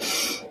that.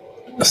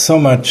 So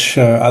much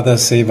other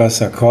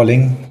sevas are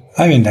calling.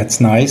 I mean,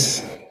 that's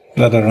nice.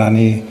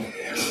 Radharani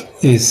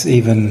is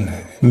even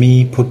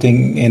me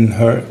putting in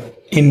her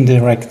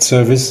indirect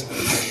service.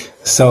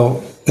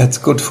 So that's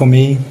good for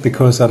me,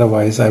 because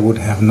otherwise I would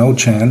have no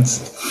chance.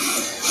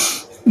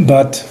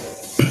 But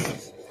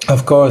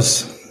of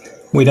course,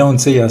 we don't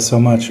see us so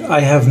much.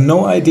 I have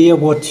no idea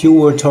what you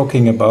were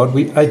talking about.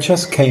 I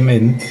just came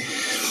in,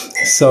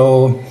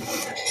 so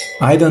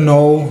I don't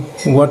know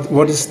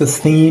what is the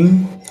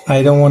theme.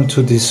 I don't want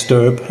to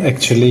disturb,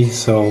 actually.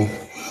 So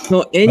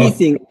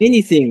anything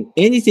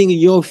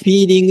you're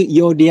feeling,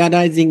 you're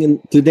realizing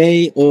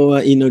today, or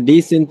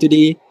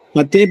recently,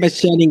 whatever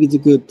sharing is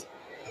good.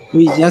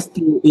 We just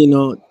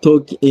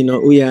talk.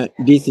 We are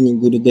listening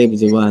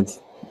Gurudev's words.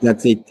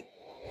 That's it.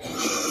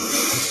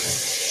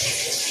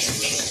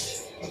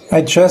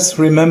 I just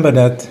remember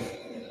that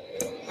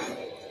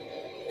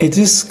it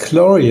is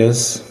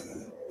glorious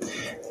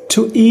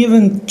to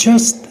even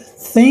just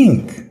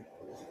think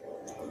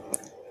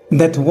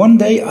that one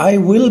day I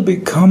will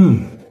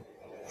become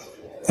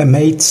a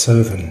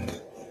maidservant.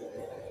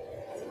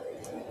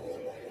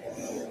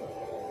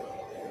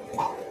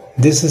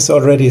 This is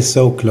already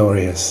so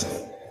glorious.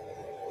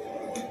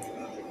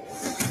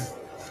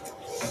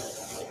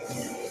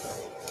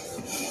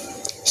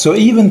 So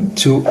even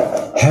to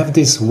have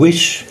this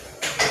wish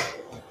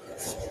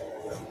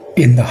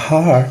in the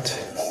heart,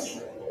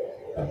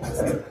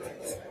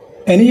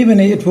 and even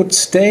it would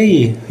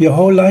stay your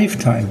whole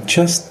lifetime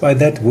just by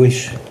that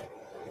wish,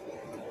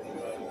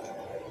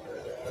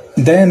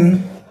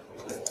 then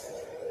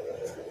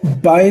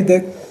by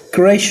the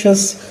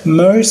gracious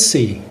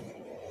mercy,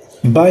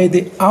 by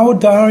the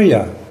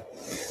audarya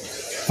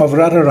of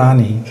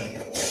Radharani,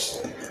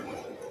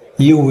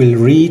 you will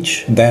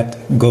reach that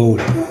goal.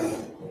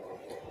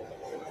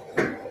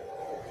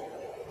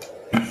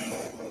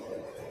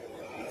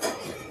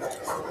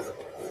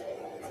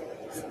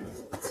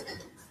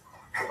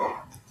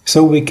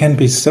 So we can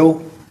be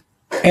so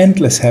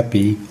endless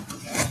happy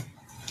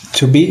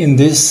to be in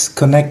this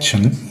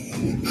connection,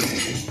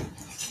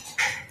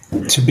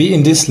 to be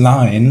in this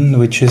line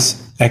which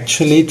is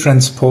actually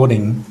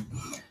transporting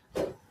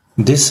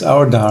this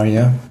our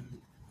Darya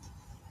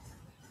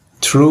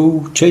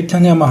through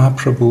Chaitanya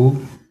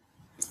Mahaprabhu,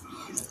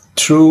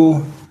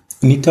 through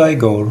Nitai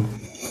Gaur,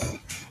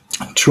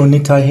 through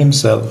Nitai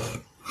himself,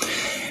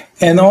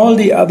 and all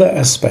the other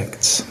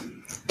aspects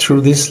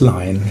through this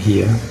line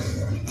here,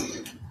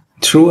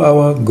 through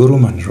our Guru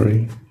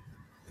Mandri,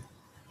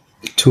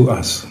 to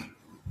us,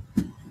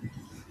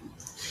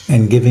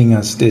 and giving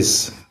us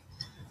this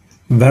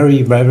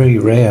very, very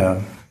rare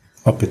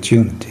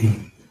opportunity.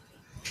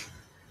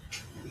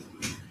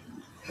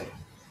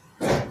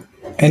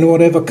 And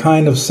whatever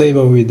kind of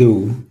seva we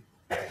do,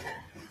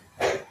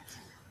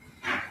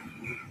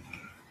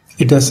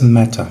 it doesn't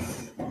matter,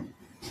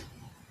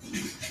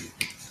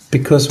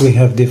 because we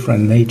have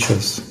different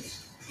natures.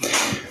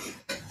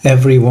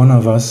 Every one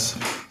of us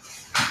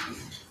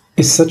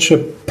is such a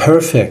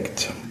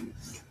perfect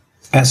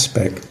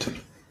aspect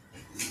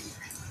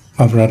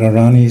of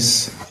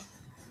Radharani's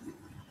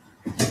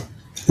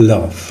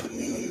love,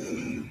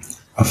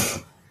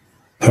 of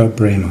her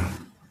prema,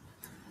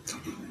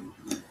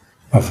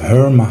 of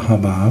her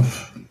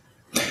Mahabhav,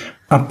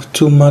 up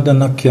to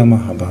Madanakya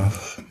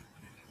Mahabhav.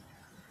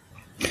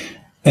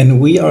 And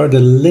we are the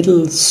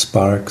little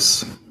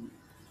sparks,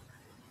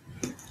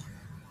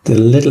 the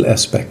little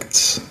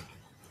aspects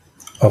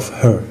of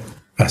her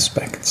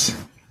aspects.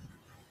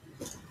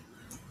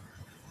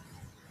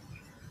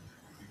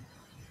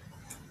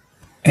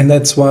 And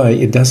that's why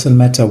it doesn't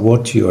matter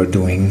what you are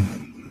doing,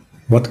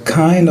 what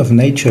kind of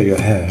nature you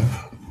have.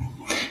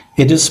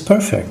 It is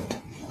perfect.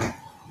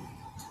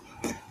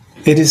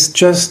 It is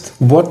just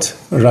what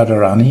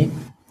Radharani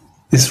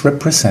is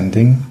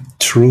representing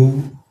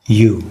through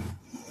you.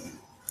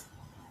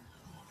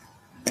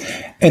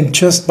 And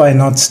just by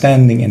not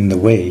standing in the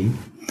way,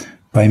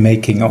 by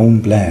making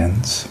own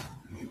plans,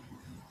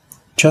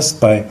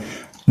 just by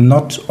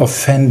not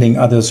offending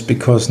others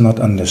because not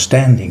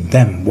understanding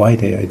them, why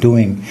they are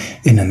doing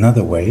in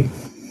another way,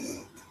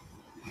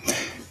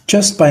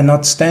 just by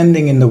not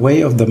standing in the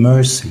way of the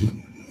mercy,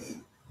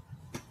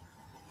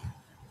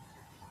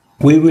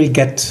 we will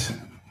get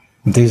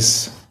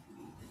this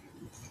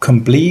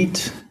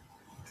complete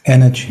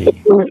energy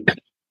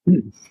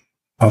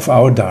of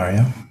our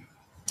Dharya,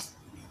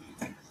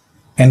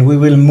 and we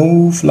will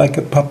move like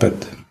a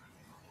puppet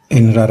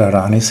in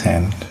Radharani's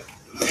hand,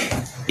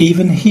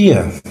 even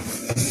here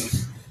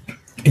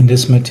in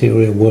this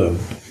material world.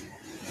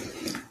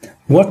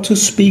 What to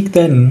speak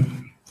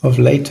then of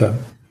later,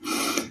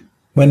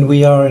 when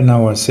we are in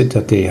our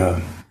Siddha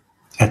Deha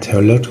at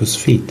her lotus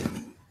feet?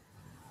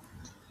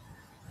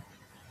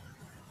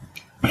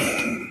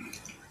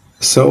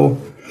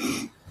 So,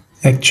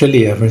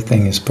 actually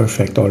everything is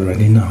perfect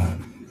already now.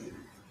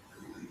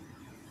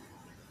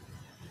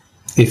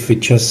 If we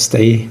just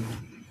stay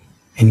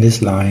in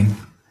this line,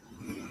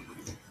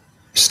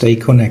 stay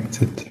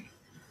connected,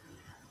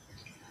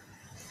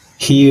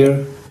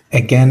 hear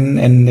again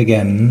and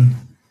again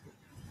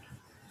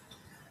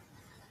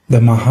the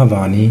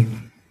Mahavani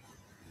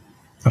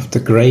of the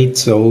great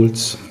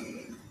souls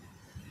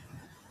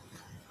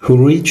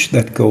who reached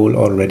that goal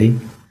already,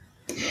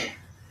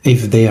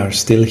 if they are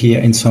still here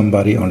in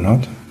somebody or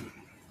not.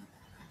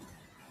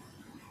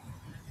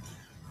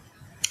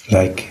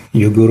 Like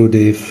your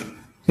Gurudev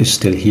is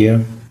still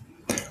here,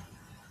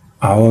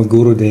 our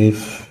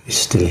Gurudev is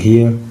still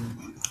here,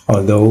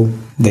 although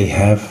they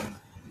have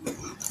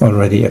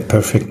already a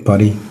perfect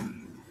body.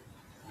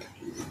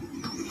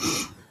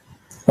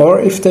 Or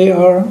if they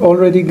are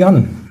already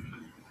gone,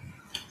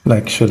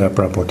 like Srila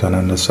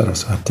Prabhupada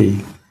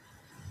Saraswati,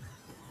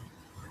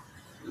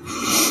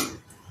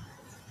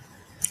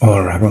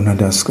 or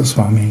Raghunadas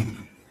Goswami.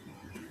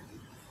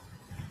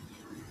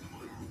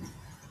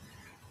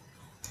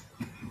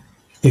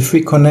 If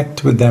we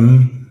connect with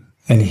them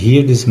and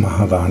hear this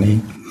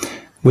Mahavani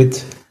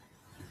with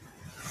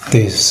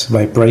this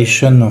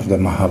vibration of the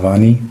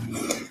Mahavani,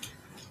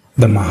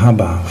 the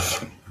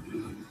Mahabhav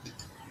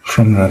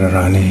from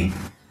Radharani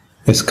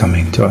is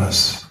coming to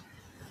us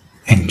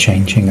and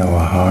changing our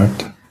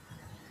heart.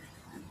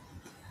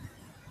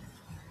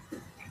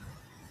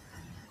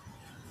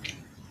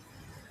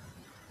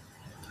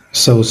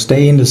 So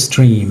stay in the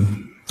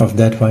stream of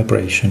that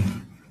vibration.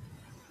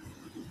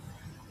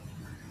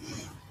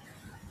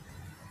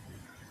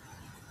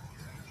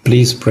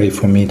 Please pray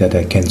for me that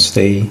I can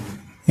stay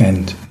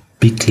and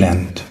be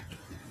cleansed.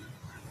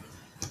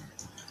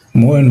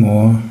 More and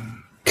more,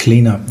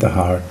 clean up the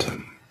heart.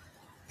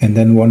 And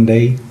then one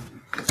day,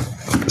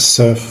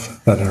 serve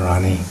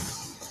Radharani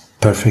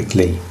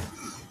perfectly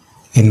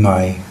in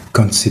my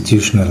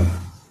constitutional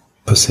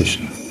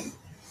position.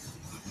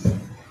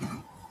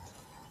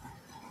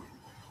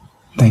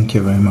 Thank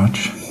you very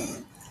much.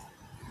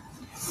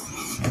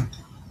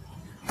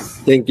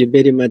 Thank you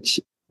very much.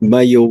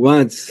 By your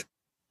words,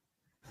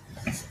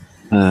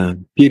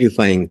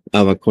 purifying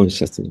our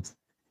consciousness.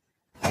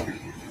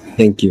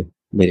 Thank you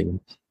very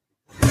much.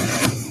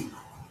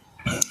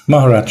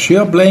 Maharaj, you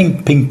are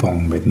playing ping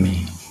pong with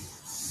me.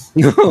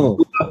 No.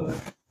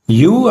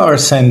 You are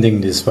sending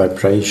this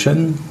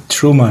vibration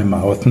through my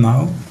mouth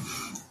now,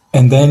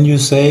 and then you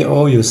say,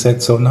 oh, you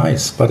said so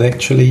nice, but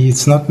actually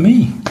it's not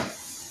me.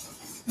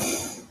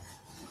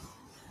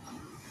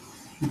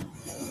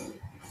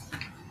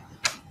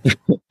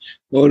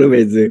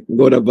 Always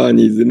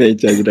Gorabani's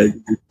nature is like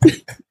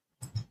this.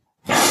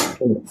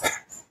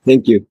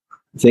 Thank you.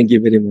 Thank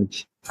you very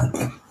much.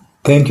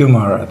 Thank you,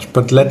 Maharaj.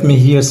 But let me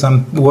hear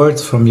some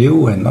words from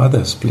you and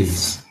others,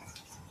 please.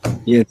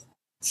 Yes.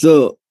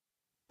 So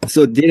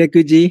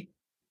Dilek-ji,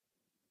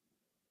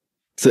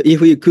 so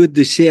if you could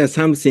share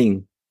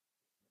something,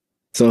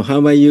 so how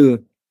about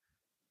you?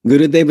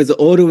 Gurudev is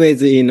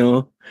always,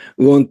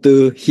 want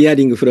to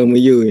hearing from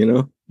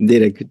you,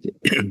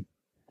 Dilek-ji.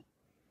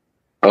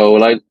 Oh,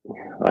 well,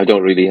 I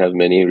don't really have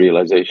many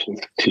realizations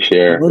to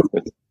share.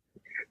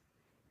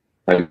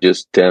 I'm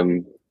just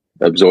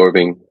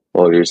absorbing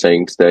all you're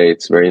saying today.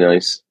 It's very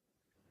nice.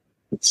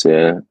 It's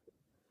I'm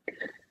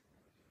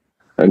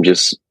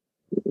just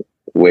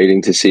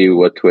waiting to see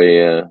what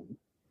way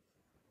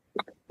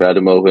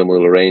Radha Mohan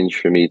will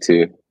arrange for me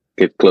to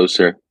get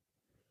closer.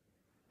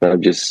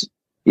 I'm just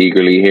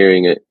eagerly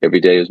hearing it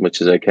every day as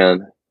much as I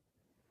can,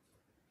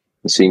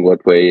 and seeing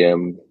what way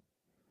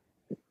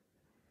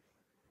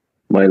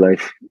my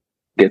life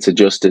gets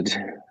adjusted.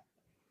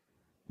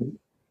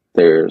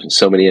 There are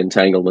so many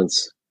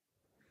entanglements.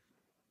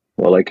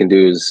 All I can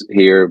do is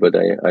hear, but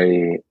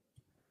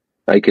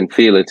I can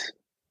feel it.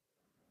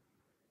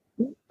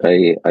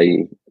 I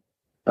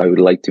would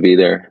like to be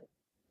there,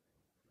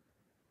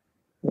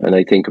 and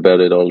I think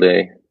about it all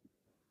day.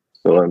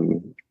 So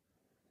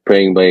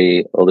praying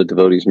by all the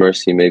devotees'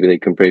 mercy, maybe they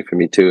can pray for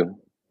me too,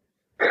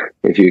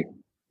 if you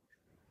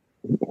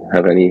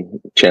have any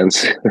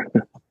chance.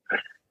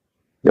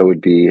 That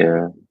would be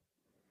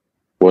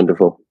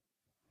wonderful.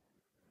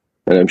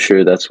 And I'm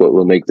sure that's what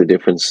will make the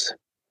difference.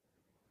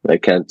 There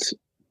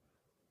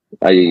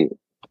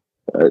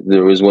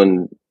was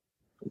one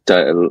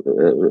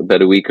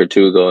about a week or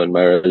two ago, and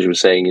Maharaj was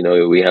saying,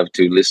 we have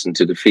to listen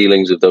to the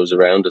feelings of those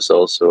around us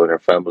also, and our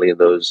family and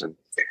those, and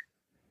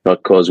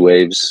not cause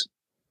waves.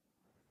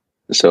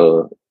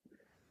 So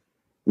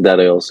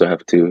that I also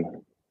have to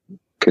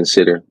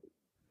consider.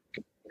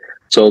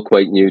 It's all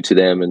quite new to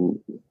them, and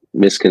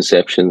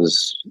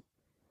misconceptions,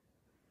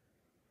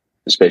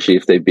 especially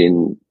if they've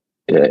been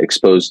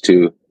exposed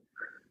to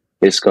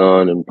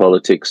ISKCON and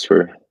politics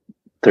for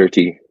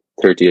 30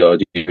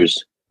 odd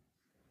years.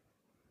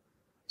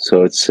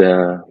 So it's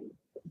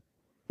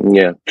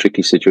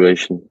tricky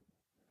situation.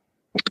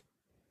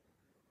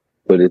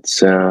 But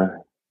it's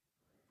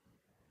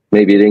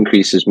maybe it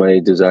increases my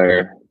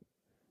desire.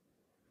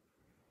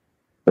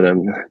 But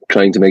I'm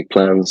trying to make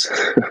plans.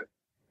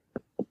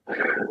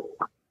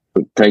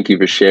 But thank you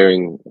for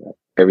sharing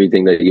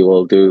everything that you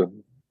all do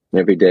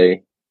every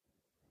day.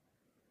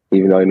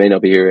 Even though I may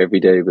not be here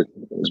every day, but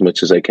as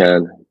much as I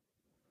can.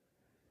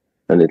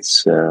 And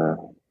it's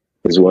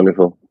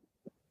wonderful.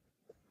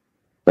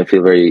 I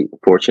feel very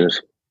fortunate.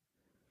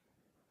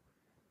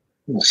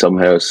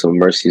 Somehow some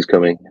mercy is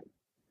coming.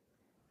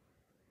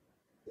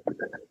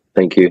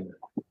 Thank you.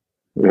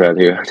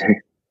 Radha.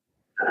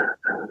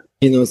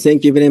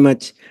 Thank you very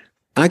much.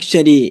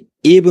 Actually,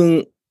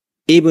 even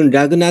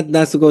Raghunath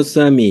Das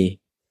Goswami,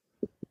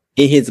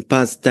 in his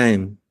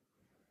pastime,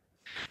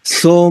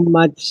 so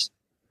much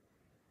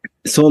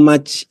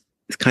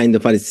kind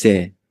of,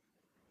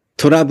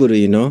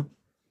 trouble,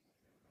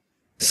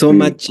 so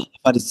much,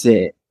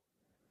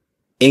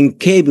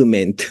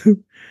 encavement.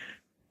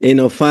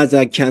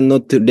 Father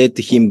cannot let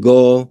him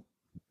go,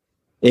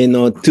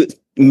 too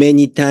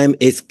many times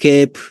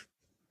escape,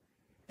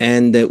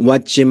 and the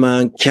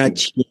watchman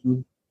catch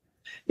him.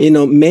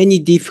 Many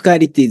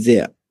difficulties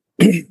there.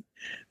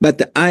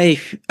 But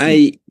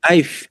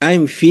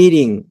I'm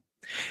feeling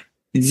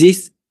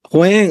this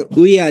when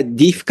we are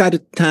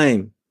difficult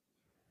time,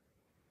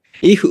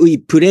 if we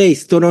pray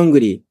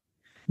strongly,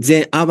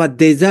 then our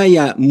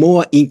desire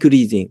more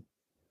increasing.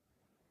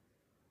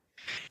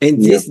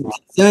 And this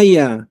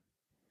desire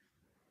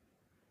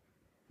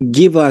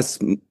give us,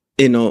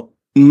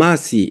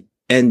 mercy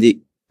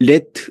and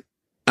let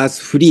us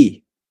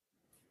free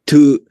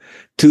to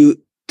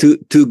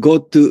go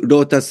to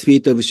lotus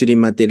feet of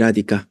Srimati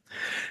Radhika.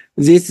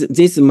 This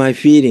is my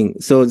feeling.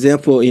 So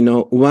therefore,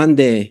 one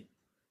day,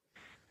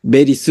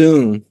 very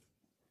soon,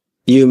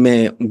 you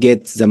may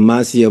get the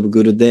mercy of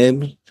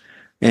Gurudev,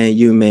 and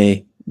you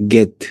may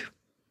get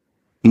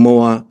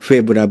more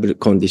favorable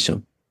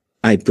condition.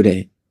 I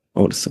pray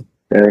also.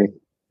 Radhe.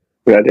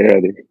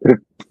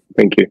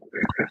 Thank you.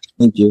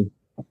 Thank you.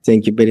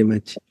 Thank you very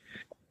much.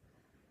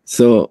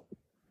 So,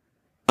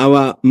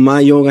 our Ma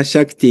Yoga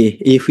Shakti,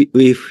 if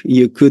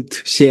you could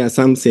share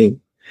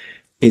something,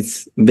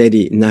 it's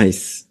very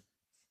nice.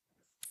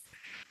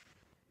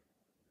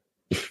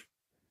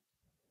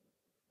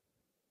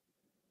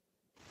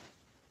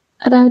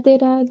 Radhe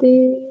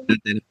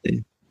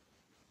Radhe.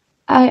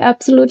 I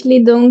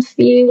absolutely don't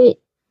feel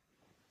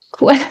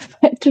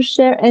qualified to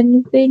share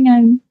anything.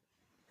 I'm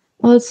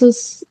also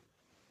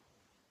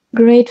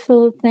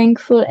grateful,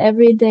 thankful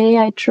every day.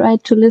 I try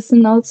to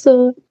listen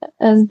also,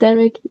 as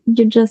Derek,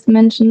 you just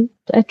mentioned,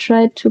 I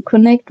try to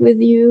connect with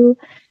you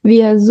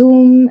via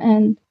Zoom.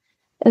 And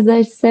as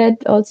I said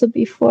also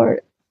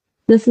before,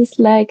 this is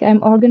like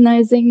I'm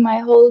organizing my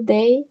whole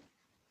day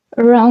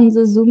around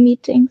the Zoom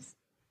meetings.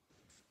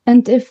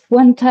 And if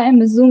one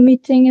time a Zoom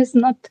meeting is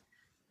not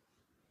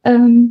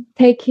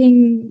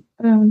taking,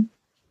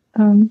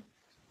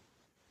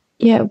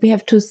 we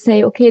have to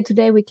say, okay,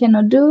 today we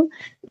cannot do,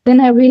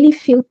 then I really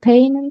feel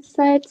pain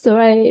inside. So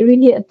I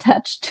really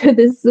attach to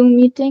these Zoom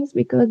meetings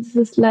because this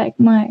is like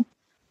my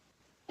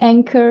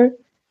anchor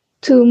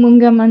to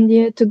Munga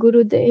Mandir, to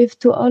Gurudev,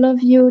 to all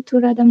of you, to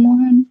Radha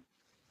Mohan.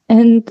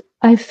 And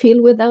I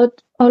feel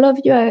without all of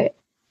you,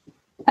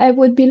 I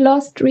would be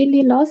lost,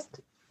 really lost.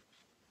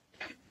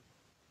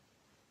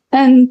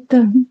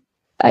 And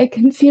I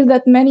can feel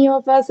that many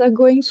of us are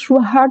going through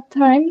hard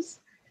times.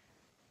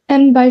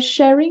 And by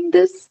sharing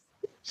this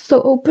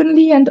so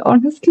openly and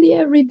honestly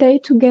every day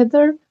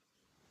together,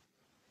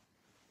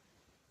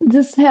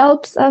 this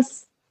helps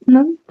us,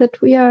 that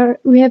we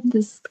have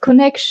this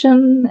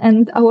connection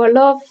and our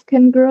love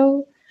can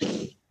grow.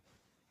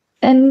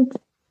 And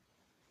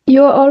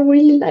you're all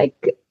really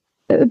like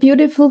a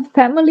beautiful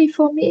family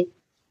for me.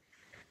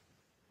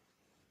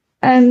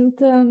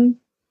 And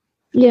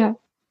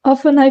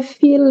often I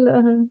feel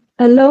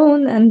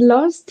alone and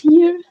lost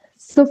here,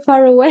 so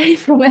far away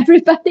from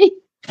everybody.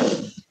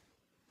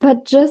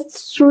 But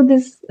just through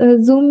this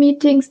Zoom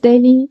meetings,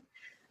 daily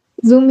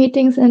Zoom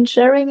meetings and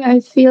sharing, I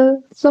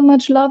feel so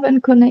much love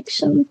and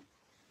connection.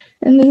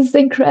 And this is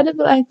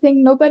incredible. I think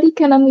nobody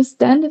can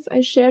understand if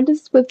I share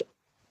this with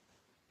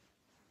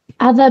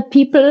other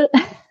people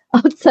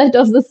outside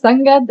of the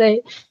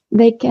Sangha,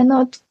 they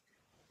cannot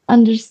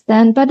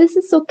understand, but this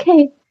is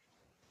okay.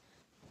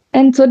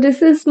 And so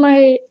this is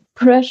my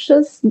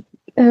precious,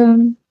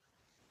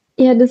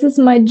 this is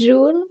my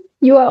jewel.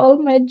 You are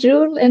all my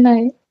jewel, and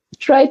I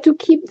try to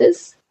keep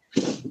this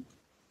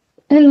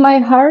in my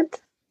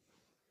heart.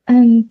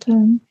 And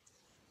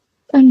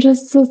I'm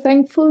just so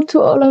thankful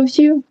to all of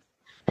you,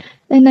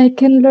 and I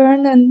can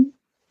learn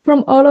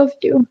from all of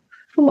you,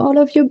 from all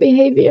of your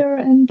behavior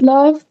and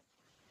love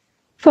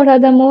for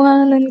Radha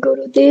Mohan and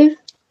Gurudev.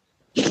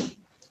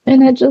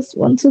 And I just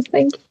want to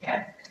thank you.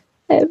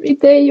 Every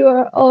day you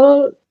are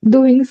all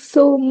doing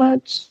so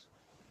much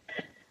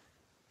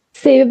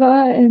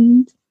seva,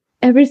 and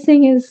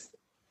everything is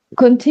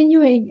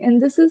continuing.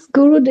 And this is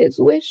Gurudev's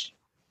wish.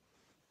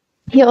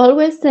 He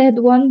always said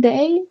one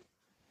day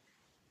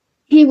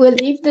he will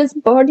leave this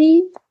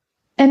body,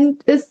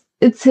 and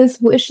it's his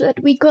wish that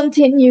we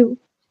continue.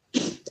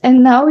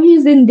 And now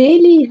he's in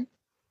Delhi,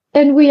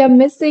 and we are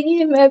missing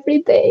him every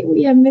day.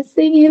 We are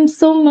missing him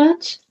so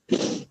much.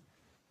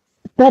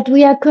 But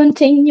we are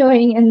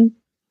continuing, and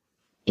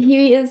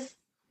he is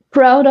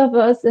proud of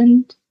us,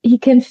 and he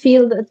can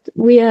feel that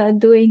we are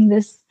doing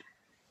this,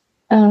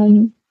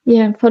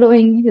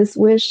 following his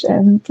wish.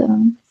 And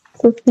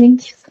so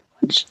thank you so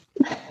much.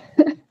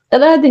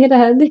 Radhe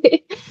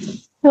Radhe.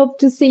 Hope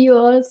to see you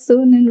all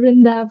soon in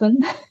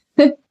Vrindavan.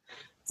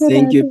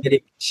 Thank you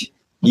very much.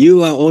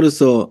 You are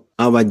also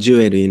our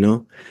jewel, you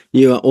know.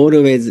 You are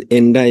always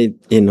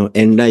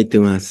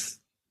enlighten us.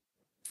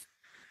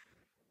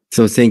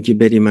 So thank you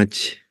very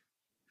much.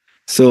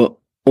 So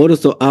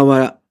also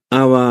our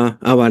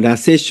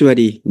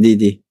Raseshwari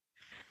Didi,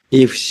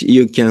 if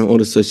you can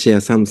also share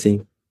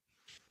something.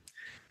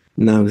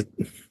 Now,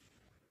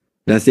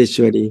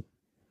 Raseshwari,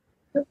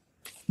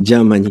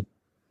 Germany.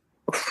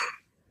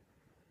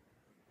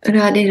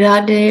 Radhe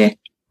Radhe.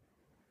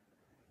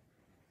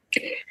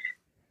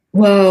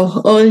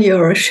 Wow, all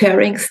your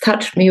sharings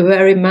touched me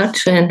very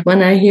much. And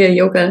when I hear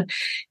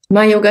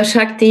my Yoga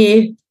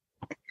Shakti,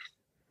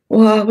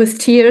 with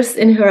tears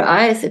in her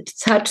eyes, it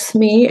touches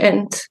me.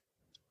 And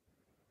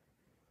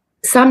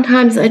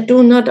sometimes I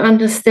do not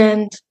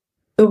understand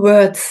the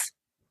words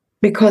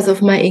because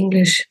of my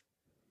English.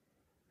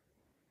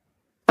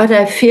 But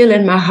I feel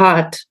in my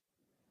heart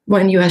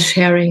when you are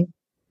sharing.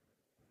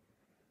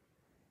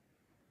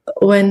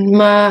 When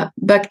Ma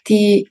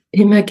Bhakti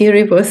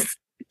Himagiri was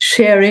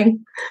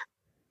sharing,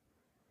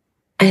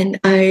 and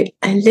I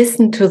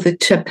listened to the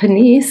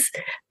Japanese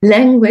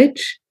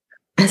language,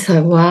 I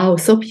thought, wow,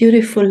 so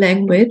beautiful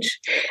language.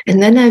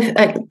 And then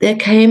there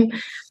came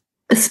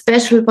a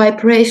special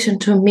vibration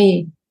to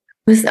me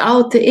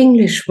without the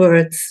English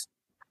words,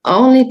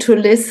 only to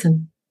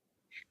listen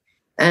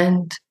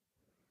and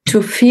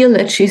to feel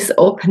that she's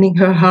opening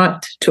her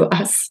heart to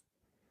us.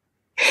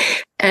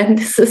 And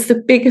this is the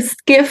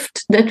biggest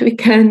gift that we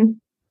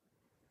can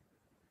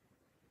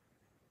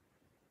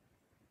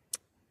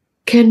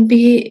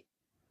be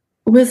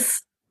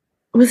with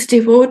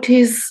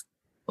devotees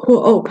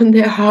who open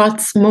their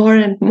hearts more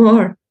and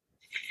more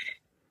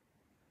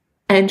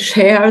and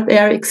share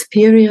their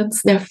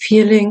experience, their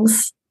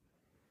feelings,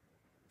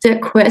 their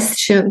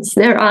questions,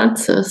 their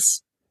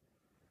answers.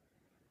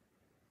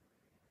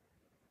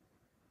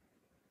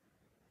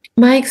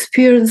 My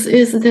experience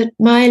is that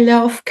my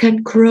love can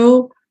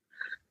grow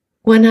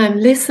when I'm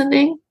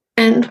listening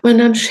and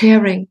when I'm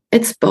sharing.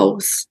 It's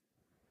both.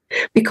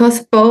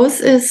 Because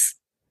both is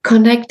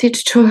connected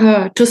to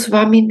her, to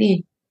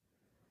Swamini.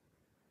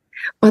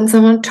 When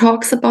someone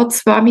talks about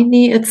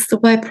Swamini, it's the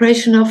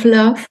vibration of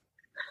love.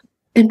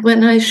 And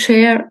when I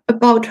share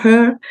about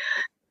her,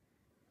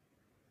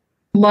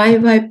 my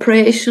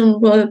vibration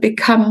will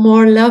become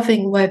more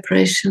loving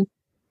vibration.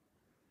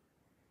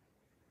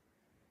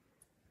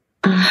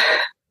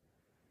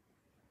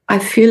 I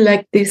feel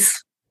like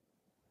this.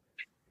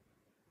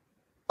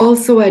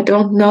 Also, I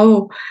don't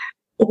know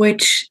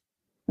which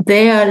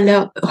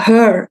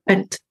her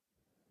and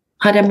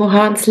Radha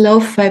Mohan's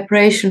love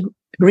vibration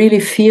really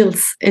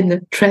feels in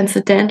the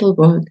transcendental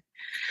world.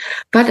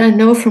 But I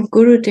know from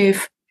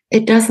Gurudev,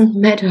 it doesn't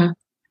matter.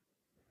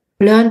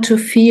 Learn to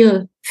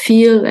feel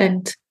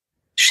and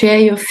share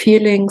your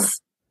feelings.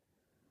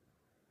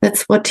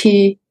 That's what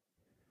he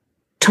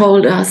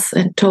told us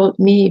and told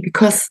me,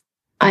 because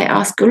I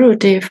asked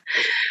Gurudev,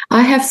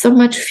 I have so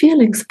much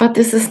feelings, but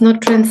this is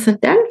not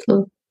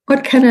transcendental.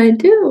 What can I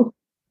do?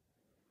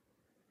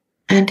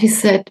 And he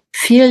said,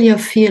 feel your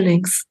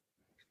feelings.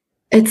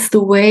 It's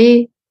the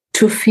way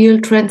to feel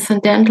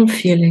transcendental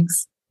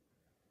feelings.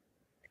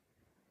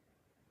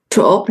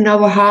 To open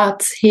our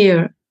hearts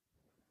here.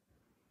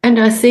 And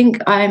I think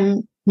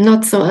I'm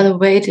not so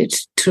elevated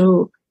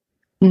to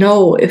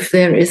know if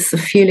there is a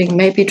feeling,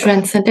 maybe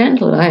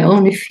transcendental. I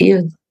only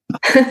feel.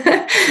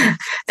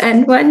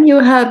 And when you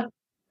have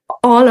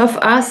all of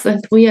us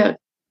and we are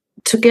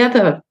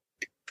together,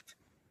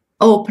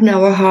 open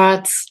our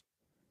hearts.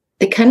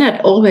 They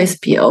cannot always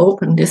be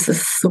open. This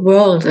is the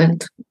world,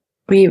 and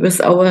me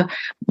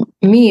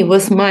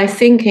with my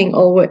thinking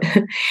over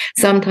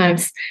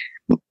sometimes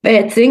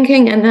bad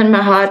thinking, and then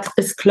my heart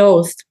is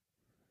closed.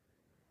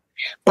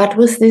 But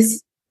with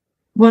this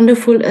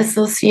wonderful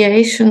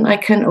association, I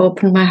can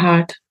open my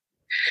heart.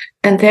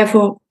 And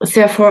therefore,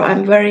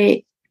 I'm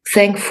very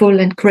thankful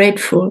and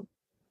grateful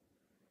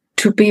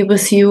to be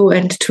with you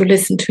and to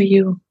listen to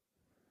you.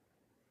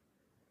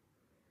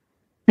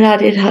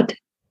 Radhe Radhe.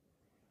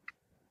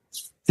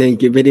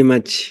 Thank you very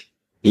much.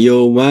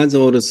 Your words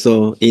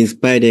also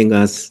inspiring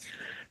us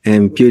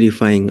and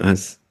purifying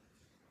us.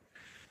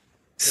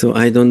 So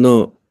I don't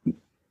know.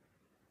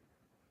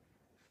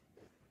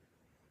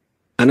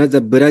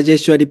 Another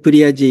Brajeshwari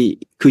Priyaji,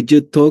 could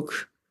you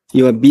talk?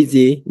 You are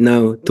busy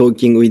now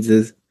talking with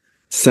the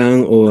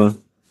son or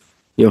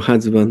your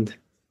husband.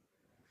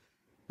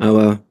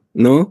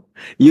 No?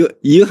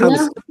 You have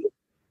Yeah.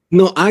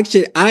 no,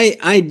 actually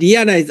I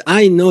realize,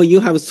 I know you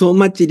have so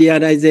much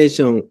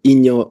realization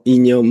in your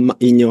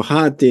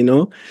heart, you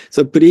know.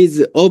 So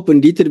please open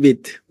little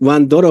bit,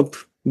 one drop,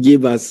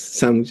 give us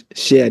some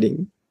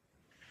sharing.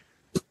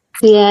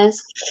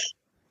 Yes.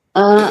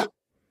 Thank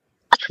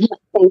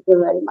you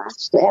very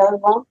much to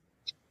everyone.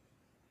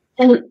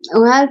 And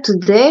well,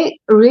 today,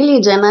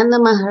 really,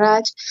 Jananda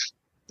Maharaj,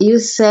 you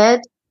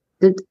said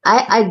that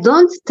I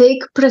don't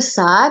take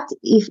prasad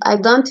if I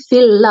don't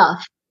feel love.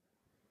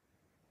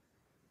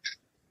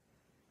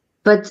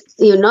 But,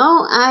 you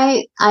know,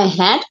 I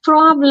had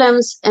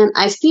problems and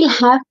I still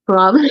have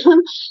problems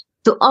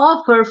to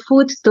offer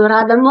food to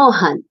Radha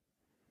Mohan.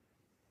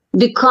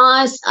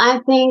 Because I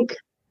think,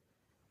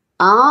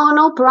 oh,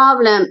 no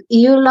problem.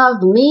 You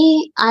love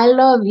me, I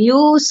love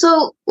you.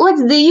 So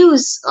what's the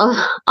use of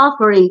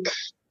offering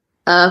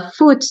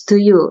food to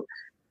you?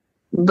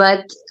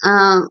 But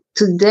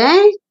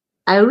today,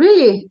 I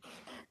really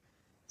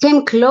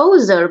came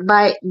closer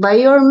by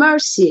your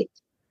mercy.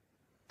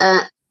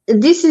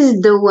 This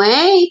is the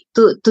way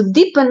to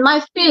deepen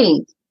my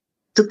feeling,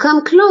 to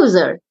come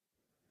closer.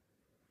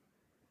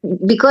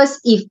 Because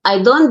if I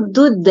don't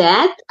do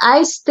that,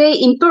 I stay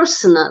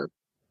impersonal.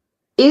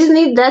 Isn't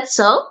it that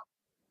so?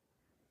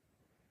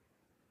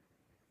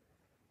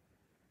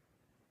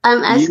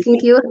 I'm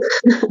asking you.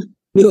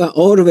 You are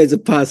always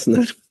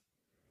personal.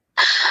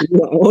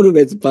 You are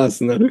always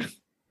personal.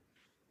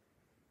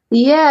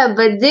 Yeah,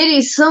 but there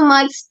is so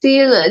much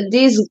still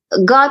this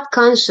God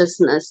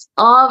consciousness,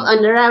 awe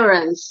and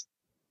reverence.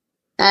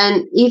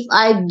 And if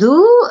I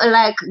do,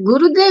 like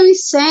Gurudev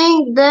is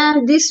saying,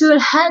 then this will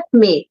help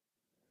me.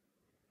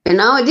 You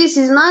know, this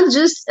is not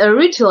just a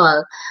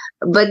ritual,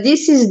 but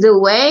this is the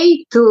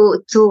way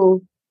to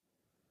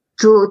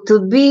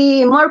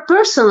be more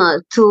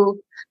personal,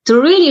 to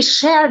really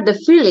share the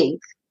feeling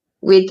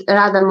with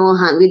Radha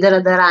Mohan, with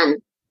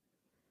Radharani.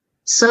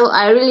 So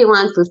I really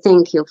want to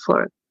thank you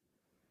for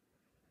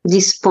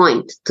this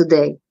point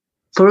today.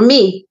 For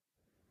me,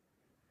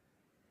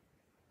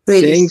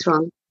 really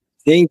strong.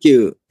 Thank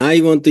you.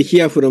 I want to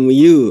hear from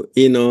you,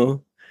 you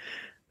know.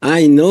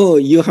 I know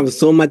you have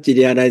so much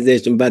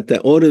realization, but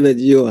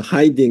always you are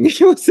hiding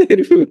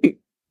yourself.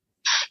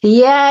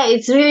 Yeah,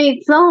 it's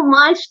really so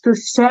much to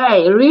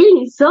say,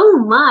 really so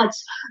much,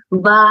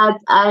 but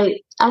I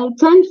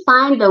can't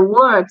find the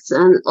words.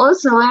 And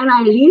also when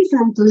I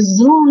listen to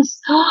Zooms,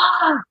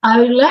 I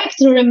would like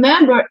to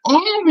remember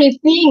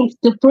everything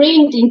to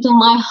print into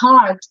my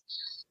heart,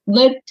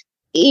 but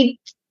it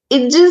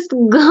just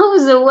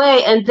goes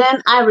away, and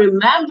then I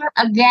remember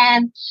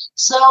again.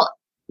 So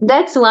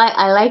that's why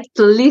I like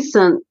to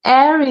listen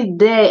every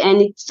day,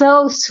 and it's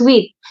so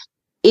sweet.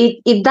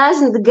 It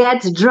doesn't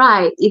get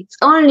dry. It's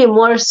only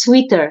more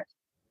sweeter.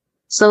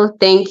 So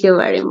thank you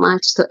very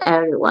much to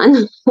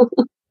everyone.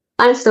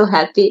 I'm so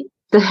happy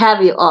to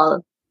have you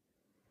all.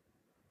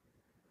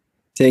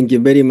 Thank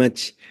you very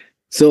much.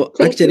 So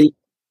actually,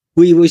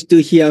 we wish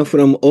to hear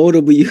from all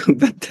of you,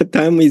 but the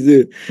time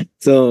is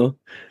so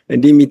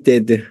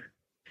limited.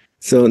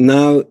 So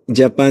now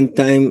Japan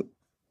time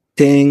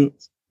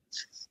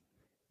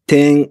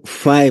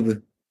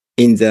 10:05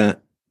 in the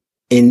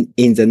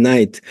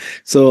night.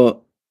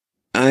 So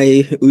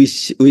I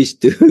wish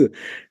to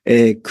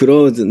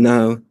close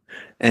now.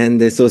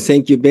 And so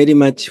thank you very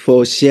much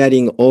for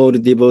sharing all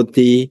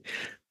devotee,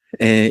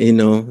 you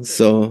know,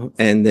 so,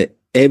 and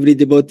every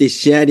devotee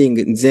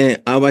sharing,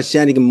 then our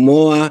sharing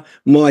more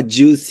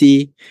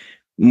juicy,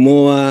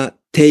 more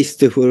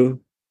tasteful,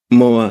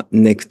 more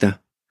nectar.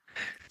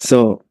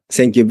 So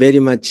thank you very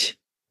much,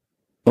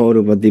 all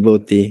of our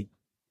devotee.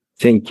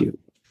 Thank you.